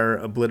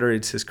Squier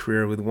obliterates his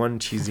career with one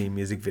cheesy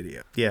music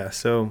video. Yeah,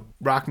 so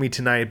Rock Me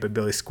Tonight by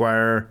Billy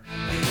Squier.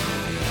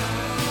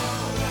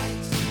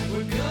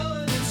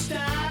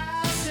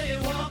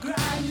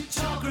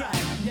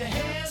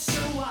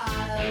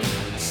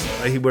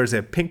 He wears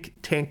a pink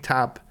tank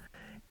top,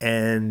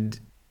 and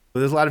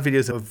there's a lot of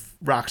videos of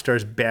rock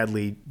stars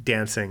badly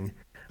dancing,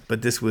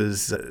 but this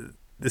was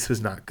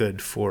not good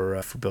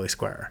for Billy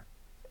Squier.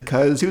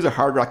 Because he was a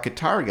hard rock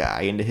guitar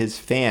guy, and to his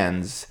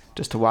fans,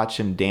 just to watch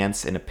him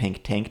dance in a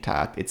pink tank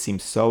top, it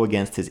seems so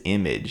against his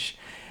image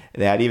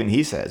that even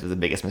he says was the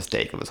biggest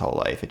mistake of his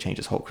whole life. It changed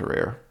his whole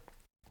career.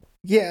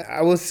 Yeah,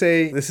 I will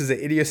say this is an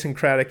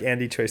idiosyncratic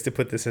Andy choice to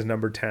put this as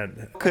number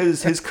 10.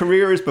 Because his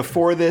career is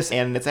before this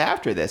and it's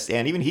after this.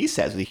 And even he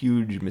says it was a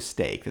huge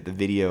mistake that the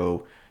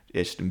video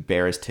just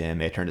embarrassed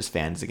him. It turned his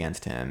fans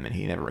against him and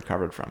he never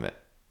recovered from it.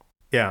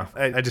 Yeah,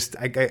 I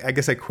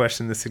guess I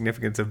question the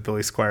significance of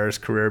Billy Squier's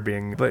career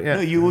being, but yeah.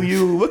 No,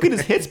 you look at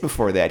his hits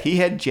before that. He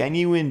had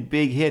genuine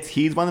big hits.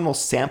 He's one of the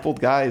most sampled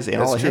guys in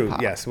all of hip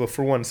hop. Yes, well,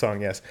 for one song,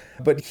 yes.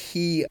 But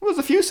it was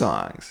a few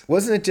songs.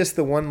 Wasn't it just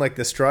the one, like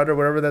The Strut or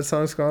whatever that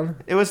song's called?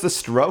 It was The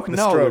Stroke.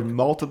 Stroke.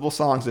 Multiple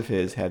songs of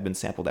his have been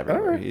sampled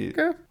everywhere. Right,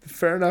 okay,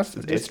 fair enough.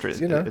 It's true.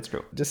 It's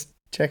true. Just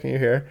checking you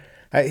here.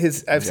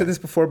 I've said this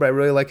before, but I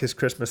really like his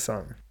Christmas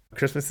song.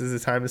 Christmas is the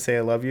time to say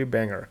I love you.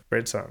 Banger.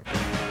 Great song.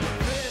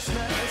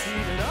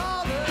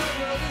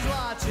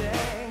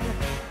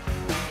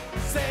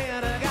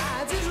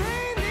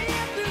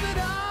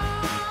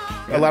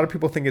 A lot of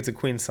people think it's a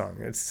Queen song.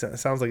 It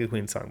sounds like a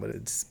Queen song, but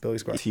it's Billy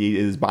Squier. He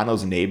is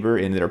Bono's neighbor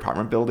in their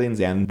apartment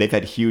buildings, and they've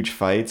had huge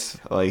fights,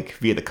 like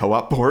via the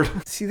co-op board.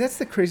 See, that's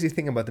the crazy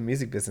thing about the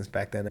music business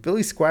back then.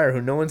 Billy Squier,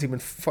 who no one's even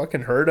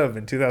fucking heard of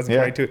in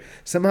 2022,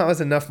 somehow has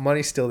enough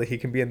money still that he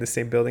can be in the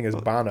same building as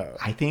Bono.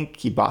 I think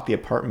he bought the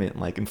apartment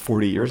like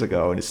 40 years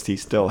ago, and he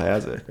still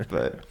has it.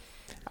 But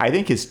I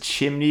think his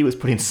chimney was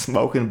putting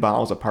smoke in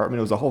Bono's apartment.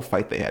 It was a whole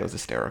fight they had. It was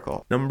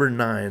hysterical. Number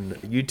 9,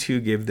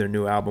 U2 gave their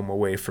new album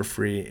away for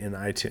free in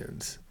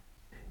iTunes.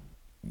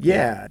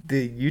 Yeah,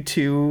 the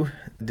U2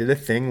 did a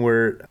thing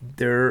where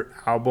their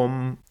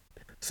album,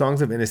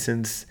 Songs of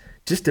Innocence,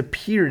 just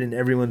appeared in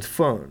everyone's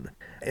phone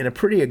in a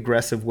pretty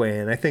aggressive way.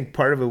 And I think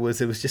part of it was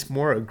just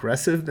more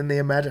aggressive than they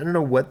imagined. I don't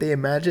know what they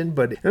imagined,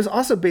 but it was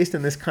also based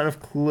on this kind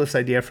of clueless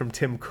idea from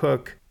Tim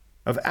Cook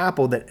of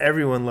Apple that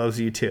everyone loves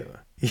U2.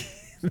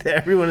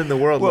 Everyone in the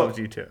world loves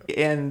U2.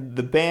 And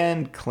the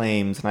band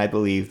claims, and I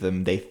believe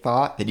them, they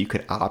thought that you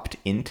could opt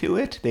into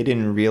it. They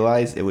didn't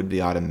realize it would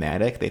be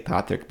automatic. They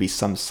thought there could be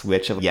some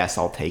switch of, yes,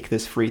 I'll take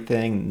this free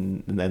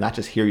thing, and not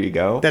just here you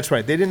go. That's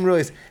right. They didn't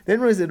realize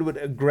that it would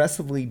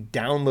aggressively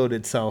download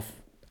itself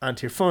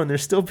onto your phone.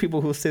 There's still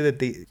people who say that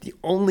the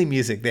only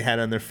music they had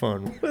on their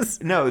phone was...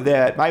 No,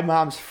 that my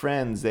mom's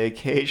friends, they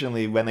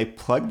occasionally, when they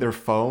plug their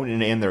phone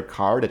in their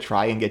car to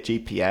try and get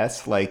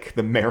GPS, like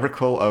The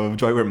Miracle of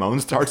Joy Ramone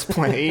starts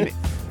playing.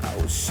 I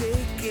was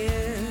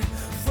shaking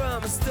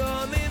from a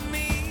storm in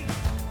me,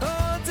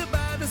 haunted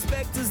by the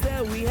specters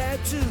that we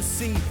had to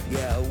see.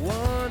 Yeah, I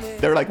wanted...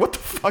 They're like, what the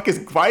fuck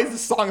why is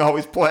this song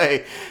always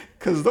play?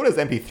 Because no one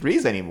has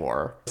MP3s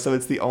anymore. So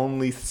it's the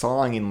only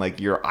song in like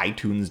your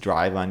iTunes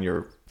drive on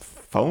your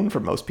phone for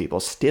most people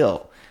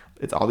still.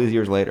 It's all these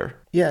years later.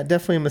 Yeah,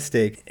 definitely a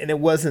mistake. And it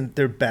wasn't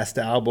their best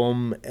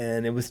album.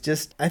 And it was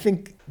just, I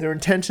think their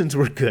intentions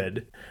were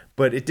good,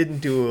 but it didn't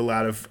do a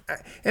lot of,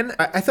 and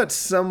I thought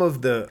some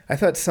of the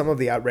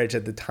outrage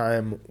at the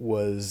time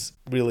was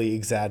really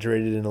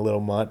exaggerated and a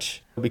little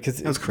much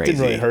because it was didn't really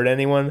crazy. hurt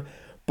anyone,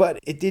 but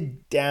it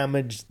did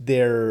damage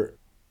their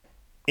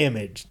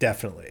image,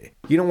 definitely.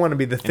 You don't want to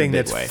be the thing big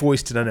that's way.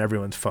 foisted on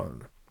everyone's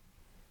phone.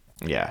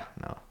 Yeah,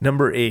 no.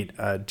 Number 8,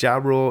 Ja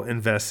Rule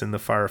invests in the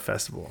Fire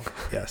Festival.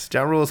 Yes,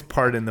 Ja Rule's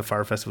part in the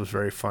Fire Festival was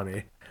very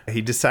funny.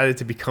 He decided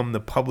to become the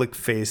public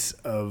face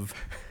of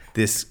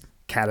this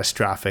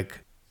catastrophic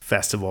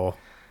festival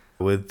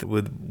with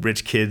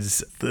rich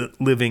kids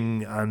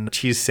living on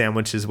cheese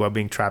sandwiches while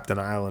being trapped on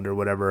an island or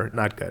whatever.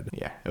 Not good.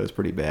 Yeah, it was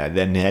pretty bad.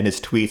 Then and his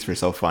tweets were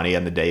so funny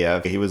on the day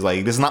of. He was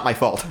like, "This is not my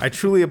fault." I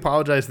truly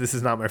apologize. This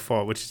is not my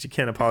fault, which is you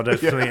can't apologize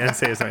for something and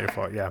say it's not your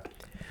fault. Yeah.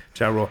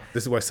 Ja Rule.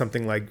 This is why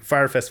something like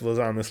Fire Festival is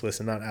on this list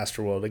and not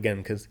Astroworld, again,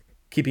 because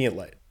keeping it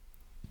light.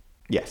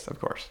 Yes, of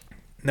course.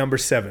 Number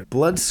 7,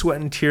 Blood, Sweat,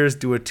 and Tears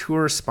do a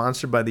tour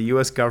sponsored by the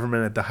U.S.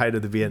 government at the height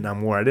of the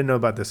Vietnam War. I didn't know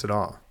about this at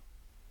all.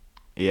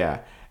 Yeah.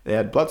 They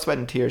had Blood, Sweat,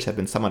 and Tears have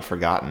been somewhat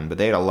forgotten, but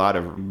they had a lot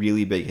of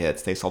really big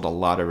hits. They sold a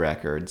lot of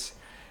records.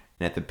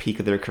 And at the peak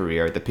of their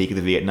career, at the peak of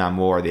the Vietnam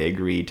War, they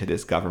agreed to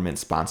this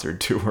government-sponsored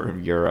tour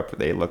of Europe.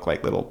 They looked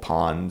like little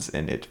pawns,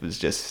 and it was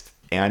just...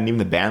 And even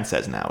the band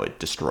says now it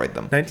destroyed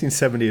them.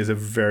 1970 is a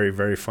very,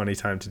 very funny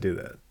time to do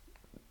that.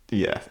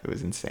 Yeah, it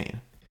was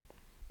insane.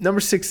 Number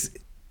 6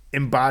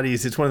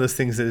 embodies, it's one of those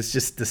things that is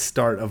just the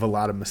start of a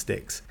lot of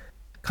mistakes.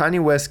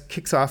 Kanye West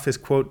kicks off his,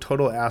 quote,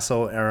 total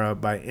asshole era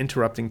by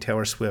interrupting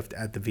Taylor Swift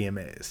at the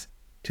VMAs,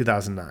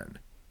 2009.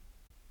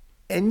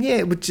 And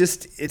yeah,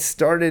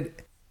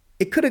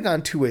 it could have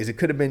gone two ways. It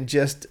could have been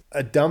just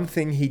a dumb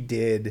thing he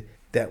did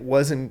that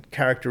wasn't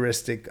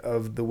characteristic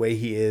of the way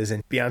he is.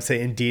 And Beyonce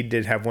indeed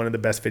did have one of the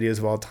best videos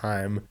of all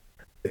time.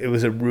 It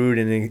was a rude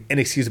and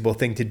inexcusable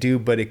thing to do,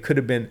 but it could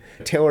have been,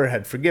 Taylor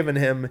had forgiven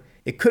him.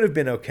 It could have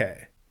been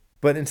okay.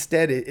 But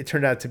instead, it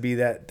turned out to be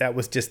that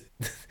was just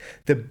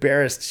the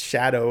barest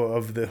shadow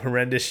of the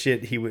horrendous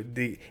shit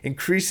the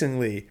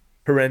increasingly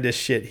horrendous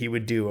shit he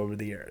would do over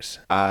the years.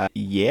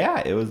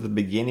 Yeah, it was the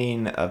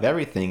beginning of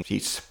everything. He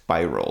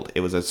spiraled.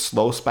 It was a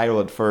slow spiral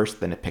at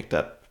first, then it picked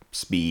up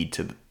speed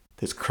to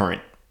his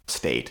current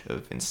state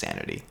of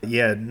insanity.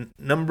 Yeah,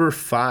 number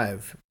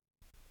 5,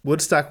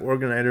 Woodstock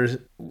organizers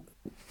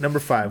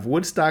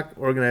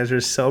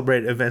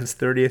celebrate event's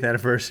 30th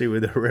anniversary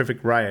with a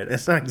horrific riot.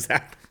 That's not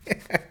exactly.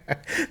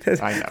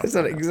 That's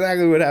not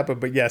exactly what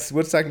happened, but yes,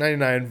 Woodstock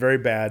 99, very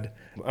bad.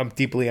 I'm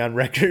deeply on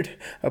record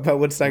about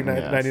Woodstock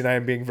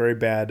 99 being very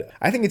bad.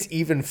 I think it's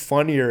even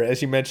funnier,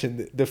 as you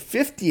mentioned, the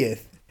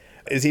 50th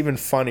is even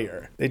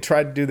funnier. They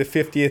tried to do the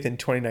 50th in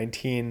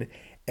 2019,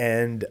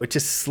 and it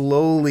just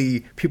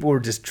slowly, people were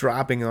just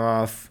dropping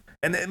off.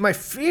 And then my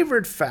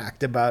favorite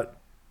fact about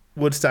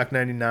Woodstock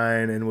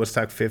 99 and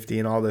Woodstock 50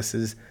 and all this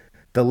is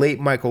the late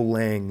Michael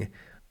Lang,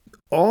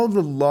 all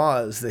the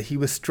laws that he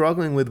was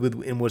struggling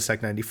with in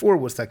Woodstock 94,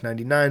 Woodstock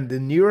 99, the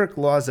New York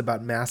laws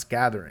about mass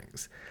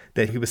gatherings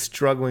that he was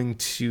struggling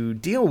to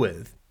deal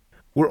with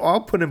were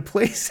all put in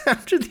place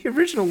after the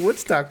original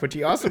Woodstock, which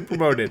he also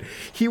promoted.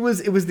 It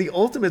was the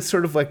ultimate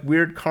sort of like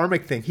weird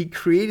karmic thing. He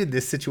created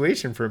this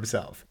situation for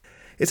himself.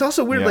 It's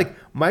also weird, like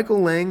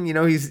Michael Lang,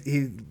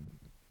 he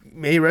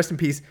may he rest in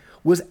peace,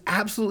 was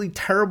absolutely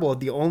terrible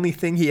at the only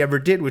thing he ever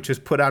did, which was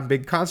put on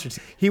big concerts.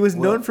 He was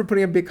known for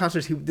putting on big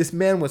concerts. This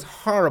man was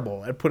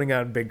horrible at putting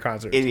on big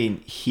concerts. I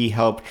mean, he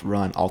helped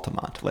run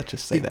Altamont. Let's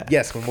just say that.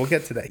 Yes, we'll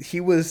get to that.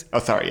 He was... Oh,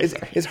 sorry.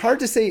 It's hard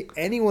to say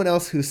anyone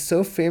else who's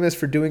so famous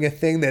for doing a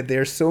thing that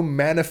they're so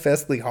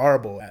manifestly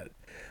horrible at.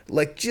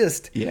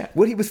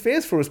 What he was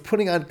famous for was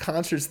putting on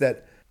concerts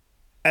that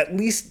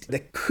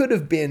that could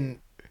have been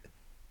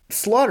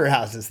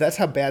slaughterhouses. That's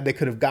how bad they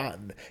could have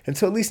gotten. And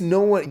so at least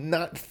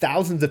not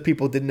thousands of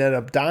people didn't end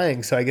up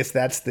dying. So I guess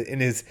that's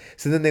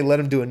so then they let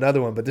him do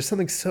another one. But there's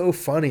something so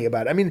funny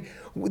about it. I mean,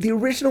 the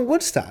original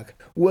Woodstock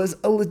was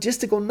a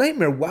logistical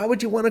nightmare. Why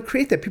would you want to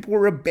create that? People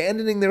were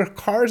abandoning their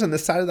cars on the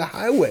side of the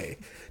highway.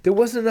 There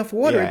wasn't enough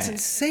water. Yeah. It's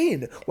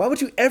insane. Why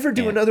would you ever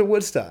do another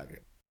Woodstock?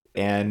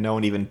 And no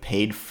one even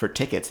paid for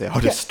tickets. They all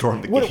just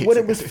stormed the gates. What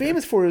it was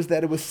famous for is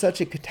that it was such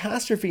a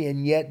catastrophe,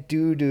 and yet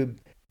due to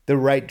the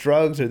right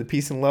drugs or the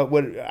peace and love,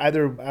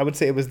 I would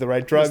say it was the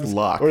right drugs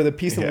or the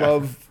peace and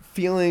love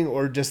feeling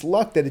or just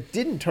luck that it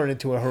didn't turn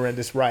into a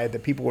horrendous riot,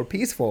 that people were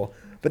peaceful.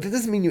 But that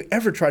doesn't mean you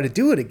ever try to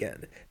do it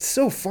again. It's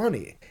so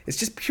funny. It's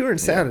just pure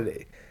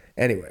insanity.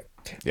 Anyway.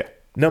 Yeah.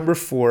 Number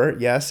 4,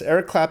 yes,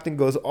 Eric Clapton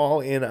goes all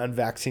in on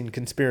vaccine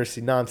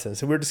conspiracy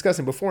nonsense. And we were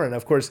discussing before, and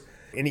of course,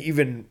 an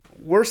even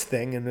worse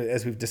thing, and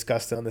as we've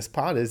discussed on this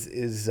pod,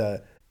 is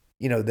the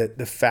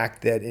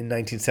fact that in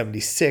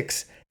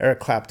 1976, Eric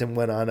Clapton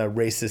went on a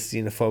racist,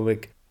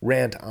 xenophobic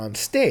rant on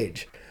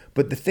stage.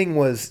 But the thing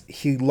was,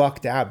 he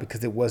lucked out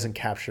because it wasn't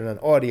captured on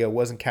audio, it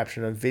wasn't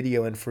captured on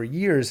video, and for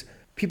years,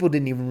 people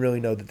didn't even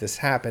really know that this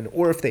happened,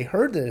 or if they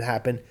heard that it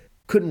happened,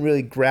 couldn't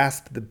really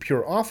grasp the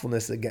pure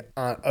awfulness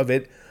of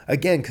it,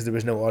 again, because there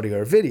was no audio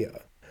or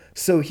video.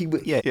 So he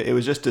would. Yeah, it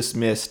was just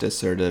dismissed as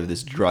sort of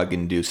this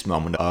drug-induced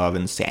moment of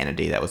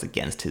insanity that was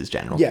against his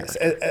general Yes,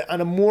 character. on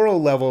a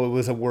moral level, it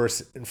was a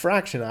worse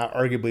infraction,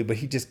 arguably, but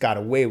he just got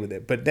away with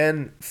it. But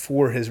then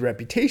for his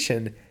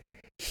reputation,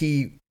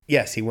 he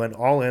went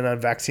all in on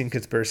vaccine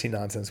conspiracy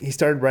nonsense. He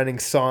started writing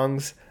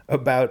songs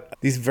about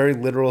these very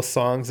literal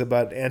songs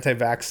about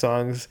anti-vax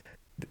songs.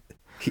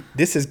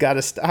 This has got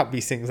to stop,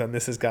 he sings on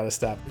This Has Got to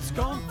Stop. It's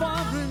gone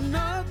far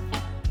enough.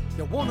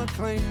 You wanna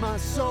claim my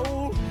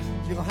soul?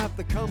 You'll have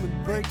to come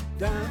and break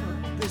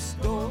down this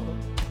door.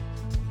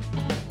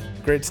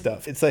 Great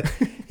stuff. It's like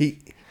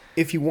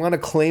if you want to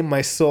claim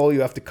my soul,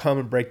 you have to come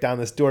and break down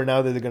this door.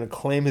 Now that they're going to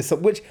claim his soul,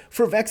 which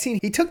for a vaccine,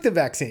 he took the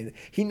vaccine.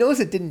 He knows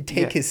it didn't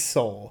take his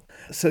soul.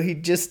 So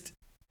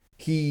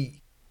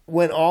he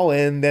went all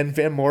in. Then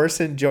Van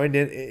Morrison joined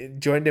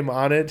him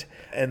on it.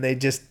 And they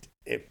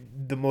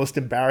the most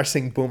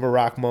embarrassing boomer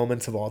rock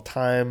moments of all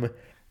time.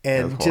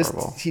 And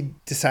he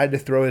decided to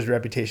throw his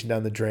reputation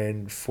down the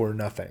drain for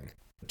nothing.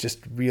 Just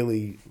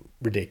really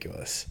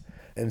ridiculous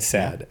and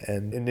sad. Yeah.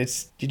 And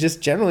it's,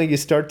 you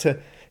start to,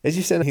 as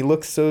you said, he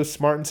looks so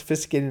smart and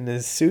sophisticated in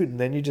his suit, and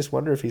then you just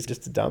wonder if he's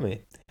just a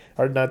dummy.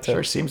 Hard not to.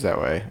 Sure seems that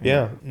way.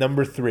 Yeah.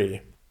 Number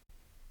 3.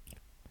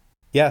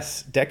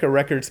 Yes, Decca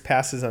Records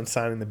passes on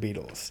signing the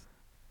Beatles.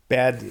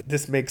 Bad.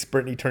 This makes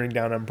Britney turning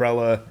down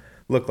Umbrella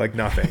look like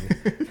nothing.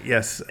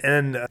 Yes.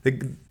 And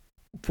the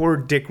poor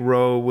Dick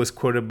Rowe was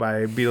quoted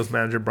by Beatles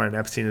manager Brian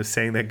Epstein as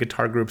saying that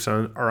guitar groups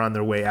are on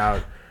their way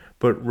out.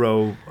 But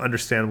Rowe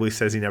understandably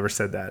says he never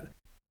said that.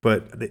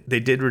 But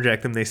they did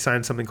reject him. They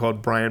signed something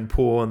called Brian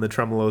Poole and the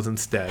Tremolos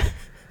instead.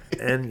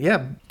 And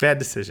yeah, bad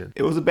decision.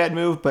 It was a bad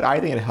move, but I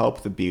think it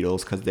helped the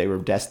Beatles because they were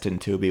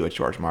destined to be with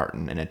George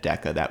Martin. And at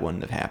Decca, that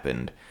wouldn't have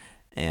happened.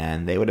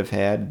 And they would have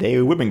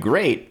been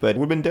great, but it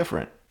would have been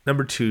different.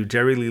 Number 2,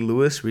 Jerry Lee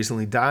Lewis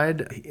recently died.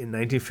 In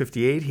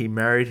 1958, he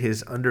married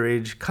his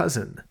underage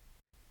cousin.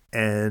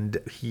 And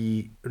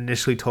he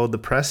initially told the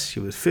press she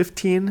was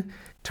 15.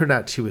 Turned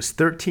out she was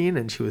 13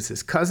 and she was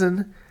his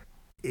cousin.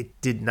 It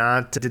did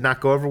not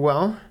go over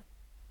well.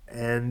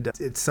 And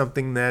it's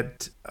something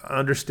that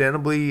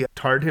understandably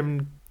tarred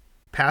him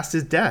past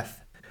his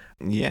death.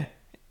 Yeah,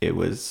 it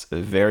was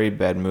a very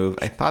bad move.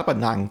 I thought about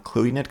not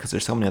including it because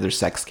there's so many other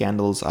sex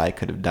scandals I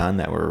could have done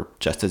that were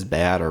just as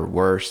bad or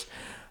worse.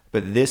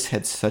 But this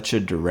had such a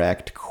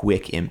direct,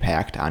 quick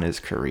impact on his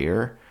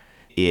career.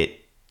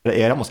 It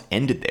almost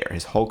ended there.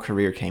 His whole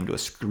career came to a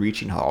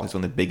screeching halt. He's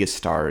one of the biggest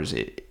stars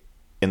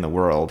in the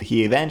world.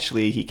 He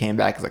came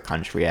back as a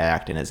country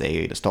act and as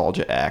a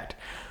nostalgia act.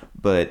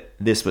 But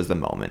this was the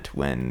moment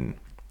when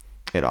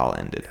it all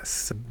ended.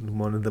 Yes,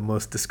 one of the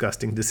most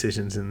disgusting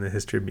decisions in the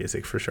history of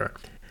music, for sure.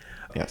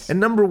 Yes. And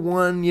number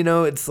 1,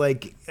 it's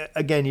like,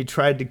 again, you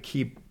tried to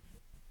keep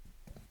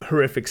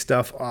horrific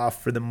stuff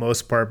off for the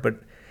most part,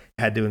 but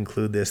had to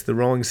include this. The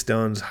Rolling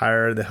Stones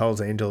hire the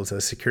Hells Angels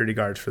as security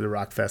guards for the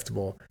rock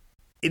festival.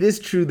 It is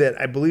true that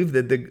I believe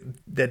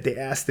that they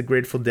asked the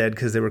Grateful Dead,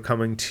 because they were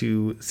coming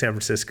to San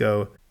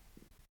Francisco,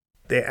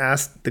 they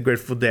asked the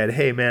Grateful Dead,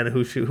 hey man,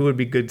 who would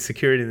be good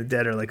security? And the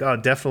Dead are like, oh,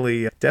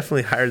 definitely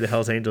hire the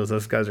Hells Angels.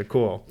 Those guys are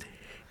cool.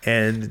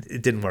 And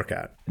it didn't work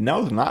out. No,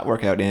 it did not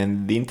work out.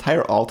 And the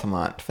entire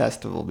Altamont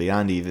Festival,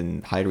 beyond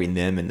even hiring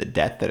them and the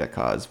death that it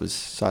caused, was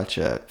such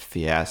a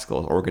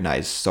fiasco.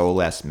 Organized so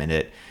last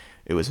minute.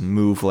 It was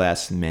moved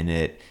last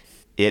minute.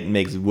 It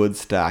makes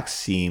Woodstock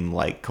seem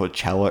like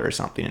Coachella or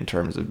something in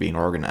terms of being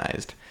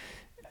organized.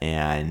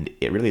 And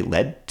it really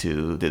led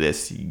to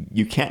this.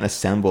 You can't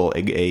assemble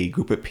a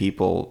group of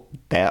people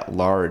that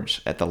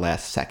large at the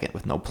last second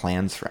with no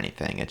plans for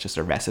anything. It's just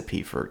a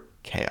recipe for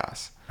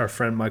chaos. Our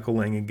friend Michael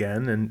Lang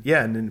again.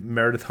 And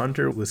Meredith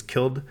Hunter was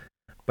killed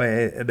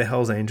by the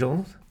Hells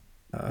Angels,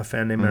 a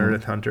fan named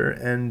Meredith Hunter.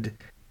 And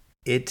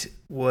it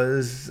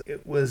was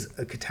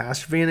a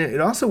catastrophe. And it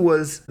also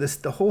was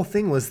the whole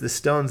thing was the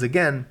Stones,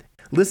 again,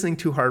 listening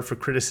too hard for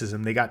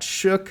criticism. They got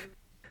shook.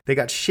 They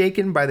got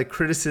shaken by the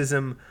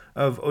criticism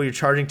of, oh, you're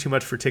charging too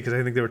much for tickets.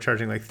 I think they were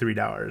charging like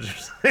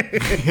 $3.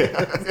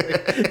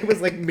 It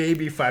was like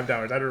maybe $5.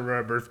 I don't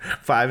remember,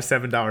 $5,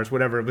 $7,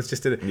 whatever. It was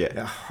just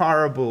a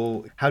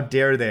horrible, how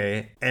dare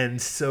they?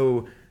 And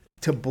so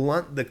to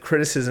blunt the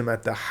criticism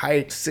at the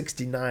height,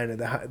 69,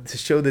 to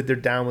show that they're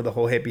down with the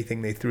whole hippie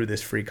thing, they threw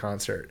this free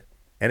concert.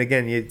 And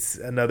again, it's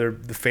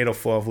the fatal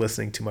flaw of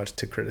listening too much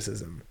to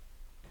criticism.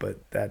 But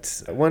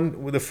that's one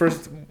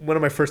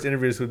of my first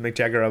interviews with Mick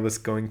Jagger. I was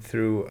going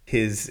through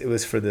it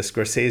was for the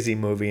Scorsese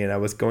movie, and I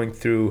was going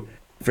through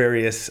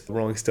various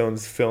Rolling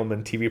Stones film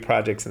and TV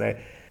projects, and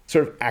I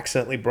sort of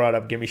accidentally brought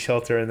up Gimme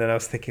Shelter, and then I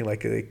was thinking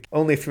like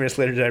only a few minutes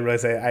later did I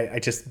realize I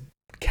just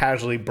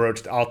casually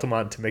broached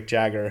Altamont to Mick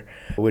Jagger,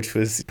 which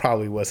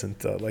probably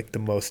wasn't like the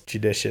most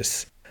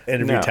judicious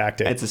interview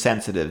tactic. It's a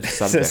sensitive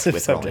subject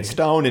with Rolling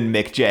Stone and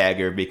Mick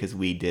Jagger because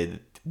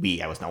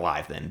I wasn't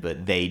alive then,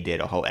 but they did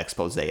a whole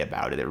expose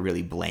about it. It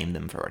really blamed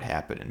them for what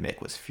happened, and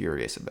Mick was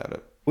furious about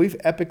it. We've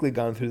epically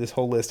gone through this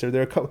whole list.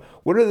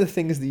 What are the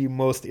things that you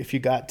most, if you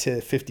got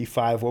to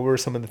 55, what were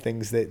some of the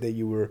things that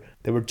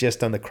were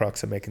just on the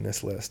crux of making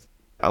this list?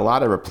 A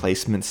lot of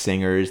replacement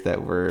singers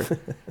that were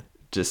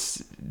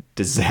just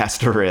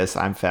disastrous.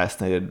 I'm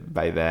fascinated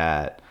by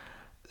that.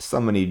 So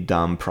many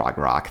dumb prog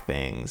rock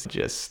things,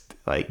 just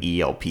like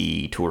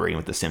ELP touring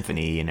with the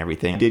symphony and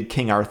everything. Did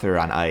King Arthur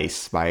on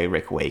Ice by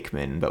Rick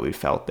Wakeman, but we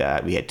felt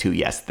that we had 2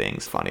 Yes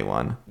Things. Funny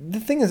one. The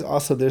thing is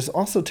also, there's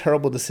also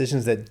terrible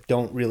decisions that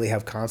don't really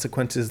have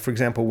consequences. For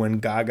example, when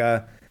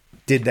Gaga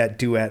did that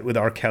duet with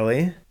R.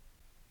 Kelly.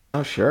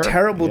 Oh, sure.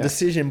 Terrible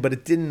decision, but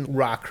it didn't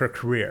rock her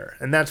career.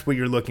 And that's what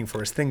you're looking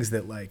for, is things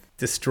that like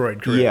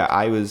destroyed career.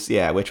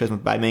 Which was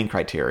my main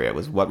criteria,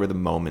 was what were the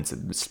moments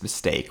of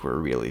mistake where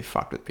really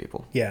fucked with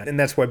people. Yeah, and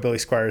that's why Billy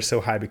Squier is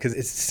so high, because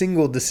it's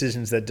single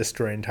decisions that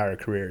destroy entire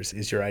careers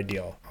is your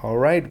ideal. All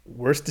right,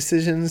 worst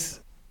decisions,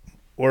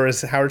 or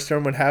as Howard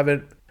Stern would have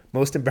it,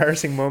 most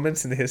embarrassing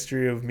moments in the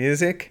history of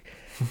music.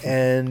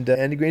 And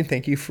Andy Green,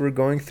 thank you for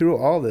going through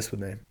all this with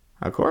me.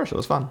 Of course, it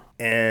was fun.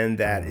 And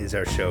that is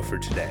our show for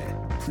today.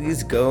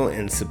 Please go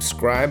and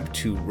subscribe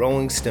to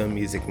Rolling Stone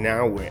Music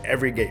Now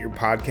wherever you get your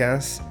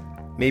podcasts.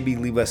 Maybe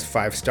leave us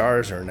 5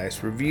 stars or a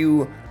nice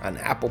review on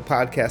Apple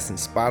Podcasts and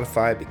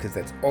Spotify, because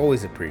that's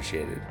always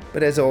appreciated.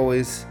 But as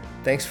always,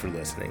 thanks for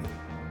listening,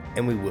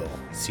 and we will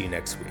see you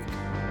next week.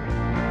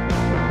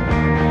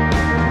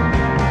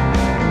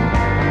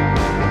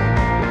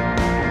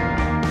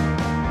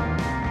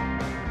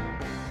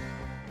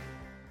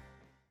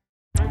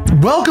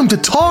 Welcome to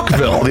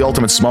Talkville, the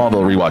ultimate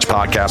Smallville rewatch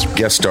podcast.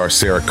 Guest star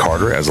Sarah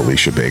Carter as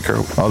Alicia Baker,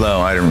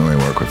 although I didn't really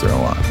work with her a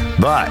lot.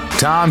 But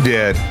Tom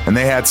did, and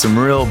they had some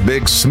real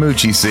big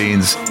smoochy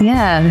scenes.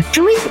 Yeah.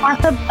 Can we talk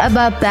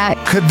about that?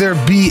 Could there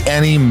be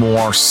any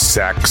more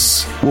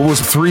sex? What was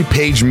a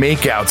 3-page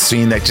makeout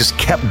scene that just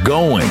kept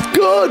going?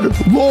 Good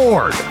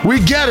Lord, we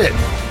get it.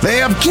 They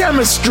have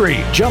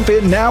chemistry. Jump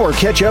in now or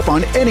catch up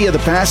on any of the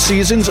past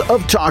seasons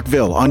of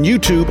Talkville on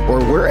YouTube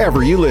or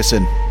wherever you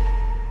listen.